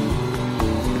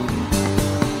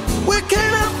 Where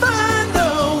can I find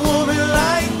a woman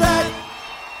like that?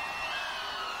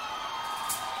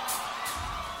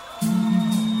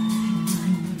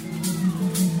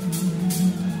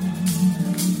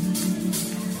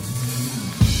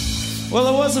 Well,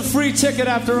 it was a free ticket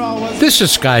after all, wasn't it? This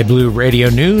is Sky Blue Radio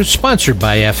News, sponsored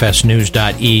by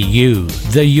fsnews.eu.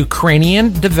 The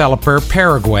Ukrainian developer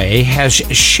Paraguay has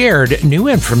shared new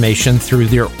information through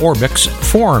their Orbix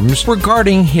forums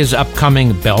regarding his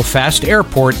upcoming Belfast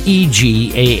Airport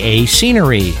EGAA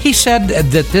scenery. He said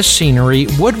that this scenery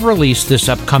would release this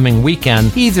upcoming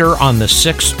weekend, either on the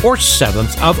 6th or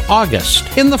 7th of August.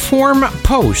 In the forum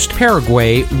post,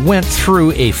 Paraguay went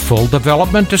through a full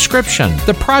development description.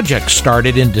 The project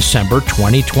started in December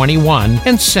 2021,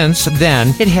 and since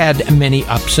then it had many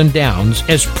ups and downs.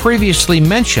 As previously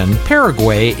mentioned,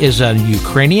 Paraguay is a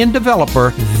Ukrainian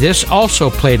developer. This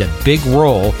also played a big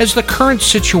role, as the current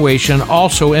situation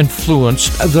also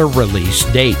influenced the release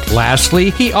date.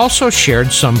 Lastly, he also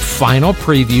shared some final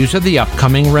previews of the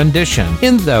upcoming rendition.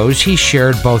 In those, he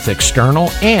shared both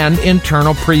external and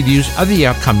internal previews of the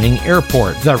upcoming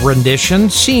airport. The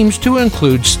rendition seems to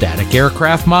include static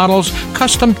aircraft models,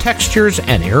 custom textures,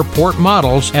 and airport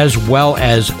models, as well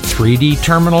as 3D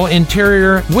terminal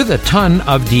interior with a ton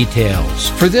of details.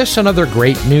 For this and other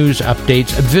great news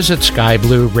updates, visit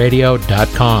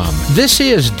skyblueradio.com. This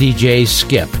is DJ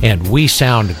Skip, and we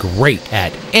sound great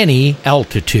at any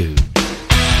altitude.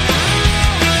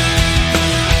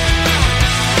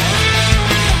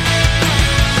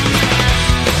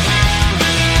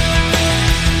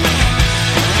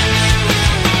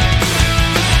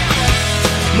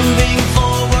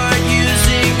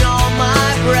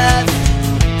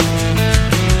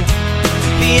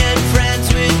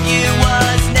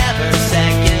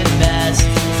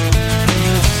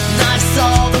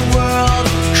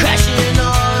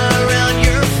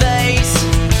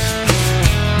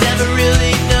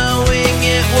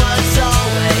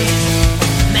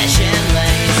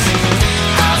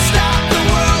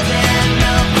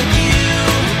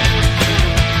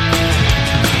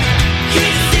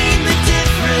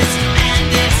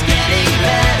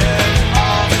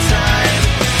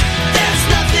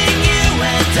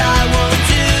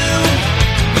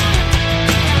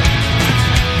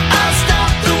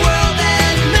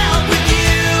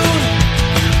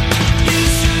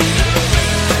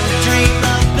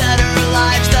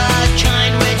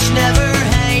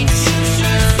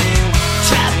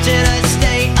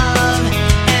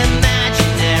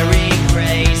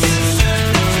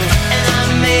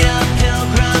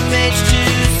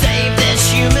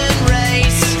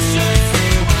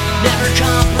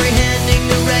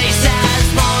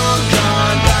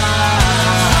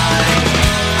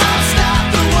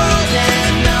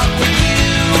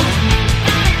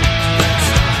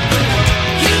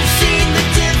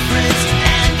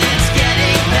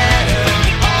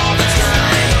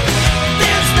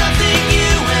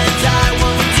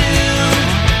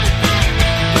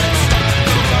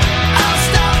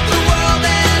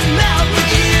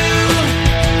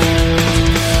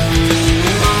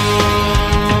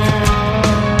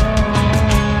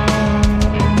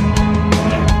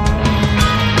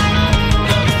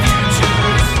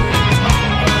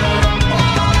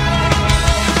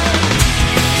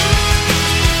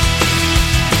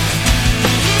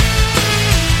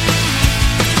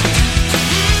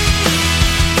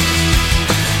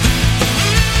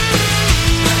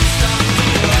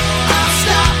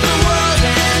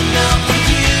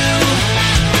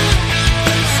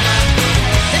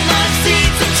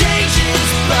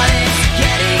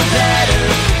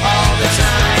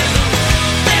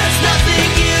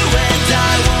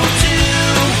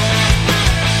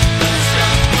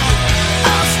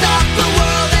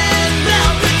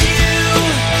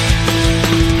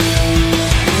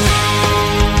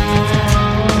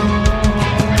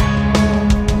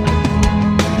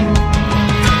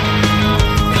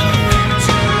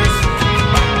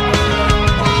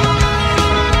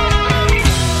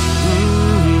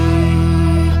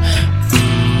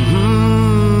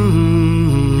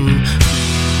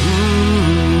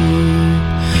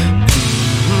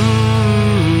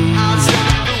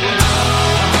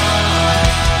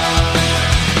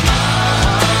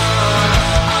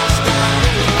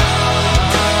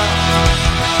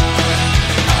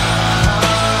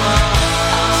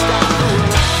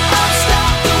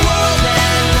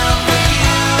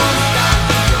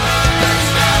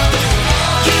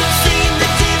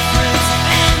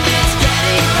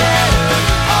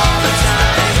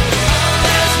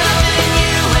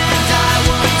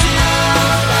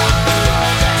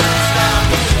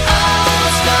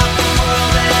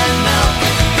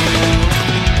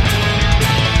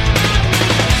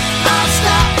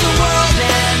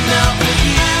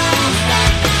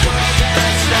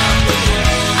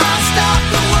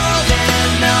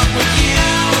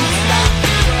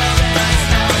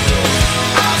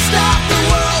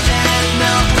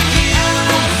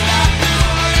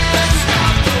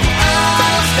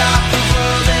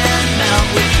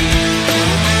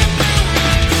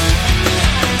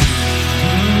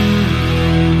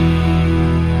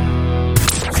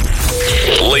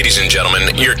 Ladies and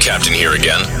gentlemen, your captain here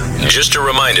again. Just a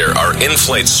reminder, our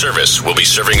in-flight service will be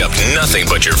serving up nothing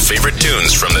but your favorite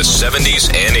tunes from the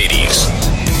 70s and 80s.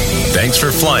 Thanks for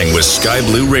flying with Sky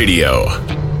Blue Radio.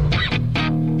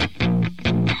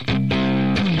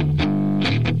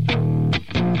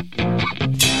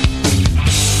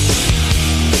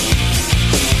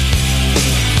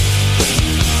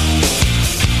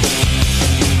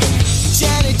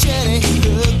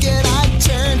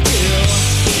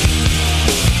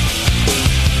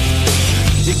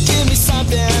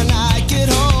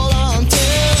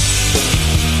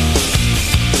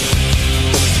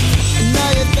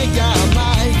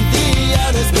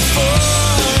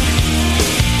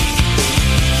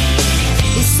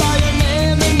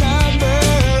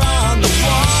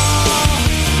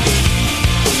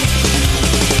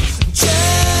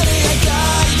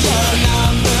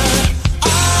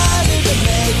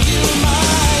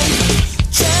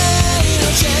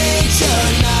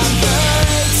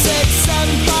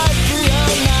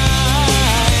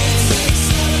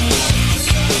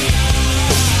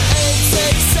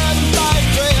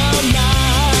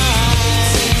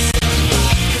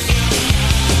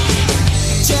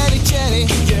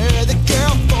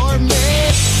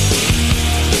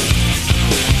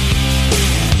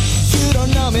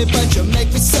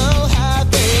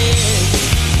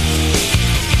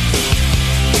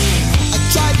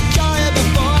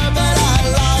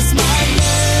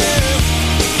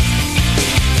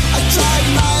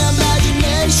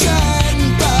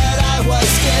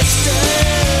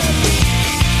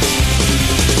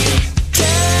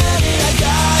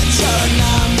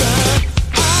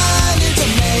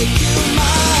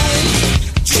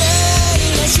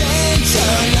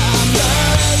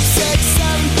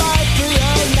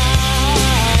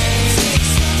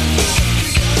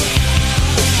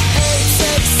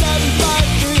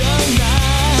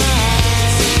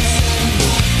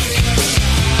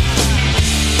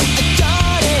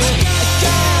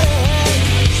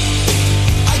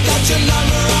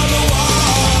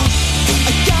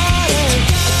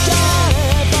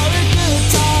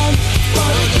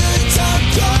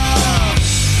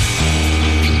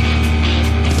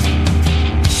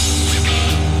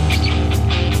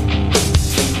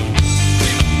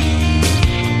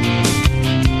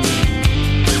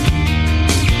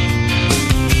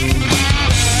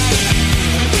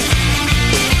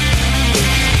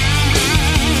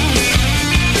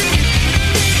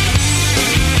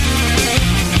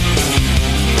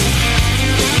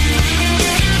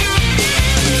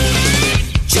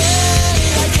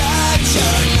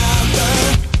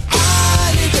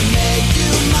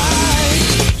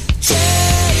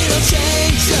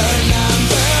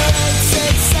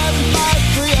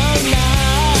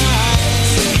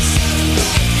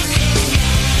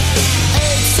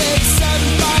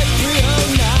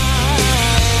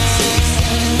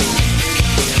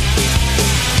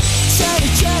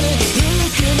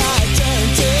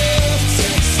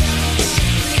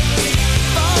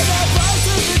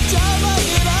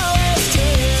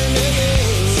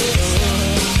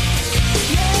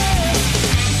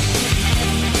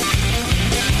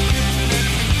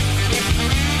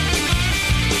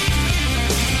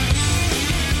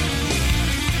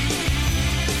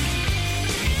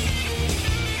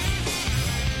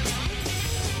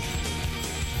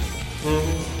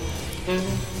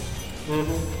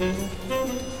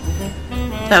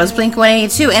 That was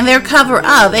Blink-182 and their cover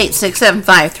of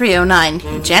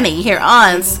 8675309, Jenny, here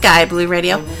on Sky Blue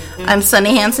Radio. I'm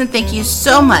Sunny Hansen. Thank you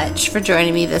so much for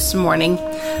joining me this morning.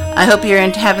 I hope you're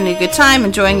having a good time,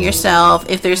 enjoying yourself.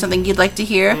 If there's something you'd like to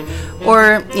hear,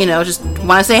 or, just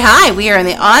want to say hi, we are in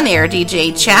the on-air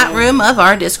DJ chat room of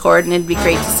our Discord, and it'd be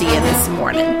great to see you this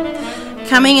morning.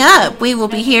 Coming up, we will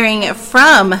be hearing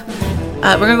from,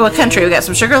 we're going to go country. We got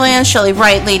some Sugarland, Shelley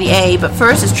Wright, Lady A, but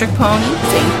first is Trick Pony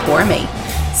saying Poor Me.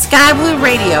 Sky Blue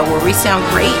Radio, where we sound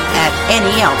great at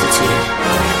any altitude.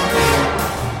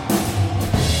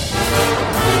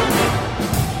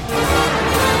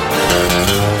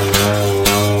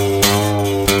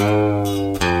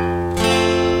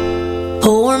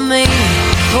 Poor me,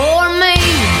 poor me,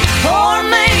 poor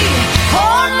me,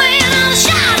 poor me in a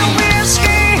shot of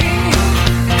whiskey.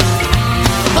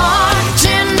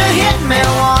 Bartender hit me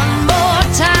one more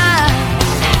time.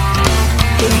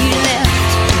 He left,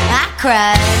 I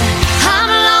cried. I'm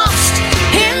lost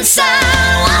inside,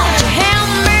 won't you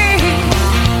help me?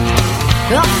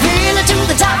 I'm feeling to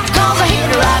the top, cause I hit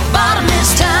the right bottom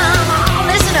this time. Oh,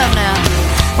 listen up now.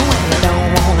 Well, I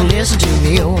don't wanna listen to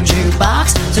the old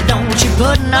jukebox, so don't you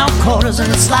put no quarters in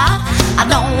the slot. I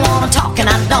don't wanna talk and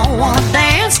I don't wanna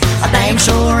dance. I dang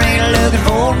sure ain't looking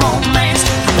for romance.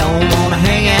 I don't wanna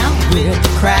hang out with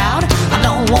the crowd. I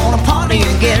don't wanna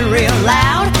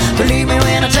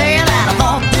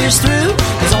is through,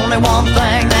 there's only one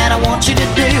thing that I want you to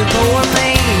do. Pour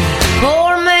me,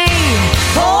 pour me,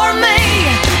 pour me,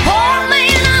 pour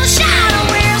me another shot of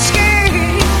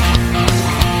whiskey.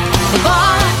 The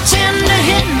bartender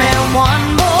hit me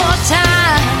one more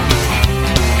time.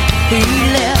 He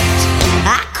left,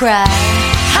 I cried.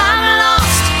 I'm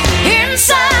lost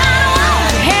inside,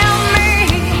 won't help me.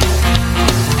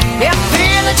 Yeah,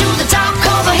 feeling to the top,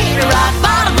 cause I hit it right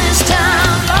bottom this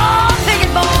time. Lord, pick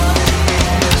it, boy.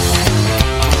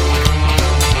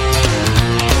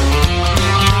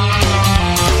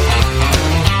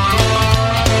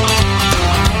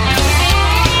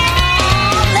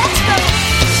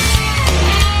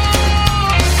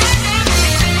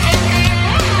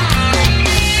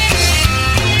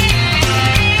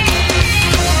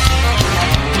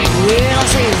 Well, I'll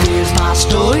say here's my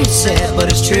story, it's sad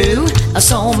but it's true.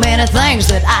 So many things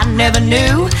that I never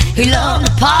knew. He loved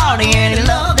to party and he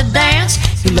loved to dance.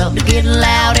 He loved to get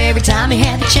loud every time he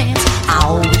had the chance. I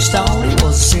always thought he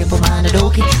was a simple-minded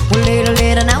okie. Well, little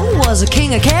did I know he was a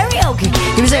king of karaoke.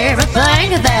 He was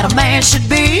everything that a man should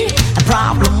be. The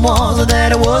problem was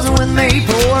that it wasn't with me.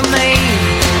 Pour me,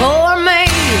 pour me,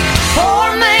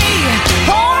 pour me,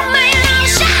 pour me another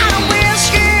shot of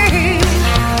whiskey.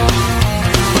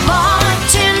 The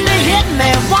bartender hit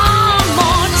me one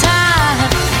more time.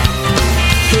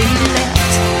 He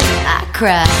left, I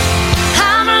cried.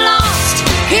 I'm lost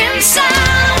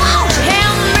inside, won't you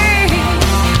help me?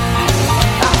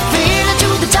 I feel it to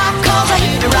the top, cause I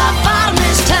hit the right bottom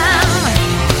this time.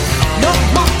 No,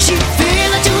 won't you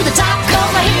feel it to the top,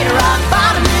 cause I hit the right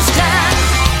bottom this time.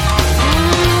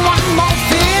 One more,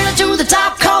 feel it to the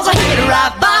top, cause I hit the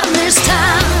right bottom this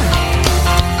time.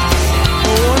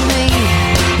 Pour me,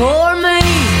 pour me,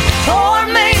 pour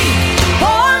me,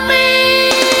 pour me.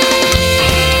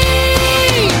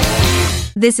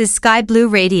 This is Sky Blue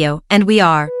Radio, and we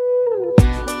are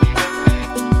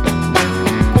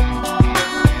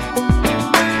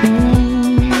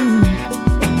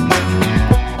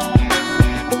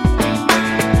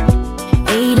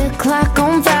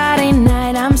on Friday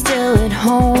night, I'm still at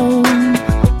home.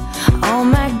 All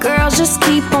my girls just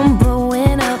keep on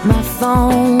blowing up my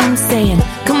phone, saying,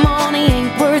 come on, he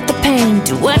ain't worth the pain.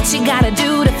 Do what you gotta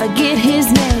do to forget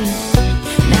his name.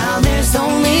 Now there's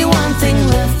only one thing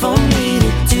left for me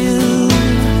to do.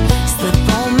 Slip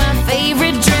on my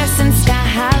favorite dress and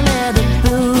sky-high leather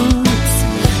boots.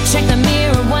 Check the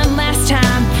mirror one last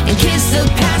time and kiss the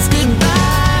past goodbye.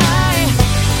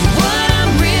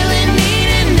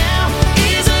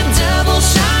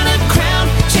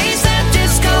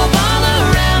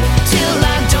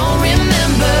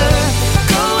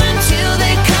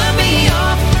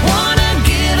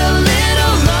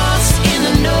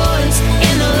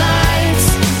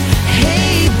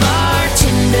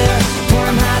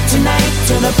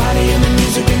 The party and the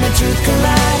music and the truth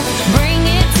collide. Bring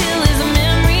it till his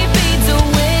memory fades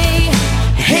away.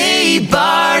 Hey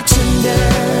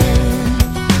bartender,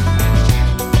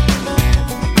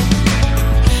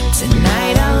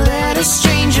 tonight I'll let a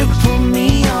stranger put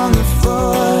me on the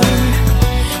floor.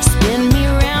 Spin me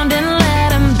around and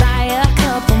let him buy a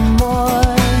couple more.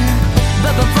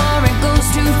 But before it goes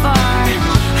too far,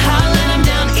 I'll let him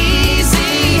down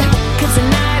easy. Cause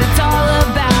tonight it's all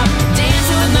about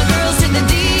dancing with my girls to the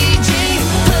DJ.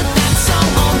 Put that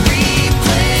song on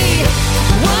replay.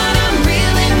 What I'm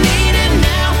really needing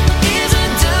now is a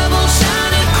double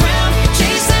shot of Crown.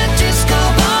 Chase that disco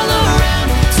ball around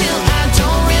till I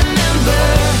don't remember.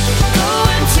 Go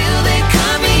until they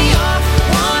cut me off.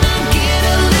 Wanna get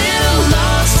a little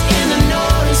lost in the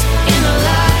noise, in the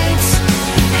lights.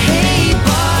 Hey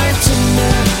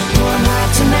bartender, pour 'em hot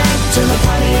tonight till the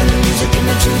party and the music and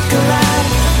the truth collide.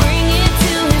 Bring it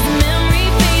till his memory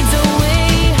fades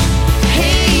away.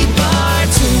 Hey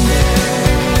bartender,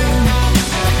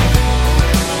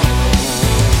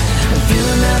 I'm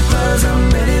feeling that buzz, I'm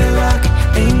ready to rock.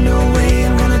 Ain't no way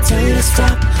I'm gonna tell you to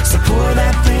stop. So pour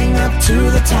that thing up to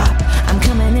the top. I'm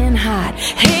coming in hot.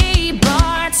 Hey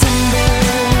bartender.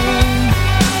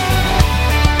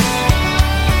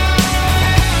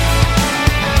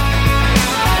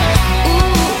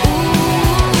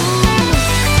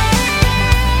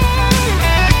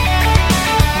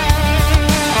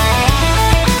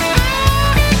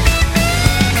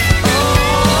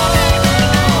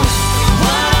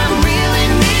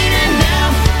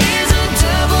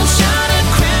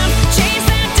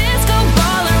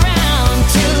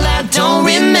 Till I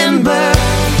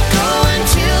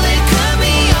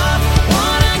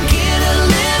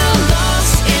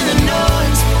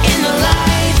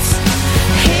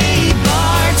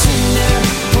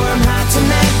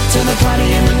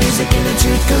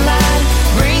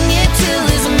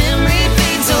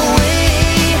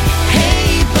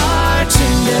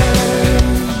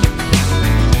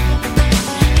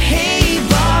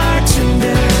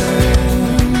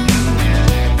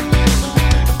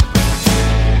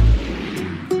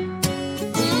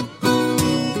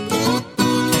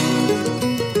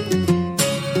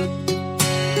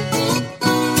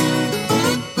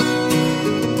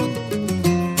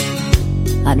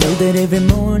that every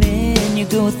morning you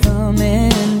go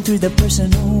thumbing through the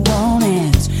personal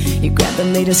warnings. You grab the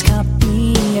latest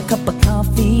copy, a cup of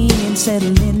coffee, and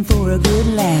settle in for a good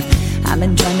laugh. I've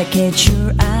been trying to catch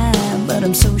your eye, but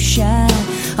I'm so shy.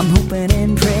 I'm hoping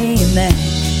and praying that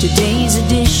today's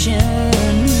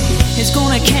edition is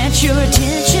gonna catch your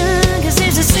attention. Cause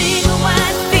there's a single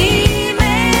white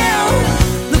female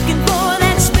looking for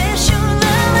that special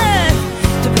lover.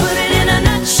 To put it in a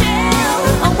nutshell,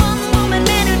 a one-woman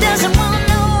man who doesn't want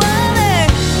no other.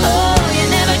 Oh, you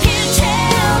never can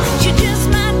tell, she just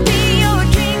might be your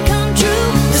dream come true.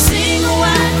 The single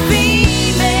white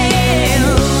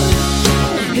female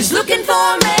is looking for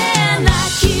a man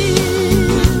like you.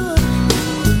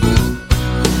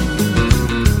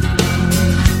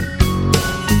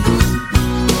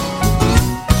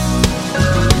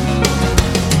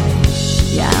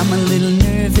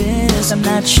 I'm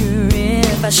not sure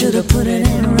if I should have put it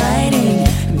in writing.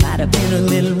 Might have been a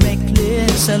little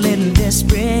reckless, a little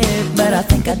desperate, but I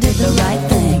think I did the right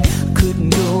thing. Couldn't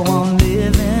go on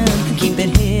living, keep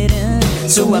it hidden,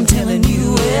 so I'm telling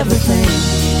you everything.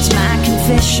 It's my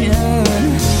confession.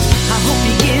 I hope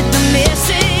you get the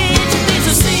message. There's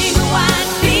a single white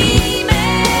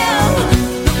female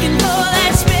looking for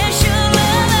that special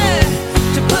lover.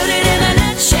 To put it in a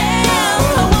nutshell,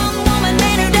 a one-woman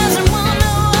man who doesn't want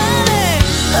no other.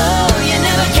 Oh, you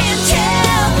never can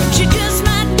tell, she just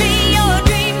might be your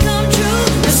dream come true.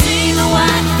 The single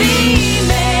white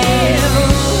female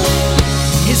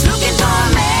is looking for a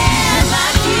man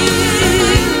like you.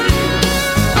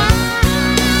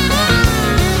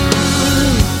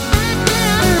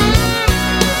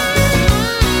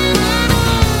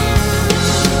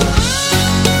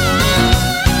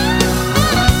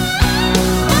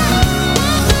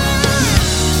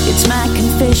 It's my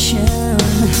confession.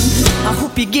 I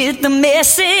hope you get the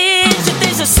message. That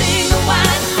there's a single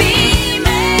white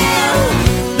female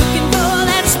looking for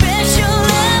that special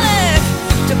lover.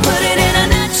 To put it in a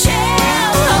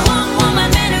nutshell, a one-woman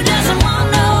man who doesn't want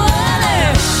no other.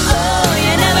 Oh,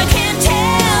 you never can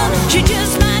tell, she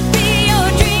just might be your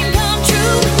dream come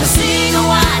true. The single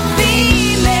white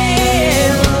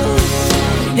female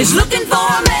is looking for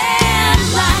a man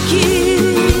like you.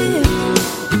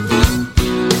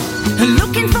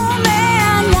 Looking for a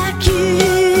man like you.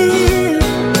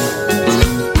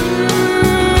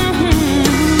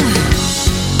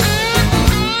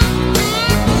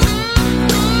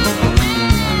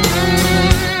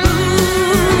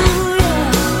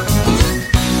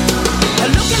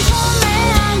 Looking for a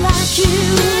man like you.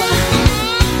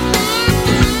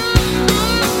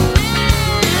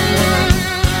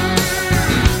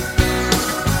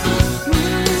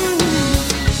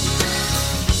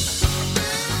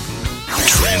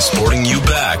 Transporting you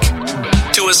back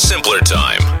to a simpler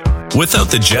time without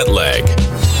the jet lag.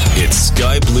 It's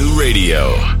Sky Blue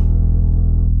Radio.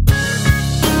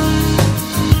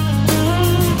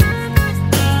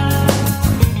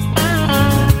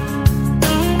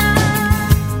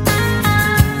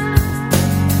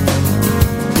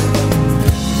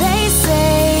 They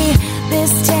say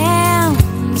this town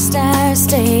stars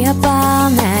stay up all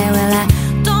night. Well, I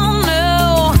don't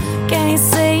know, can't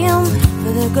see 'em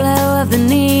for the glow of the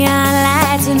neon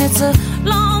lights. And it's a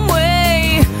long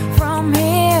way from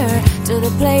here to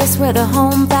the place where the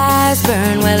home fires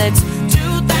burn. Well, it's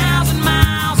 2,000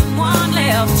 miles and one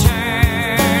left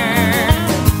turn.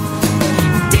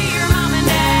 Dear mom and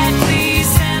dad, please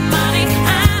send money.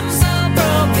 I'm so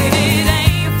broke that it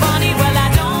ain't funny. Well, I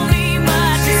don't need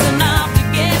much, it's enough to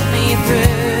get me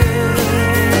through.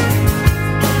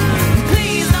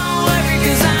 Please don't worry,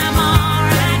 'cause I'm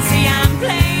alright. See, I'm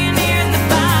playing here at the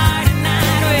bar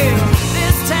tonight. Well,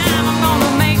 this time I'm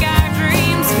gonna make our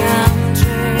dreams come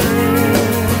true.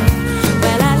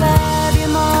 Well, I love you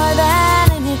more than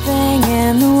anything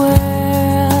in the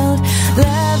world.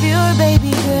 Love your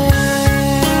baby girl.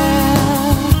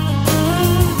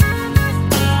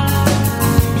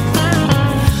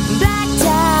 Black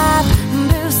top,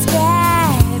 blue sky,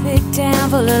 big town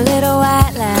full of little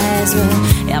white lies. Well,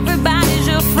 everybody's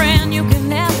your friend, you can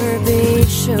never be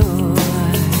sure.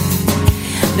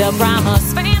 They'll promise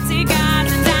fancy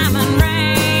cars and diamond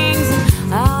rings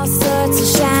and all sorts of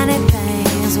shiny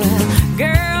things. Well,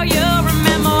 girl, you'll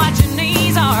remember what your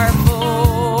knees are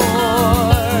for.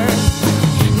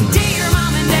 Dear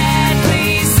mom and dad,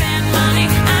 please send money.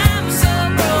 I'm so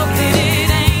broke that it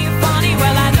ain't funny.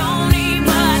 Well, I don't need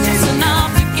much, it's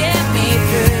enough to get me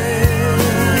through.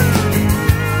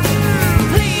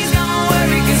 Please don't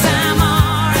worry, 'cause I'm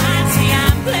alright. See,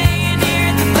 I'm playing here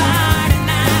at the bar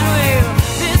tonight. Well,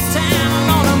 this time I'm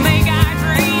gonna make our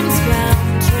dreams come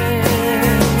true.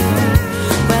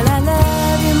 Well, I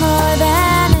love you more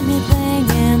than anything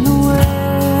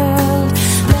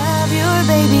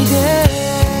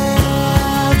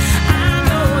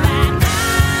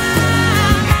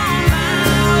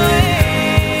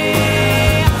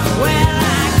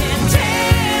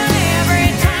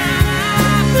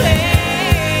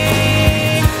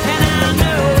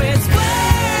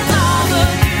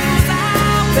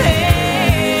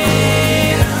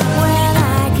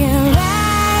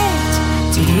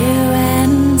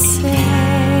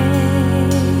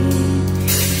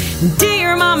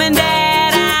mom and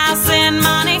dad, I'll send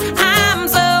money. I'm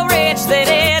so rich that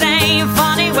it ain't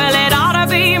funny. Well, it ought to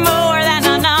be more than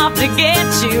enough to get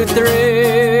you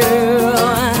through.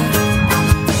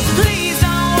 Please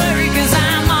don't worry, 'cause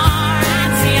I'm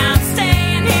alright. See, I'm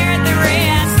staying here at the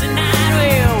rest tonight.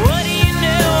 Well, what do you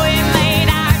know? It made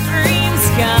our dreams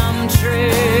come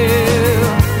true.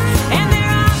 And there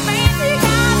are fancy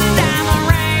cars and diamond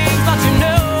rings, but you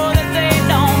know that they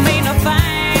don't mean a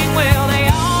thing. Well, they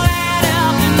all add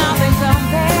up to nothing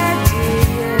compared to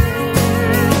you.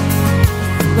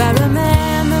 But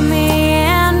remember me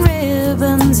and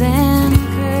ribbons and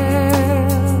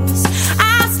curls. I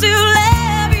still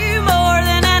love you more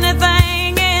than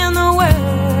anything in the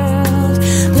world.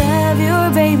 Love your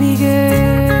baby girl.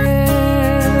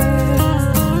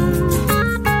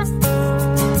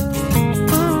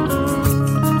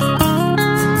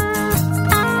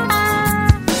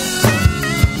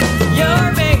 Your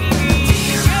baby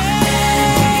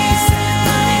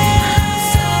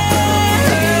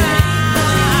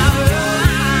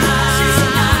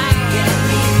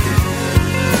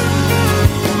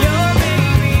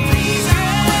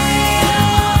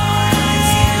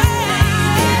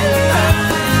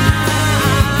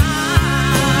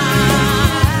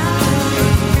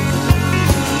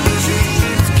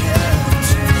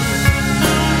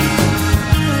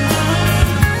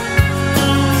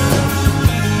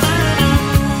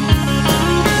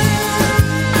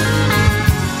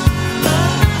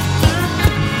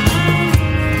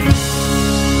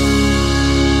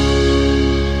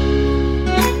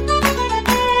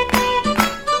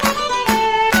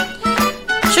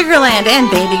Sugarland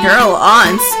and Baby Girl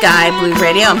on Sky Blue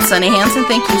Radio. I'm Sunny Hansen.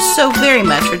 Thank you so very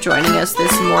much for joining us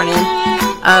this morning.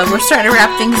 We're starting to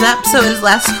wrap things up, so it is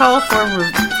last call for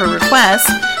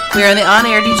requests. We are in the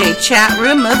on-air DJ chat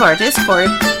room of our Discord,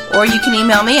 or you can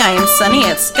email me. I am Sunny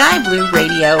at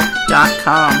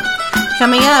skyblueradio.com.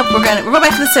 Coming up, we're go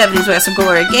back to the 70s. We have some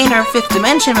Gloria Gaynor, Fifth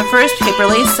Dimension, but first, Paper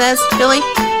Lace says, Billy,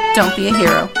 don't be a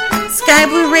hero. Sky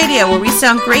Blue Radio, where we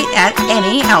sound great at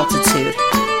any altitude.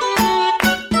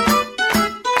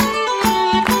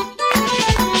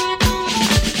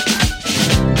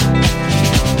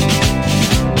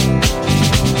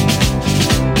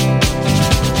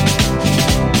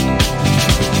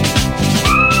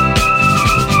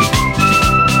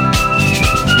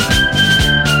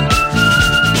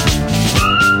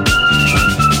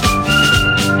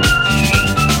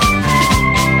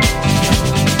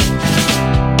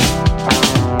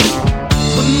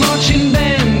 Marching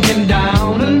band came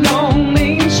down along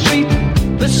Main Street.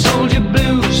 The soldier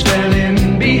blues fell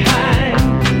in behind.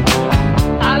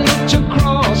 I looked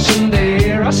across and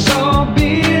there I saw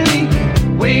Billy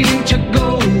waiting to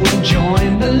go and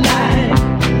join the line.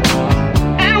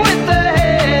 And with the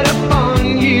head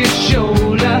upon his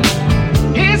shoulder,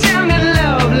 his young and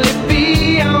lovely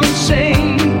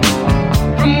fiancée.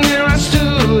 From where I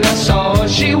stood, I saw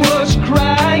she was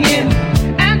crying,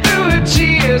 and through her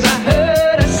tears I heard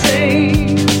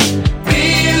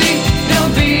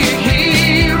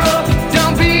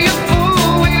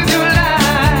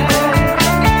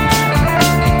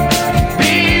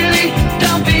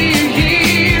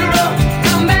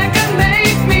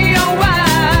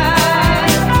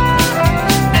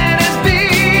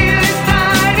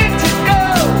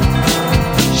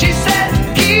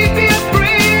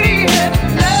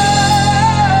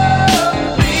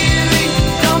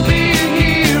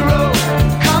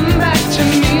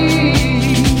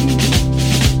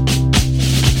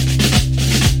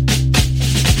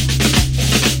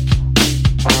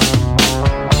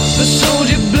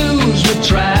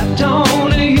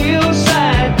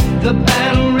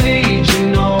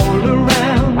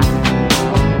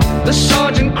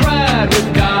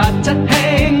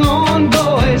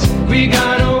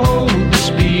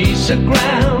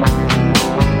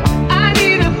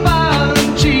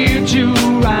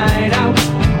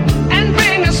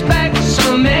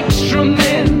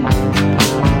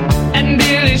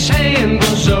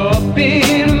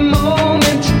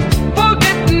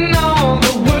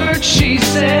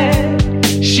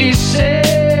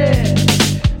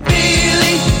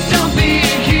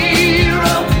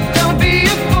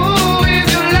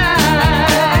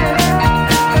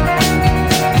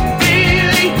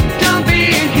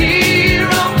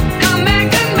hero.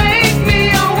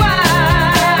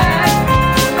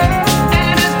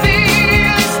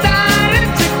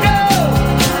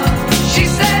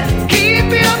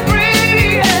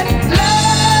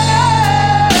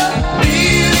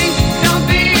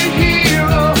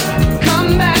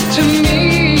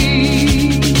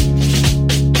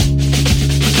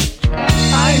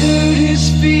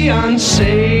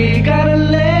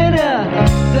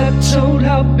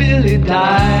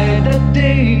 died that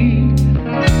day.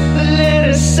 The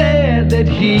letter said that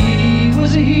he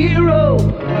was a hero.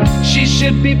 She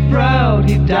should be proud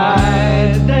he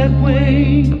died that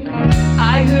way.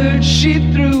 I heard she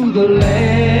threw the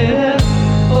letter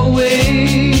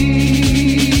away.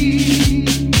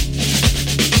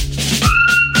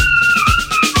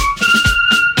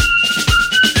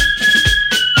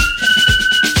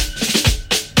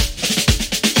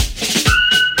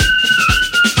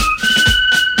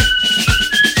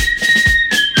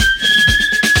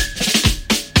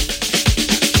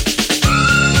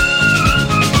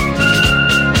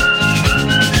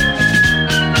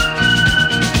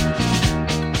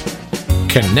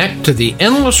 Connect to the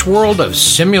endless world of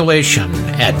simulation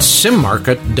at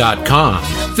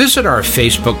simmarket.com. Visit our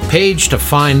Facebook page to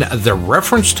find the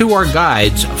reference to our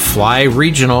guides, Fly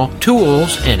Regional,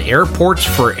 Tools, and Airports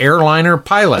for Airliner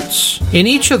Pilots. In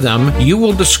each of them, you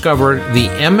will discover the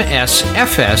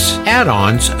MSFS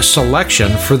add-ons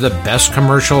selection for the best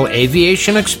commercial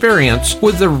aviation experience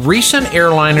with the recent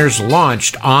airliners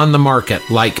launched on the market,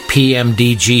 like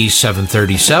PMDG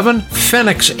 737,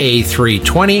 Phoenix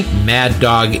A320, Mad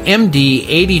Dog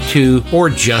MD-82, or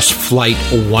just Flight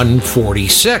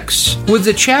 146. With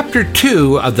the Chapter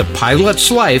 2 of the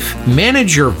pilot's life,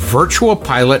 manage your virtual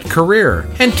pilot career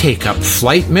and take up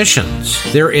flight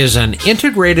missions. There is an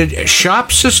integrated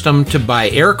shop system to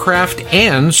buy aircraft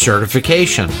and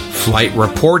certification. Flight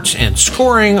reports and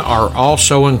scoring are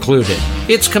also included.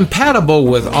 It's compatible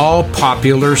with all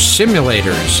popular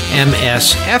simulators,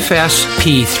 MSFS,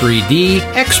 P3D,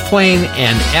 X-Plane,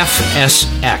 and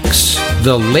FSX.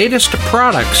 The latest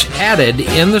products added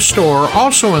in the store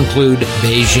also include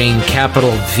Beijing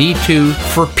Capital V2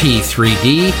 for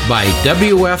P3D by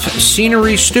WF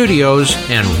Scenery Studios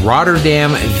and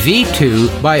Rotterdam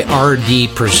V2 by RD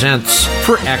Presents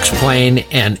for X-Plane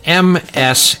and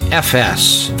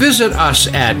MSFS. Visit us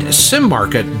at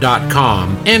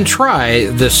simmarket.com and try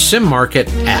the SimMarket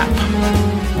app.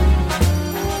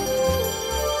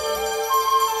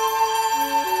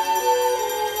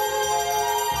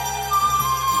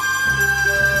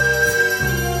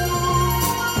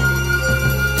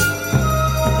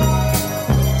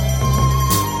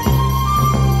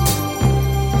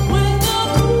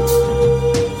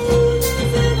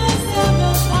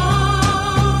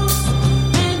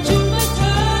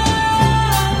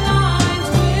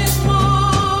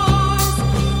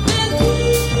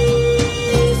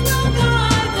 Please don't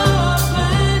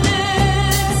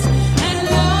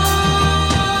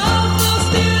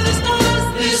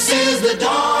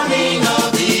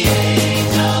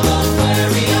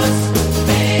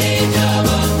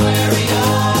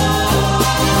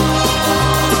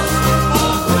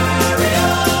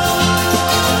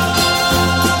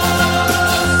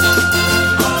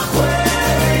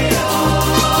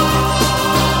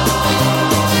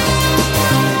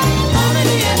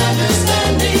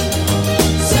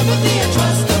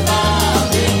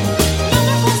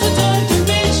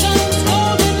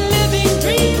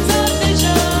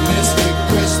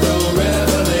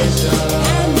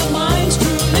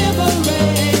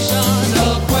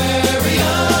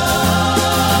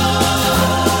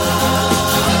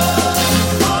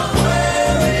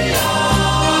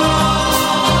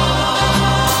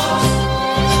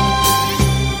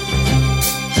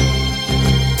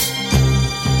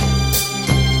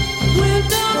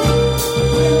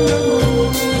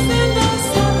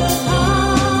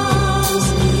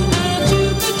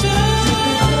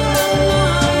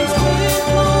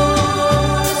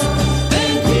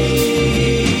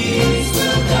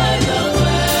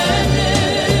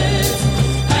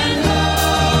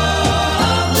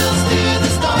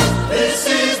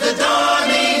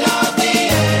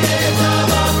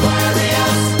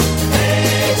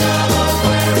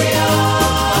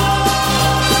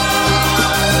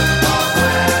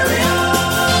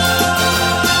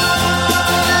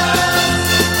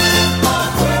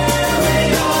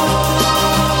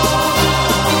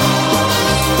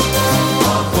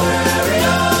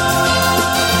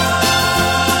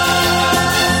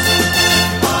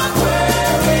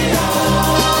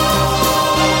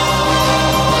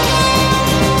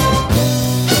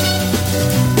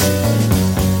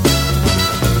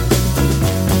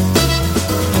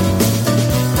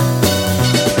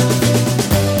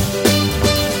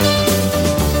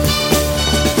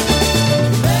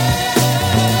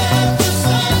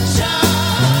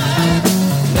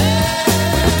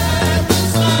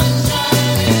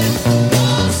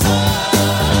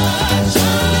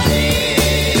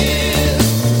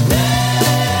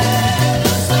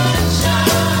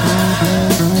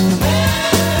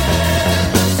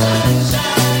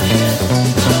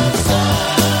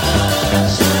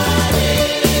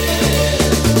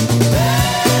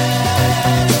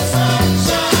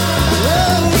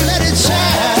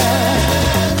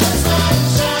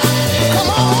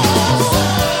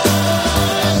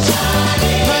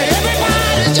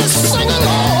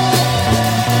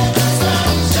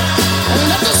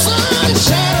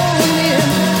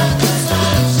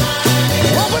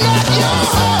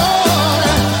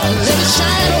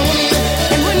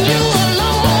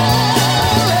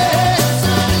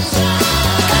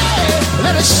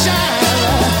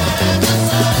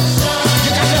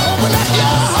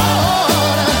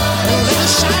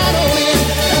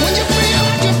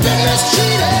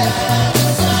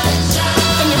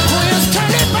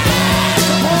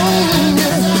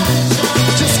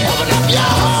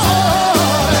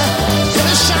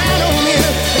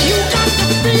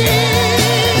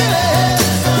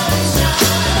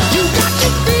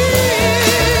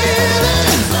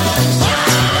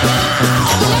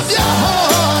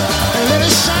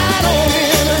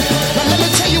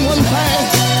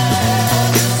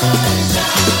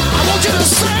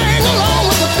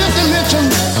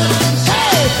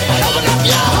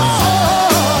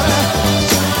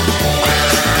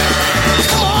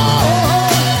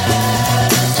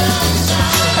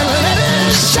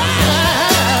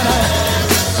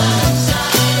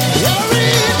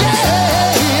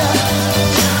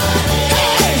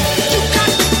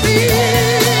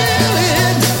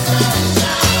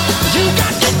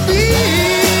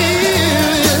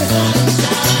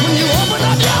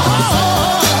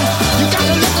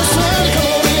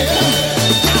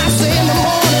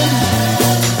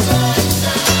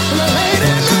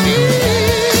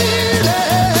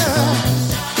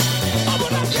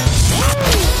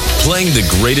playing the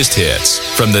greatest hits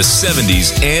from the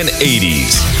 70s and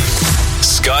 80s.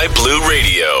 Sky Blue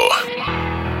Radio.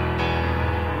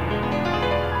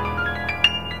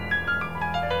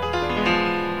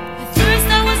 At first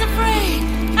I was afraid,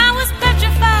 I was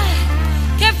petrified.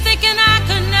 Kept thinking I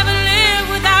could never live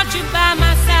without you by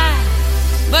my side.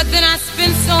 But then I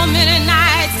spent so many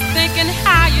nights thinking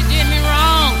how you did me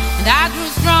wrong. And I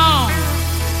grew strong,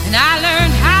 and I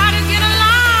learned how to get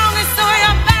along. And so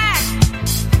you're back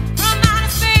from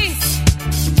outer space.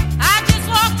 I just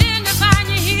walked in to find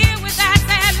you here with that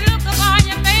sad look upon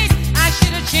your face.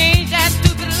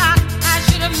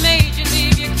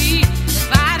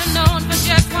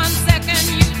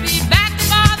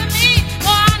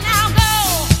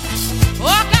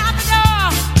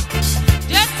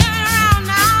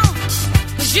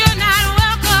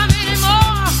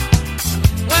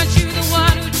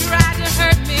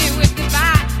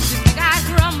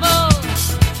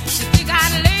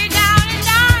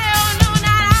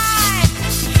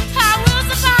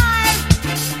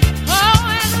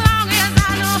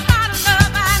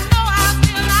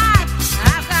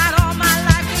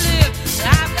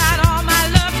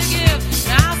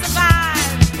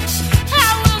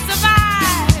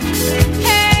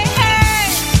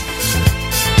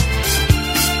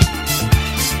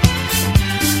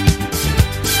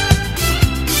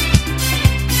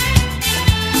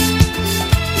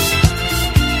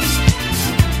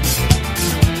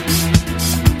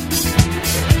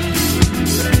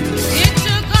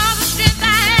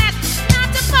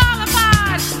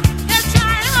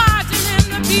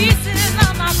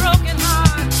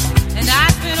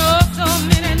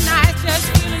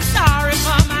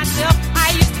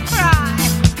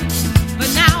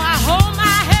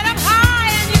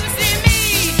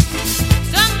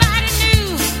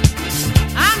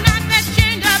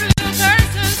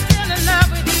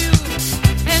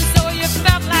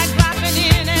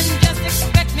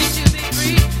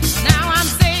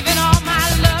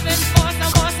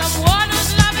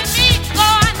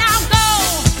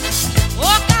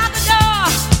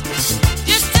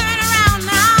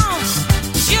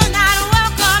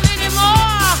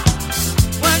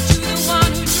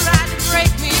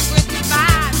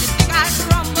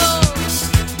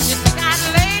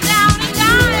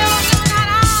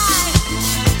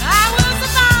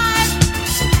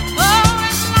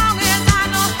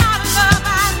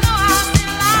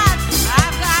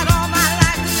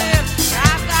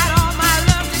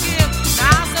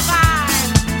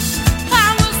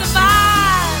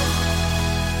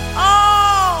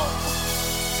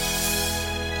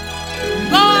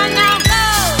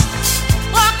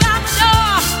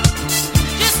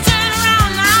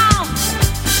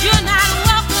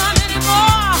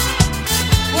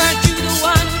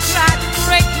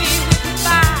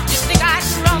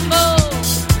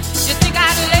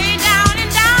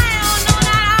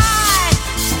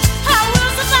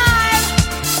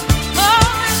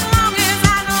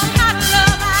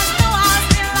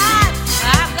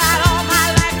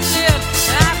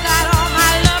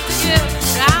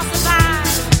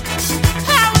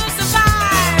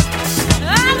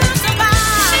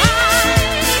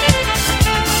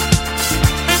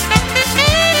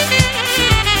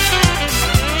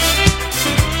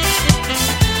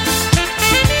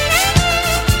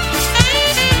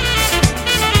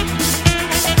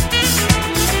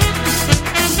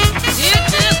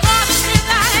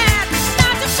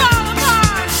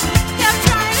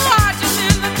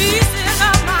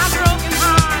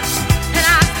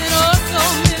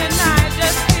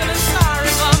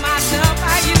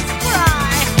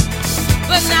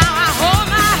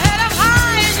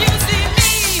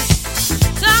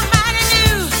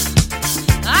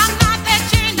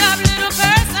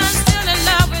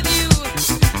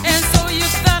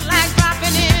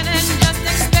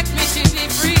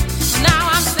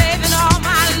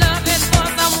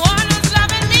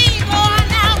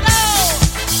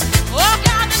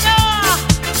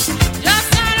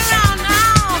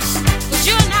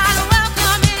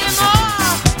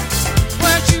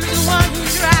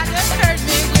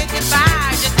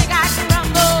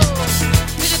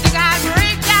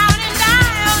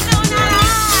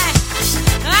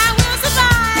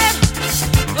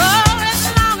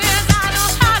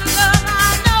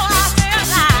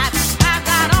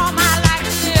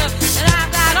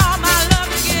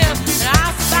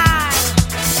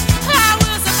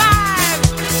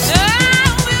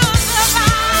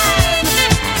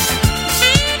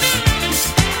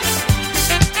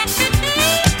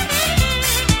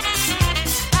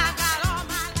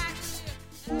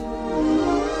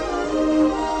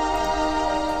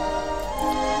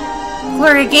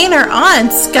 again on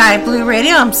Sky Blue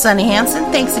Radio. I'm Sunny Hansen.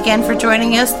 Thanks again for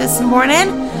joining us this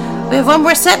morning. We have one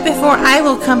more set before I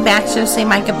will come back to say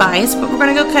my goodbyes, but we're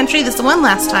going to go country this one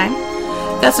last time.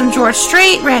 Got some George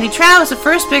Strait, Randy Travis, the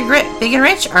first Big and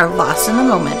Rich are Lost in the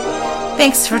Moment.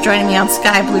 Thanks for joining me on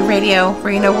Sky Blue Radio,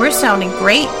 where you know we're sounding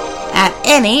great at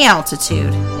any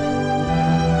altitude.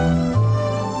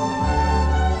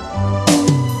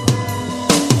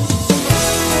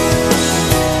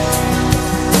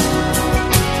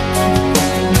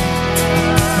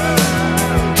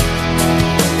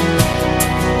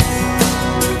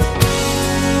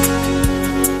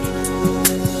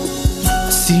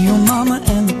 See your mama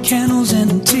and the candles and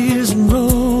the tears and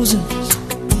roses.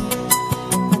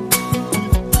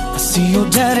 I see your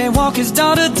daddy walk his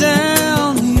daughter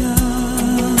down the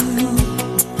aisle.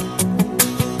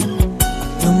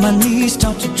 I feel my knees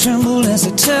start to tremble as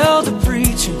I tell the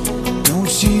preacher, don't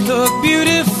she look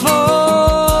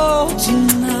beautiful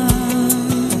tonight?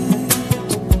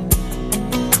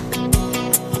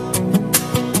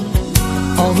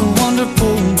 All the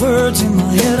wonderful words in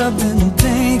my head I've been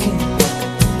thinking,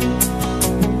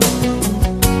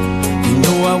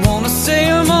 I wanna say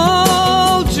them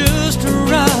all just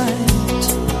right.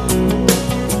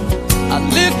 I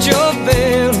lift your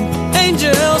veil,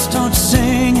 angels start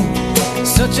singing,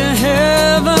 such a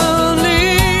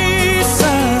heavenly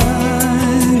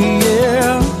sight,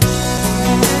 yeah.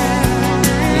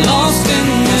 Lost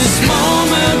in this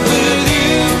moment with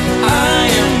you, I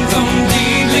am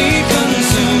completely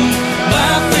consumed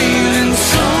by feeling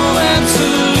so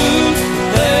absolute,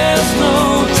 there's no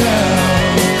doubt.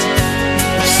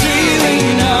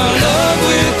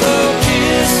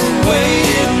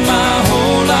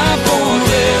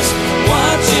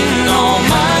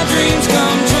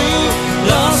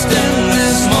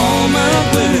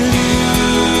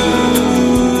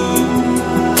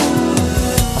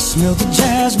 Smell the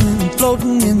jasmine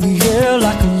floating in the air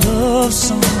like a love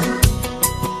song.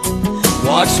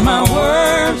 Watch my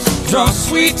words draw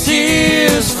sweet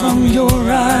tears from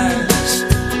your eyes.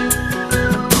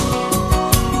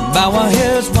 Bow our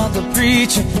heads while the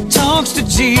preacher talks to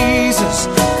Jesus.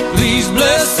 Please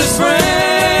bless this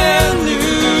brand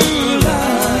new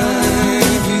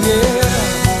life, yeah.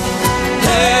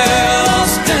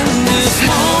 Lost in this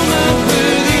moment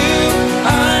with you,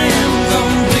 I am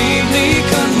completely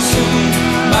consumed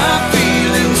by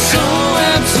feeling so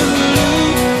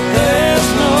absolute, there's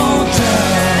no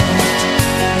doubt.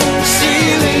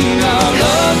 Sealing our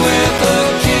love with a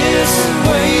kiss,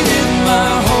 waited my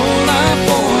whole life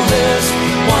for this,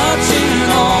 watching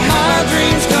all my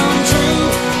dreams come true,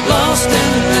 lost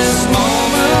in this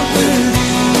moment with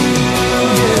you,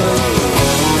 yeah.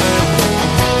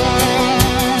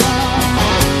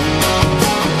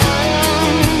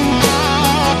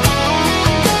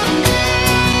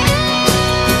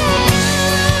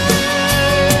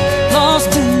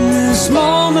 Lost in this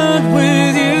moment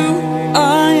with you,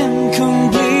 I am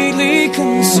completely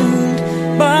consumed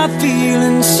by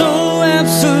feeling so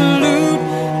absolute,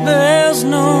 there's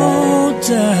no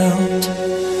doubt.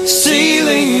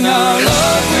 Sealing our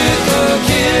love with a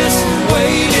kiss,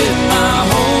 waited my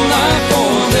whole life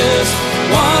for this,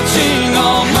 watching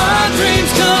all my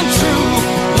dreams come true,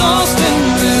 lost in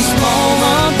this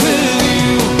moment with you,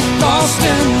 lost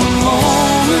in the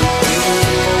moment.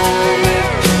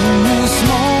 In this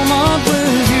moment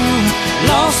with you,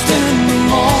 lost in the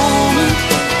moment,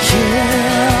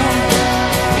 yeah.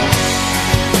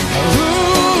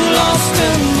 Ooh, lost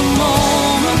in the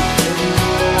moment.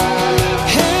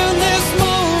 In this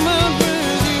moment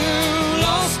with you,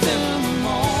 lost in the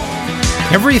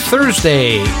moment. Every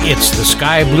Thursday, it's the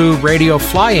Sky Blue Radio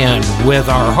Fly-In with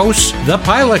our hosts, The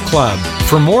Pilot Club.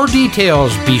 For more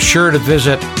details, be sure to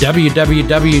visit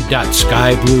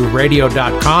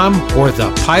www.skyblueradio.com or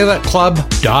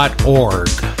thepilotclub.org.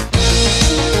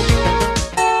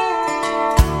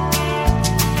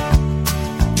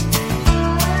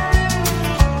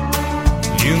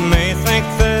 You may think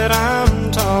that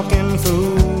I'm talking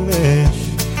foolish.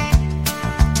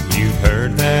 You've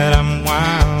heard that I'm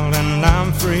wild and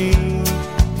I'm free.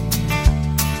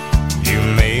 You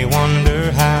may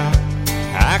wonder how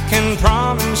I can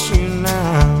promise you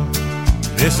now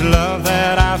this love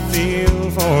that I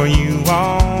feel for you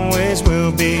always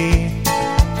will be.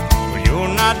 Well,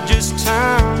 you're not just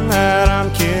time that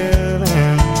I'm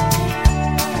killing.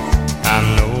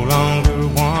 I'm no longer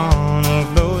one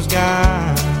of those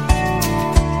guys.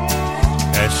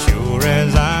 As sure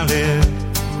as I live,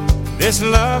 this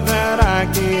love that I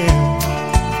give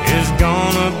is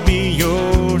gonna be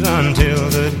yours until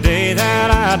the day that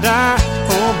I die.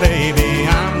 Oh baby,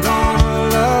 I'm gonna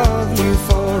love you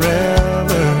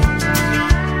forever,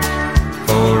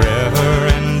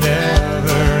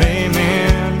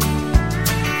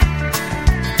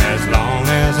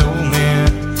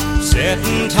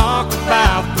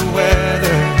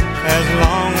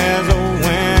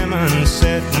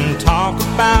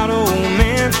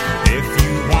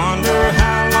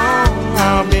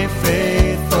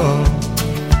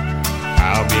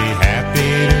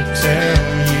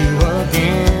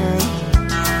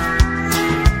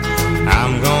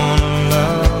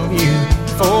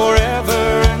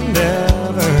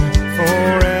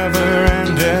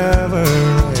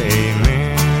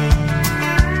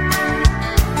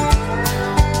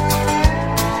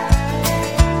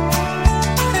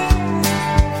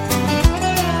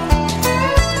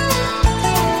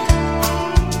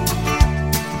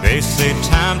 say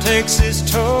time takes its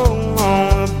toll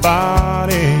on the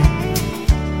body,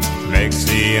 makes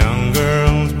the young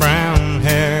girl's brown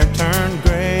hair turn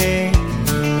gray.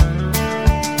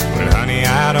 Well, honey,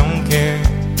 I don't care.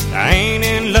 I ain't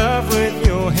in love with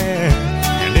your hair.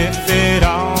 And if it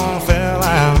all fell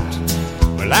out,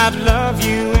 well, I'd love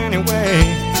you anyway.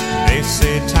 They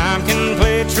say time can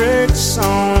play tricks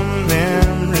on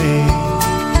memory,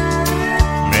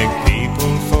 make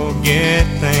people forget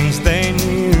things they knew.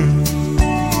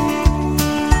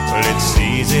 Well, it's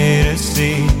easy to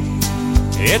see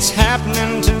it's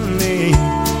happening to me.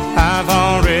 I've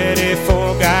already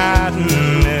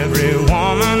forgotten every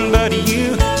woman but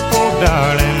you. Oh,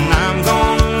 darling, I'm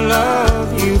gonna love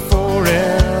you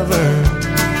forever,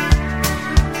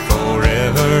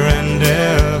 forever and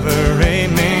ever,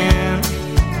 amen.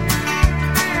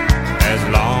 As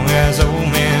long as old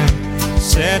men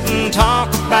sit and talk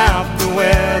about the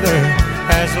weather,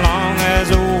 as long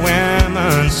as old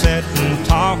women sit and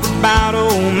talk about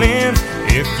old men.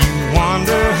 If you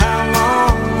wonder how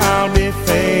long I'll be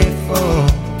faithful,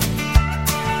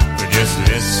 just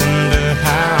listen to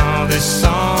how this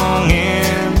song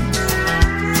ends.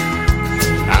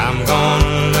 I'm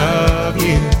gonna love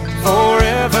you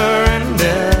forever and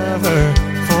ever,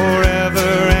 forever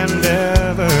and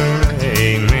ever,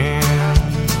 amen.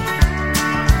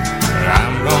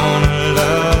 I'm gonna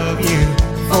love you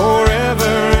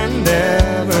forever and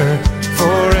ever,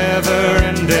 forever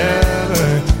and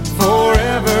ever,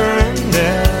 forever and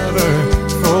ever,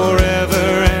 forever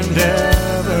and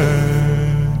ever,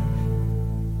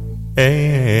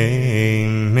 amen.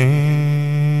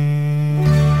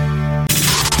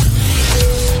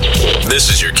 This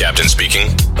is your captain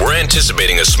speaking. We're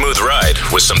anticipating a smooth ride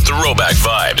with some throwback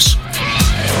vibes.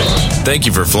 Thank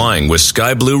you for flying with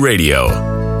Sky Blue Radio.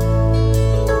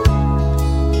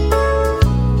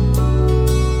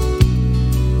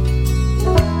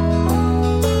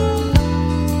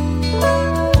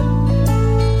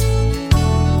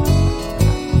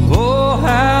 Oh,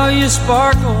 how you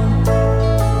sparkle,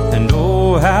 and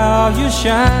oh, how you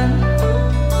shine.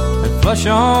 That flush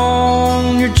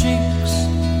on your cheeks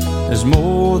is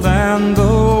more than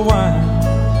the wine.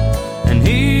 And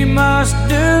he must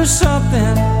do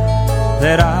something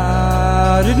that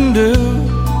I didn't do.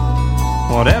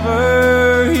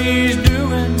 Whatever he's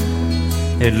doing,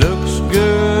 it looks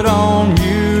good on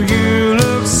you. You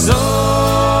look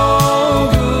so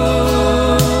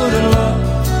good in love.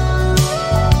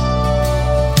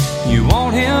 You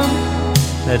want him,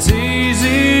 that's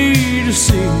easy to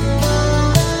see.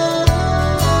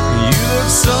 You look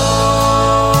so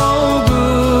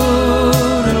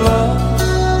good in love.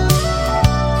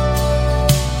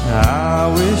 I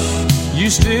wish you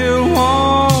still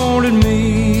wanted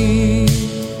me.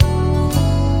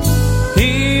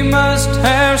 He must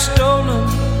have stolen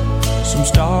some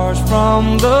stars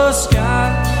from the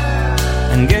sky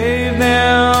and gave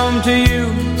them to you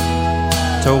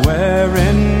to wear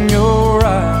in your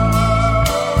eyes.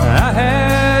 I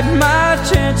had my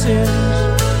chances,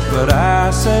 but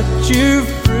I set you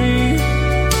free.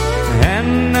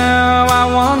 And now I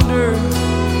wonder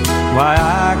why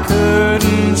I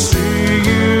couldn't see.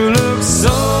 You look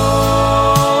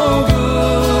so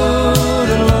good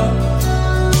in love.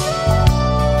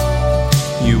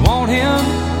 You want him,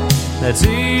 that's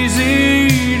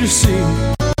easy to see.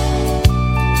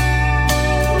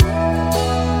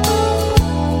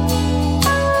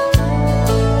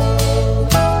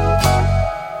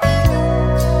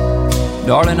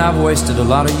 Darling, I've wasted a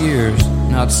lot of years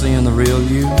not seeing the real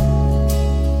you.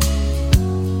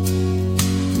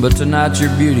 But tonight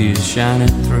your beauty is shining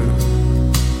through.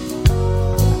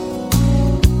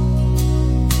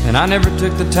 And I never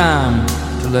took the time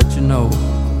to let you know.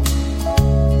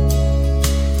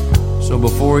 So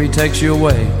before he takes you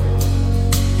away,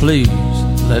 please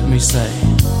let me say,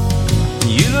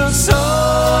 you look so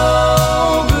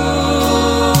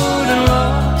good in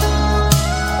love.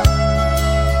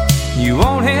 You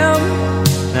want him,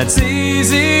 that's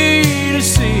easy to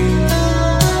see.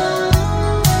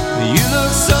 You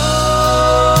look so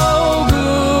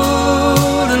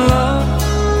good in love.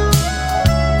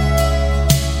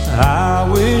 I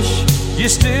wish you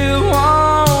still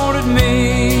wanted me.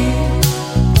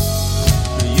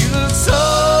 You look so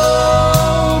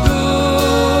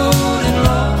good in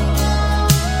love.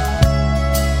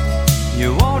 You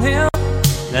want him,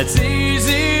 that's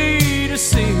easy to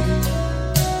see.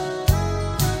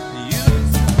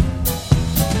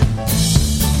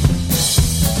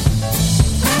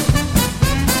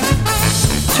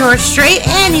 George Strait,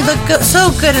 and you look so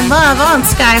good in love on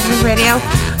Sky Blue Radio.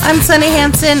 I'm Sunny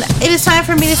Hanson. It is time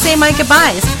for me to say my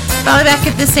goodbyes. I'll be back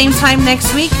at the same time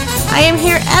next week. I am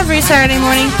here every Saturday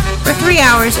morning for 3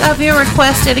 hours of your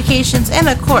request, dedications, and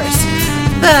of course,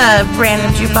 the brand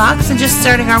new Jukebox. And just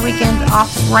starting our weekend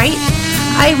off right,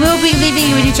 I will be leaving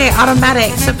you with DJ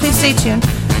Automatic, so please stay tuned.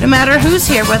 No matter who's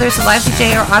here, whether it's a live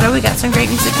DJ or auto, we got some great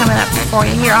music coming up for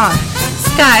you here on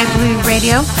Sky Blue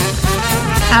Radio.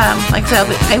 Like I said,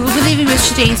 I will be leaving with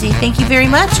Daisy. Thank you very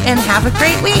much, and have a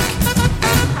great week.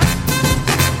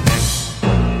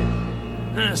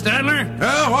 Stadler?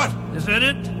 Yeah, what? Is that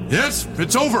it? Yes,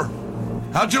 it's over.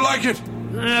 How'd you like it?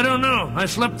 I don't know. I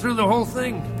slept through the whole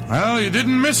thing. Well, you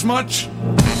didn't miss much.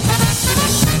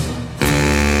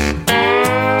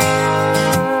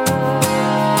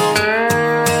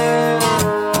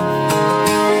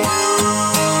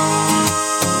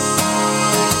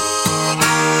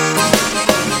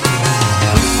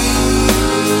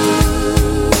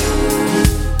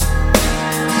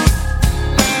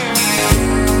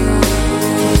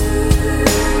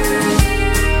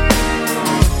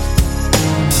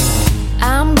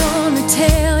 I'm gonna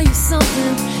tell you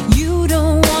something you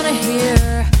don't wanna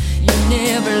hear. You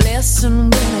never listen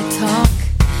when I talk.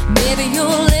 Maybe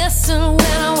you'll listen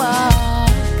when I walk.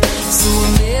 So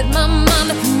I made my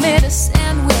mama made a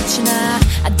sandwich and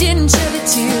I didn't shove it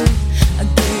too. I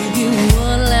gave you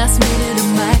one last minute of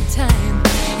my time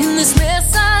in this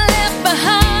mess I left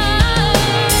behind.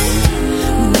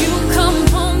 When you come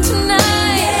home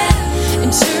tonight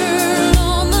and turn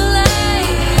on the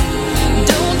light,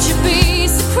 don't you be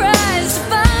surprised to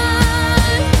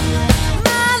find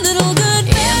my little good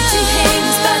empty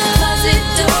hangs by the closet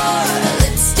door, a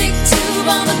lipstick tube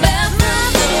on the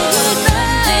bathroom floor,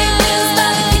 hangers by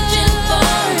the kitchen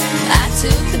floor. I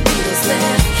took the Beatles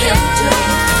left kept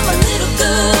my little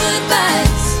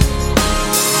goodbyes,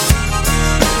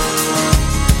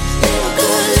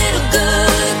 little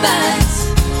goodbyes.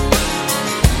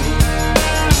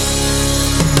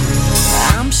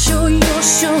 I'm sure you're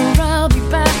sure I'll be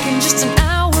back in just an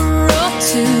hour or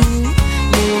two.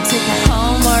 You'll take a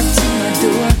Hallmark to my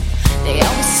door. They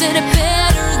always said it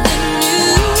better than you.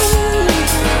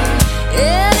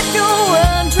 And if you're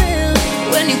wondering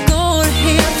when you're gonna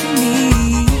hear from me,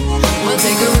 we'll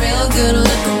take a real good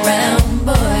look around,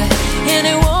 boy, and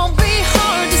it won't be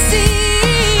hard to see.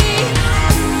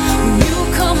 When you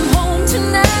come home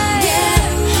tonight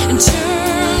and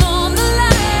turn on the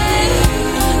light,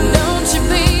 don't you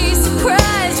be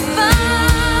surprised to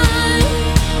find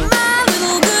my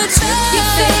little good took your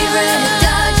favorite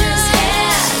Dodgers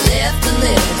hat, left the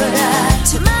lid, but I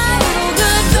took my little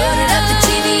good loaded up the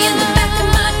TV in the back of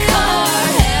my car,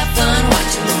 have fun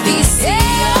watching the VCR.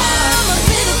 My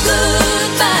little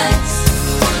goodbyes,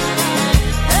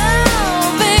 oh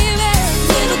baby,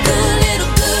 little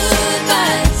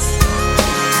goodbyes.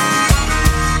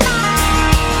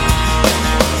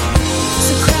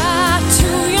 So cry to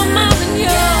your mom and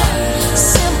your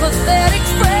sympathetic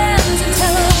friends and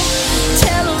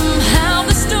tell them how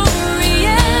the story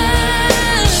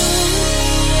ends.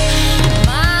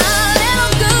 My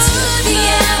little good, the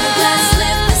hourglass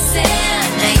left the sand.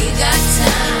 Now you got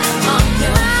time on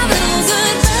your hands.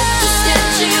 The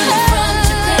statue from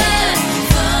Japan,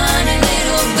 funny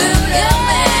little Buddha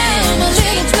man.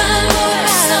 Change my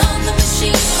voice on the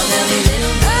machine. Oh, there'll be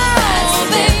little goodbyes,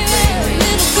 baby,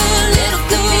 little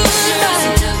goodbyes.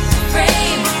 He took the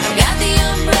frame. I've got the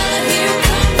umbrella. Here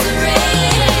comes the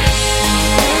rain.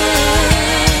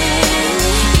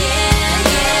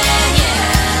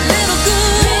 Little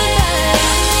goodbyes. Little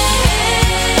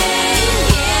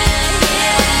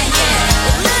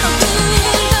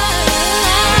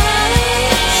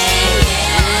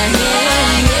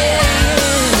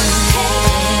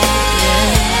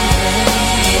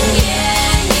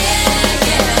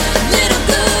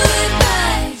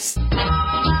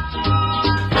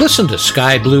Listen to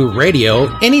Sky Blue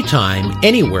Radio anytime,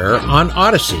 anywhere on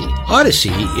Odyssey.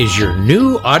 Odyssey is your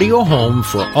new audio home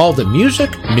for all the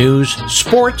music, news,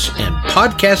 sports, and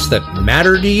podcasts that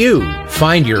matter to you.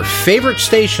 Find your favorite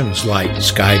stations like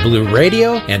Sky Blue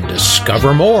Radio and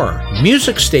discover more.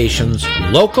 Music stations,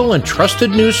 local and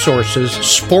trusted news sources,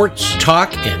 sports,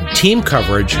 talk, and team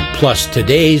coverage, plus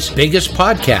today's biggest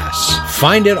podcasts.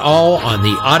 Find it all on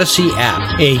the Odyssey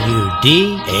app.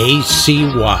 AUDACY.